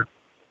modern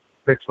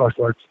mixed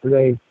martial arts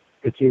today,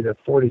 it's either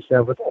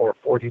 47 or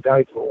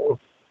 49 rules.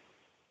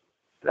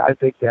 And I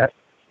think that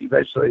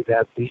eventually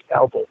that the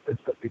elbow is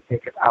going to be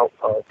taken out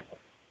of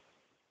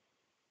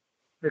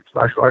mixed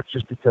martial arts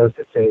just because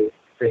it's a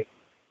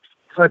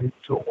cutting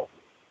tool.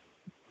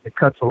 It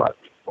cuts a lot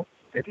of people.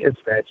 It is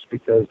bad just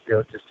because, you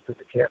know, just because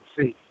they can't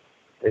see,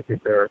 they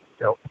think they're,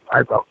 you know,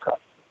 eyebrow cut.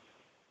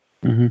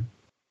 Mm-hmm.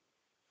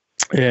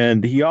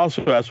 And he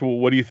also asked, well,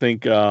 what do you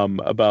think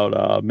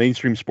about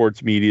mainstream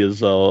sports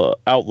media's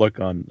outlook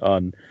on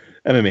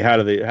MMA? How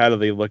do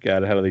they look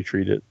at it? How do they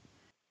treat it?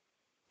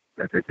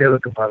 I think they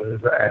look upon it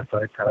as an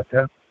athletic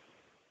content.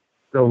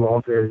 No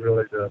longer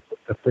really the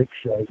freak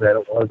shows that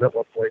it was at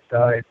one point in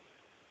time.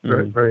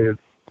 Very,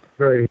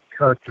 very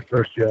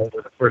controversial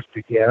when it first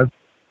began.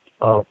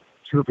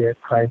 Two-man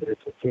climbing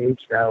into a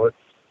cage. Now it's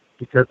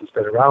because it's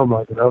been around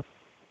long enough.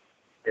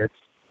 It's,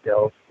 you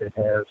know, it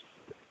has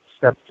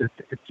stepped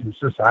into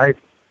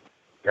society.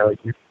 You know,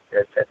 you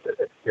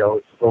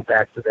know, go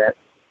back to that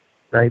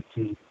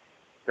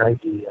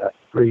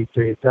 1993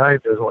 period of time.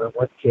 There's only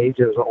one cage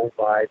that was owned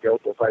by the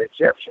Ultimate Fighting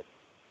Championship.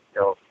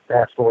 You know,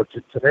 fast forward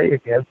to today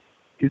again,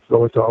 you can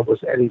go into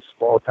almost any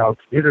small town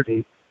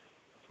community,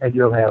 and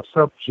you'll have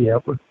some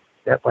gym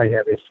that might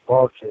have a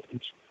small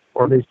cage,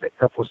 or at least a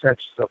couple of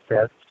sections of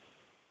fence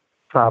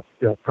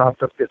propped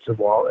up against the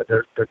wall, and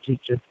they're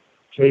teaching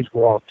cage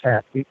wall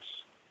tactics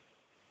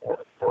or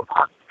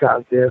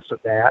octagon this or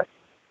that.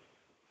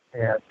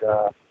 And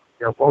you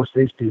know, most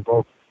of these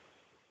people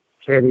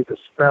can't even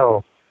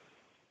spell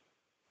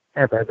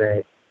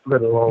MMA,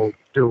 let alone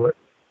do it.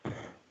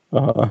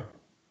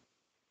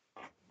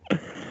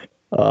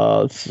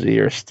 Let's see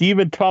here.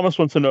 Stephen Thomas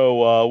wants to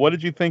know, what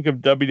did you think of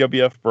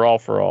WWF Brawl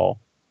for All?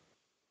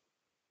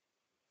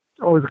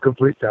 It's always a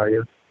complete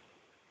value.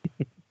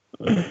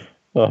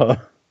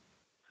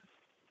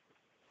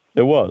 It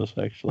was,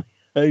 actually.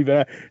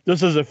 Even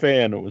just as a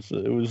fan, it was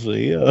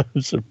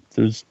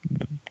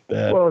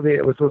bad. Well, I mean,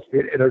 it was supposed to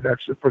be an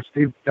introduction for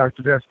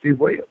Dr. Death, Steve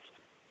Williams.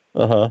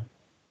 And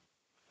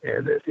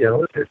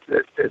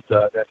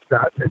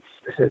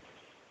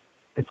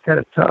it's kind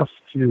of tough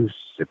to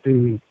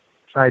simply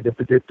try to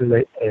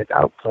manipulate an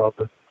outcome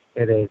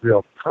in a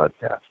real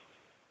contest.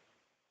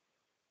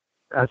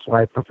 That's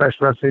why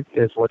professional wrestling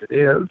is what it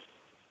is,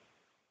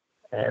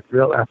 and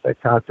real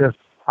athletic contests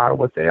are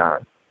what they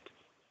are.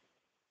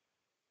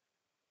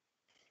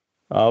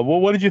 Well,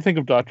 what did you think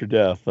of Dr.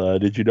 Death?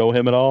 Did you know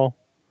him at all?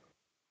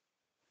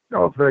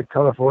 No, a very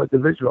colorful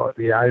individual. I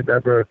mean, I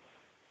remember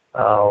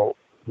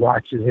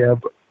watching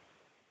him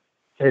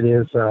in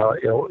his,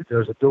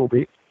 there's a dual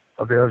meet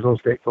of Arizona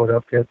State going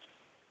up against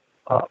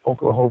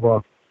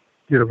Oklahoma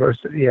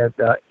University, and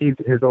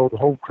even his old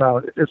home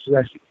crowd. This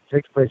actually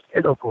takes place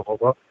in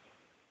Oklahoma,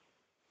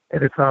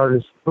 and the crowd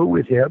is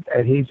booing him,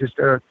 and he's just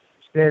there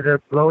standing there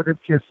blowing him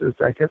kisses.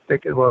 I kept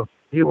thinking, well,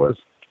 he was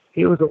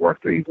a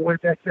worker even way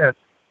back then.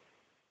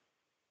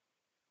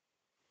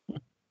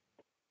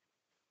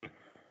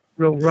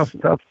 Real rough,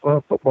 tough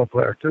football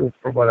player too,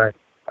 from what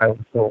I was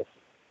told.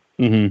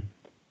 Mm-hmm.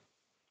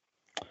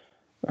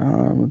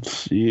 Let's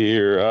see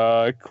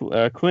here.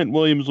 Clint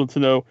Williams wants to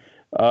know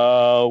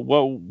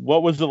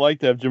what was it like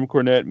to have Jim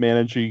Cornette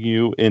managing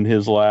you in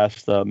his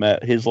last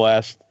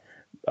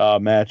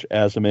match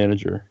as a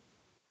manager?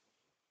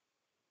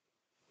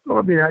 Well,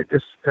 I mean, I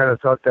just kind of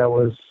thought that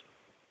was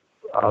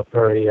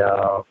very.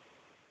 I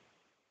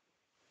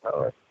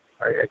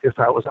guess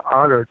I was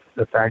honored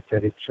the fact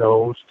that he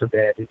chose to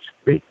manage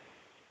me.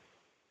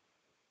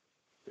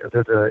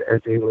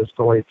 As he was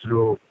going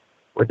through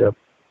when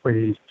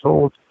he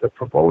told the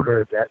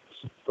promoter that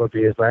this was going to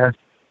be his last,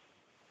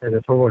 and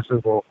the promoter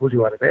said, "Well, who do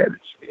you want to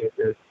manage?" And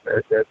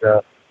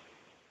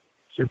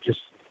Jim just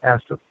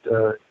asked him.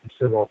 He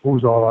said, "Well,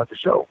 who's all on the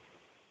show?"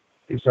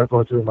 He started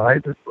going through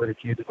lines, and when it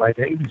came to my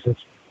name, he said,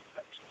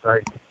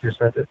 "Sorry, he just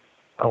said that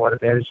I want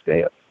to manage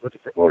Dan." But the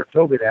promoter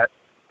told me that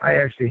I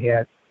actually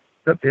had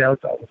something else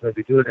I was going to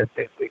be doing that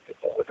same week. And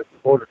when the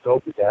promoter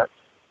told me that,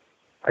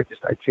 I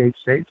changed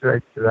states,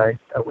 and I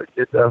went and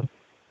did the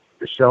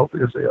show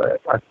because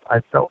I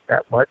felt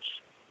that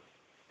much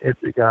in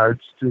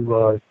regards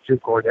to Jim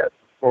Cornette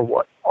for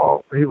what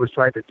all he was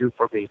trying to do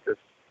for me. Because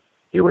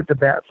he went to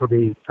bat for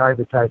me time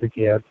and time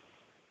again,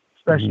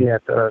 especially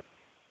at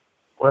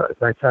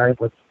my time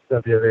with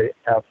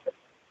WWF.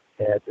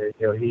 And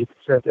he even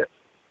said that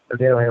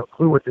they don't have a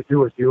clue what to do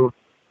with you.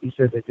 He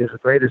said that you're the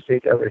greatest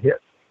thing ever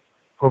hit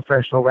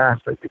professional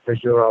wrestling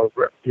because you're a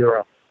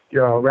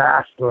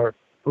wrestler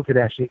who can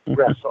actually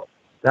wrestle,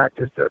 not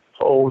just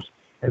pose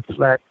and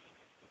flex,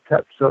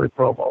 cut silly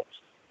promos.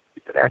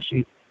 You can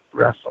actually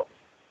wrestle.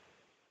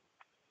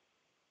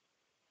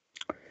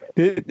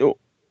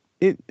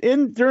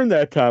 During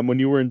that time when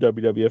you were in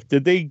WWF,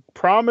 did they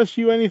promise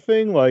you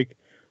anything like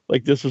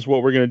this is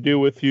what we're going to do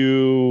with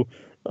you?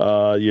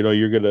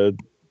 You're going to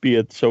be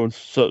at so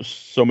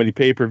many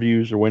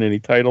pay-per-views or win any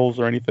titles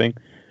or anything,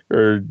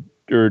 or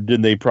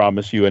didn't they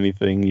promise you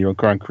anything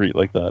concrete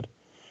like that?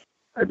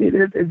 I mean,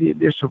 in the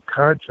initial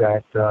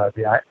contract,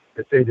 the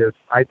thing is,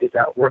 I did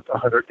not work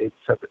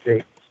 187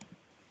 days.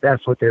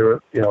 That's what they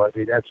were,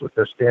 that's what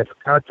their standard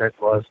contract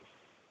was.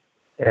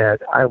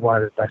 And I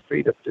wanted my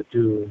freedom to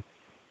do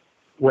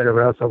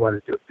whatever else I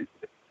wanted to do.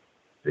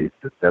 The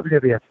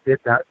WWF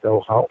did not know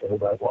how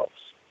old I was.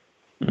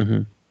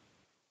 Mm-hmm.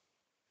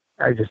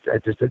 I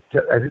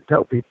didn't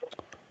tell people.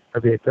 I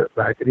mean,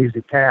 I could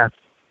easily pass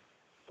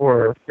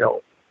for,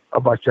 a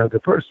much younger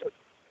person.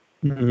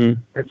 Mm-hmm.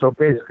 And so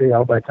basically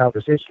all my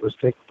conversation was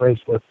taking place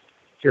with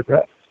Jim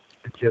Rex.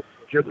 And Jim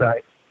and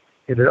I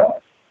hit it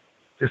off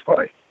just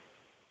fine.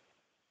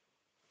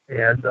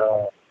 And,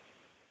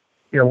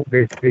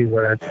 basically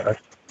when I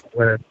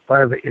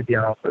finally in the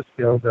office,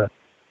 the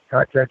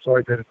contract's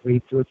already been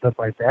agreed to and stuff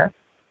like that.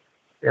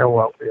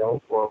 We're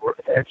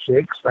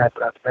handshake, slap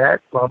it on the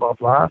back, blah, blah,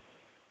 blah.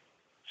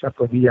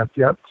 Chuckle me up,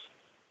 yucks.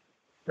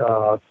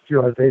 A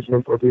few other things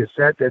were being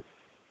said that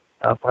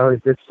finally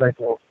Vince like,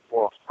 well,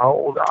 how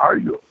old are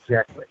you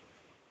exactly?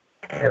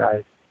 And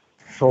I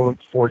told him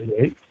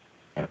 48.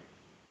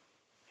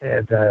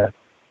 And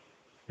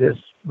this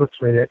looks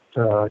right at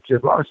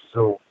Jim Ross.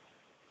 So,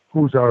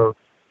 who's our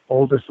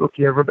oldest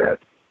rookie ever met?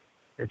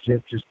 And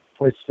Jim just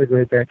points his finger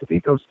right back at me.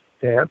 He goes,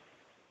 Dan.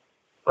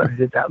 But I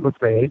did not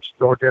look my age,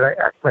 nor did I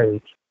act my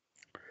age.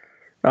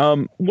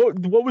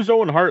 What was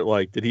Owen Hart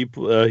like? Did he?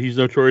 He's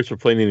notorious for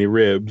playing any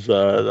ribs.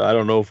 I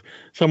don't know if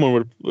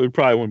someone would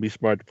probably wouldn't be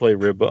smart to play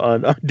rib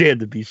on Dan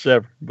to be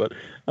Severn. But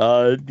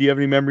do you have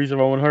any memories of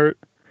Owen Hart?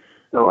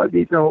 No,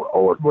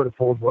 Owen would have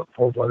pulled one.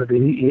 I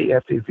mean,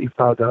 after he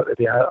found out,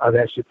 I'm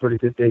actually a pretty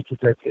good nature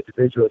type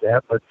individual at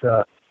that. But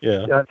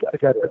yeah, I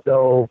got to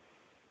know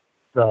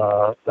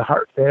the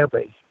Hart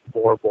family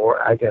more and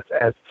more, I guess,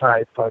 as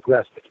time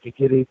progressed. At the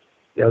beginning,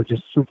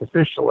 just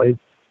superficially.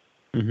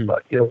 Mm-hmm.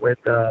 But when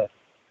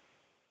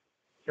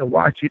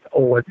watching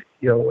Owen,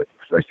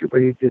 especially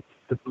when he did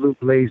the Blue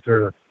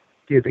Blazer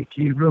gimmick,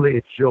 he really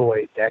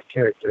enjoyed that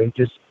character. You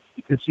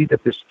could see the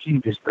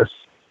mischievousness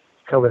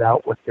coming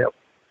out with them,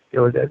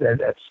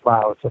 that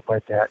smile and stuff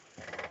like that.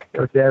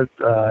 Then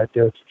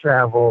to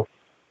travel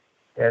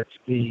and to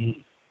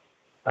be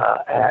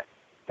at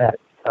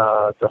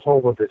the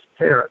home of his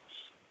parents,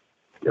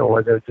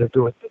 when they're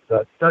doing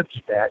the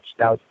dungeon match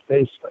down in the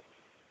basement.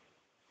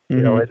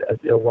 And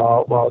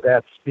while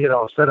that's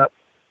set up,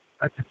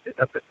 I can sit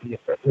up at the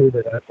room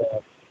and I'm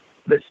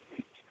listening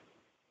to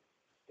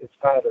his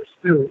father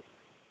Stu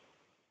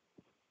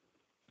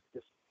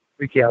just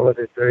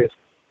recounting various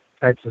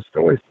types of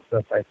stories and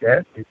stuff like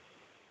that.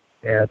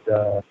 And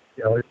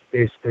it's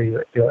basically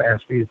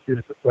asked me a few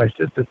different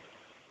questions, and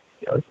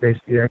it's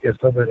basically I guess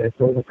somebody had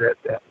told him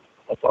that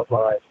about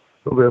a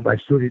little bit of my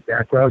shooting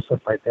background,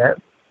 stuff like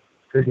that.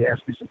 Because he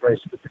asked me some very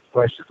specific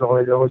questions. All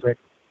I know is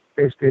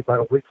basically about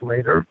a week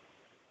later,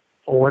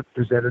 Owen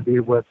presented me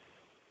with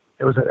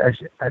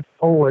actually an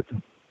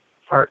Owen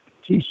Hart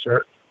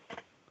T-shirt,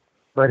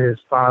 but his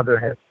father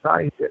had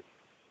signed it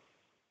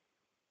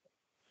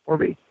for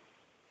me.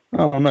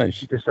 Oh,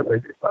 nice. Just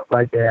something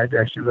my dad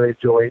actually really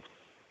enjoyed.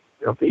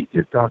 He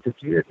just talking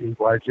to you, and he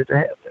wanted you to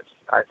have this.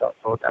 I thought,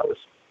 that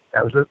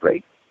was a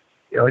great.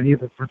 And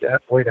even from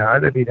that point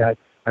on, I mean, I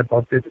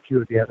bumped into a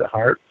few of the other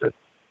Hearts,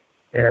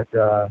 and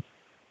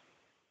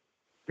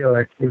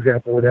like for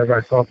example, whenever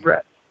I saw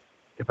Brett,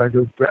 if I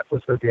knew Brett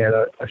was going to be at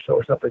a show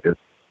or something like this,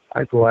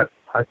 I'd go out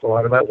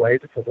of my way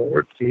to come over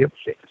and see him,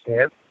 shake his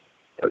hand,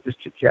 just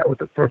chit chat with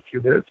him for a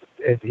few minutes,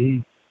 and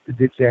he did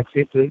the exact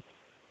same thing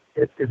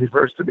in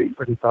reverse to me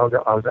when he found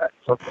out I was at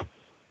something,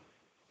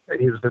 and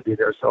he was going to be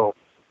there. So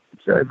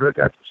I really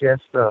got the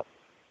chance to.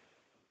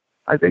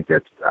 I think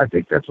that's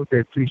what they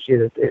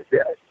appreciated. It's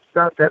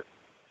not that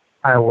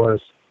I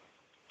was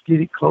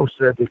getting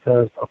closer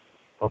because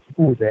of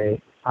who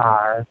they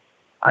are.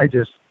 I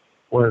just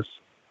was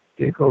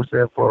getting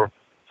closer for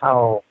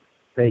how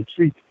they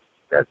treat me.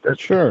 That's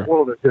sure. A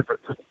world of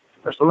difference.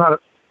 There's a lot of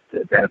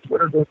that's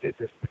what it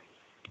is.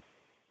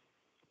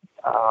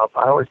 I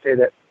always say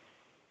that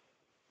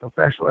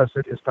professional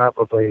wrestling is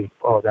probably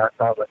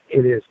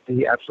it is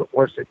the absolute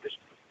worst industry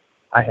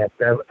I have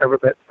ever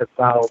been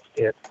involved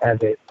in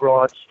as a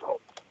broad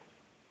stroke.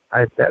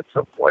 I've met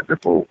some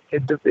wonderful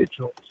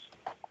individuals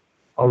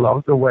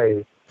along the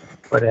way,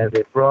 but as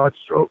a broad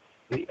stroke,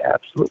 the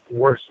absolute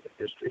worst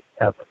industry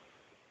ever.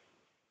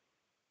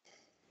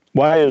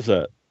 Why is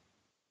that?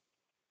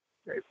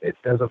 It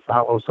doesn't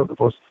follow some of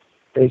the most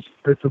basic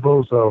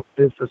principles of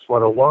business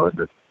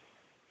 101,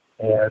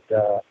 and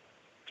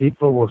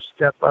people will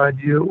step on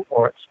you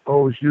or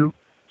expose you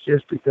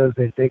just because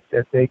they think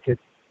that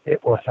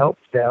it will help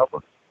them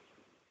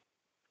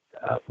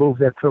move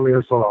their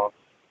careers along.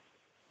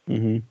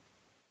 Mm-hmm.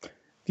 Do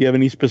you have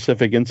any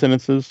specific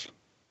incidences?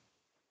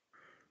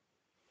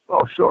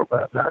 Oh, sure,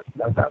 but I'm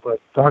not going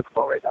to talk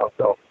about right now.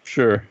 So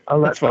sure, I'll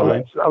let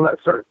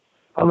certain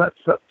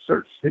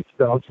six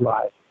dogs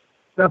lie.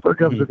 Stuff that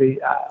comes to me,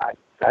 I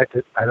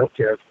don't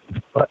care.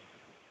 But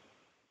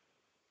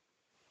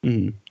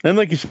and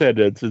like you said,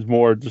 it's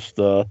more just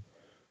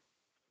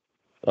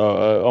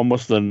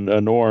almost a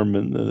norm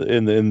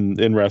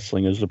in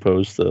wrestling as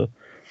opposed to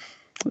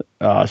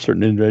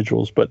certain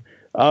individuals. But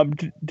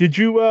did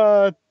you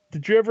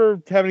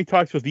ever have any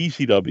talks with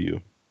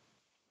ECW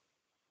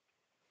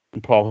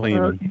and Paul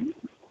Heyman?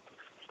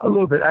 A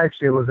little bit.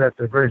 Actually, it was at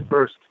the very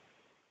first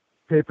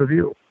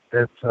pay-per-view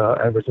that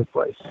ever took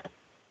place.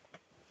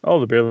 Oh,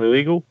 the Barely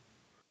Legal?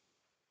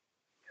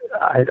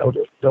 I don't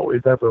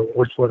remember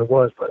which one it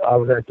was, but I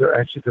was at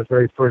the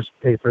very first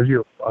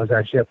pay-per-view. I was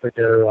actually up at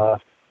their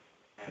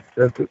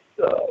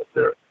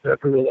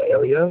guerrilla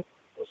area,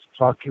 was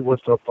talking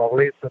with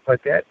Paulie and stuff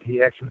like that.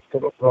 He actually was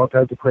coming up with all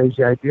kinds of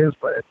crazy ideas,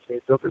 but at the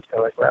same time, it's kind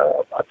of like,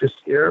 well, I'm just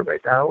here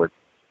right now and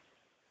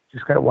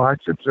just kind of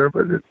watch, observe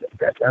it, and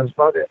that was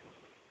about it.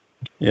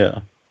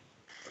 Yeah.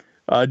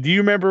 Do you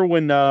remember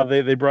when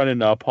they brought in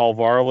Paul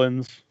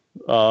Varlins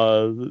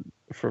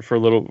for a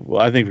little?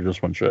 Well, I think for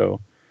just one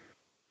show.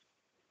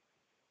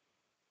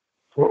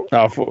 For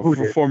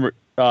former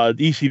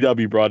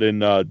ECW brought in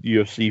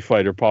UFC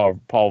fighter Paul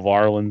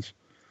Varlins.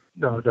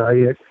 No.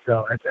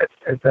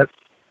 That's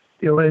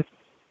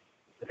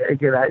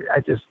again. I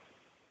just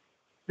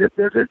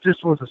there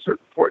just was a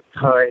certain point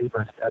in time.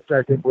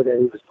 I think when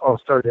it was all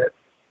started,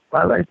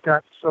 my life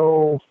got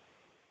so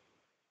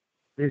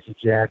busy,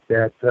 Jack,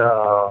 that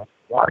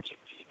watching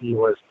TV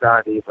was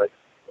not even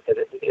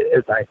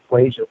in my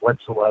equation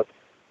whatsoever.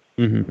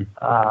 Mm-hmm.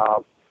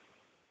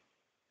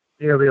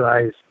 You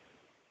realize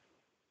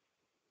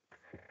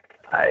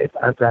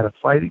I've got a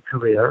fighting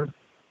career.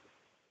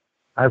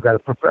 I've got a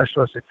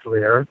professional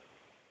career.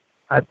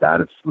 I'm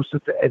not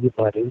exclusive to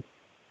anybody.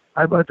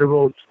 I'm on the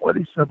road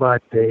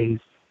 20-some-odd days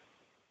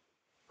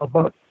a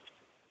month.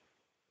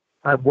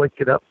 I'm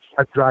waking up.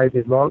 I'm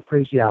driving long,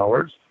 crazy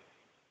hours.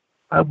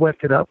 I'm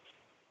waking up.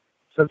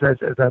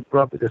 Sometimes as I'm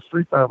rubbing the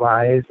sleep out of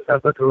my eyes, I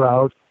look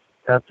around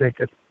and I'm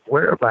thinking,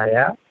 where am I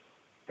at?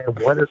 And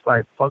what is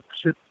my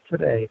function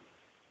today?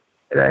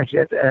 And actually,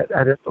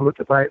 I'd have to look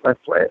at my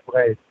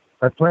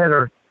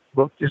planner,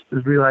 look just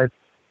to realize,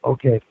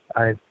 okay,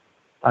 I'm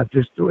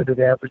just doing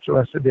an average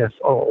lesson. Yes.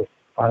 Oh,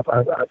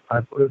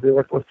 They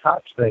work with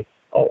cops. I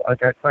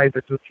got climbed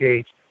into a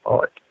cage.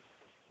 Oh,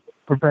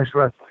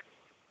 professional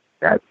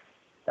wrestling.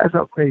 That's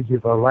how crazy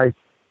of a life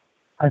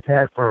I've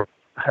had for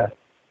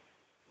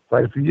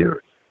quite a few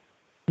years.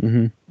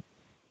 Mm-hmm.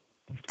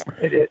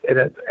 And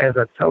as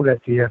I tell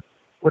that to you,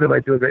 what am I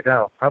doing right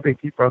now? How many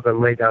people are going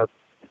to lay down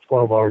a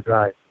 12-hour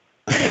drive?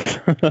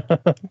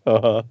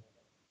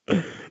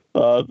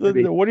 What do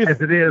you?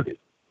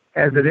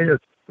 As it is,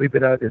 we've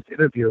been on this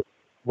interview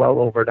well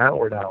over an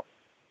hour now.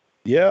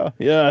 Yeah.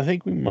 I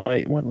think we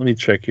might. Let me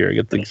check here. I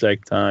get the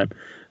exact time.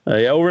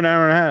 Yeah, over an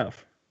hour and a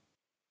half.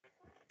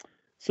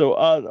 So,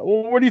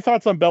 what are your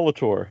thoughts on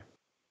Bellator?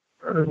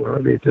 Well, I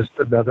mean, just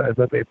another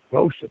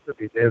promotion. I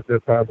mean, they're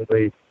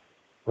probably,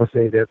 we'll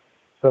say that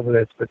some of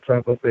that's been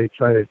probably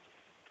try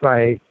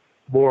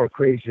more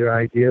crazier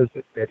ideas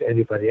than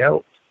anybody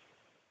else,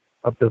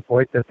 up to the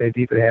point that they've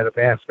even had a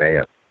masked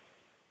man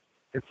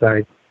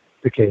inside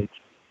the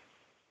cage.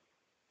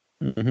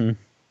 Mm-hmm.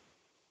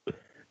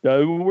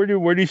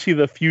 Where do you see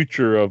the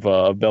future of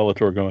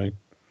Bellator going?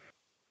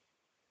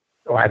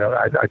 Oh, I don't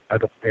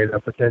pay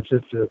enough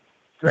attention to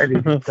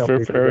anything.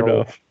 Fair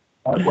enough.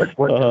 What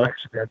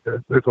direction that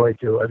they're going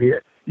to. I mean,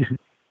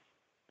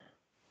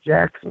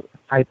 Jack,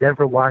 I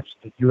never watched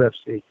the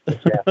UFC, for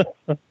example.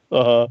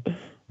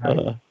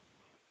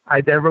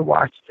 I never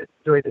watched it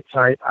during the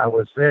time I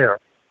was there.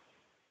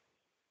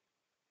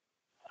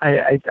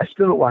 I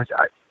still don't watch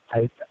it.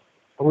 I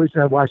always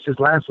I watched his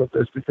last one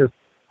is because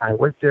I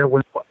went there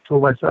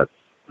told my son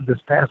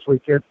this past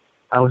weekend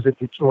I was in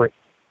Detroit.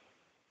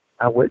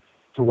 I went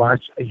to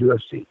watch a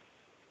UFC.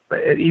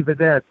 But even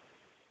then,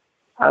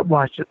 I'm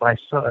watching my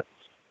sons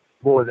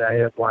more than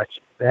I am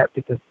watching that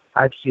because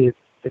I've seen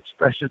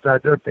expressions on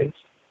their face.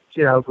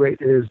 See how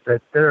great it is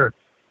that they're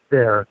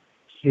there.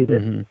 See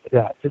that. Mm-hmm.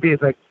 Yeah, to me,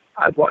 it's like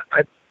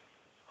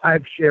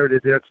I've shared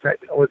in their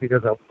excitement only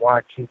because I'm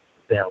watching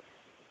them.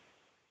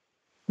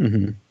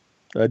 Mm-hmm.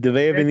 Do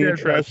they have any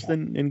interest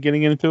in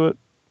getting into it?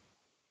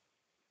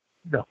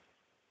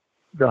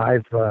 No,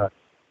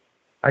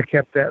 I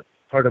kept that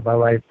part of my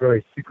life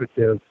very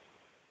secretive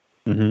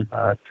to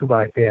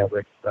my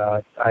family.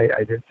 I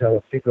didn't tell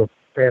a single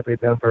family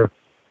member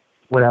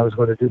when I was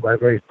going to do my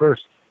very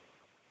first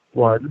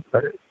one,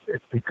 but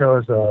it's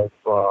because of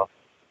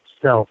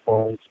cell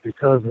phones,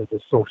 because of the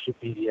social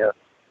media,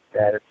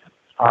 that it's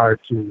hard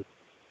to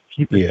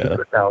keep it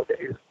secret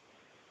nowadays.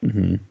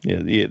 Mm-hmm.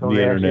 Yeah, the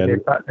internet.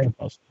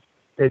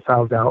 They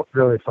found out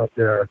really from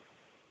their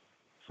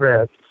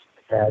friends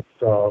that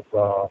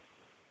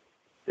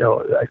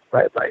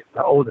like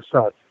my oldest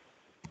son,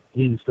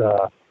 he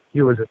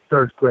was in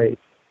third grade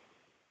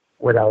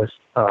when I was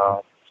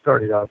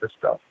starting all this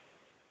stuff,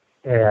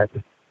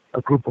 and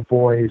a group of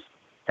boys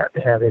had to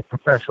have a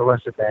professional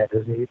wrestling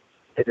magazine,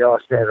 and they all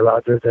stand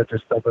around there, they're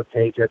just on the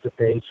page at the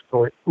page,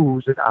 going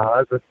oohs and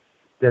ahs, and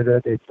then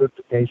they flip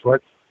the page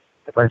once,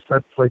 and my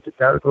son points it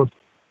down and goes,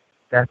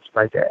 "That's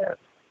my dad."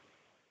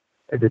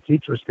 And the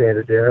teacher was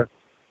standing there,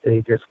 and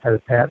he just kind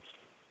of pats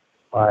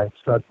my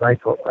son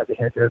Michael on the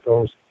head there and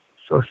goes,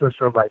 Sure,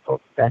 Michael,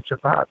 that's your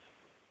pop.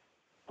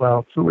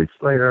 Well, 2 weeks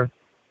later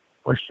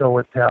was show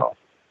and tell.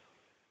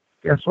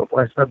 Guess what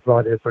my son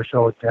brought in for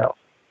show and tell?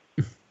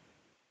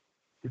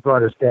 He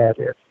brought his dad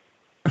in.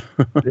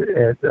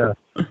 And the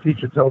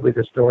teacher told me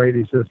the story, and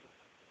he says,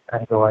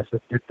 I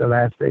said, "Did the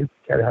last name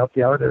kind of help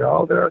you out at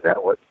all there on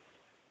that one?"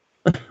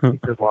 He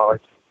said, "Well,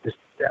 it's just,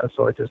 it was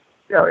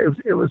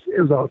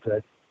all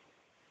good."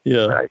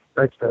 Yeah.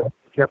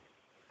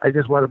 I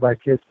just wanted my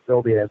kids to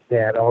know me as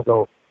Dad,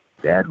 although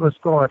Dad was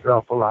gone an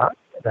awful lot,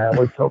 and I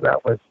always told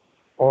that was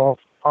all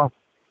off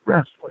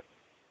wrestling.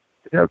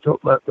 You know,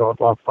 don't let go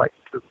off fighting.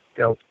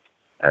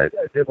 I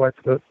didn't want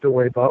to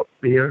worry about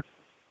me or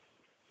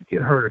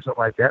get hurt or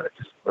something like that. I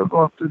just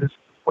go through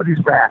one of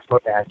these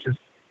wrestling matches.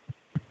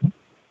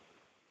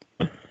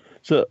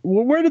 So,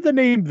 where did the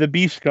name The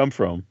Beast come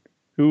from?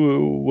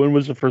 When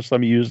was the first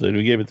time you used it?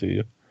 Who gave it to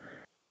you?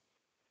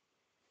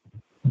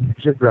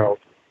 Jim Brown.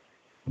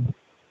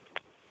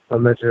 A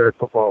legendary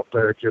football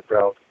player, Jim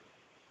Brown.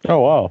 Oh,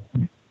 wow.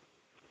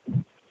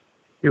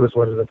 He was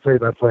one of the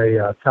play-by-play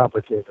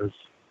commentators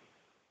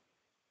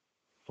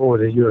for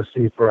the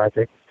UFC for, I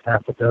think,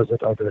 half a dozen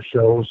other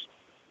shows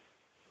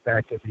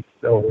back in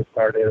the old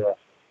part era.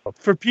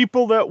 For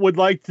people that would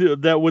like to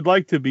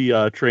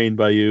be trained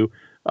by you,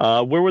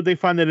 where would they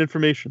find that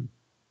information?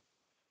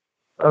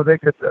 Oh, they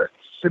could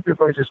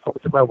simply just go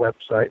to my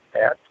website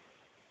at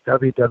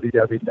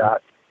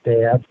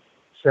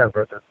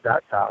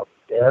www.dadsevern.com.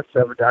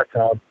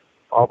 dadsevern.com.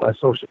 All my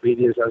social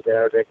medias are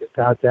there. They can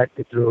contact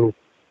me through,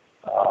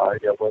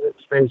 whether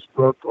it's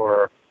Facebook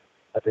or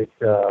I think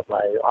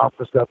my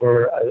office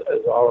number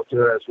is all up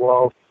there as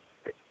well.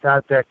 They can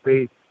contact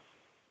me,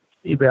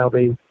 email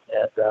me,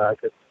 and I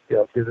could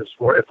give us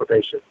more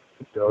information.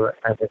 I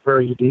have a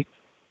very unique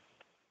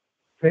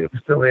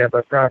facility at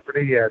my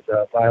property, and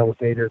my own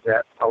data is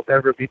that I'll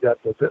never be done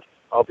with it.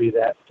 I'll be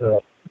that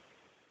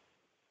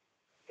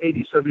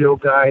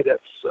 80-some-year-old guy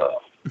that's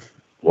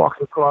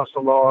walking across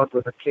the lawn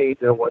with a cane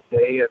there one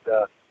day, and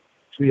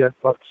two young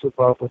bucks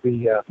above with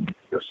the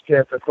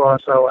scamper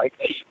across. So like,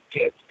 hey, you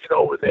can't get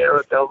over there.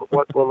 And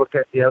one will look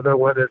at the other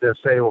one and they'll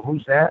say, well,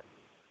 who's that?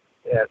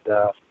 And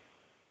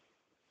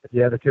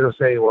the other kid will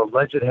say, well,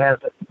 legend has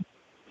it,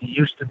 he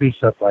used to be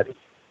somebody.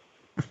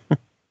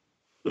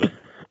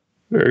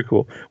 Very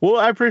cool. Well,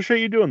 I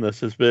appreciate you doing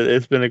this. It's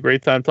been a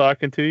great time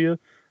talking to you,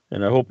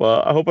 and I hope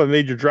I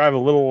made your drive a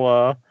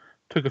little.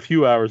 Took a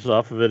few hours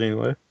off of it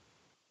anyway.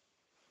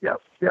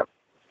 Yep.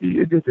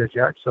 You did that,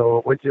 Jack.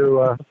 So when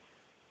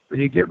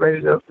you get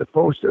ready to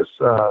post this,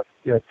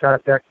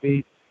 contact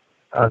me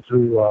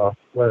through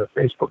whether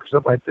Facebook or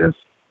something like this,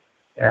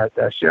 and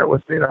share it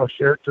with me, and I'll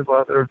share it to my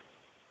other.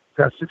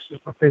 Got 6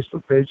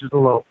 Facebook pages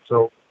alone,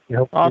 so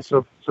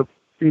awesome. some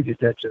feed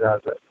attention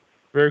out of it.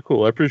 Very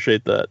cool. I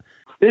appreciate that.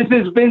 This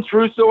is Vince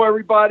Russo,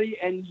 everybody,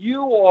 and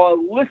you are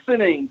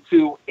listening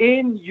to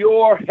In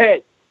Your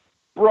Head.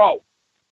 Bro,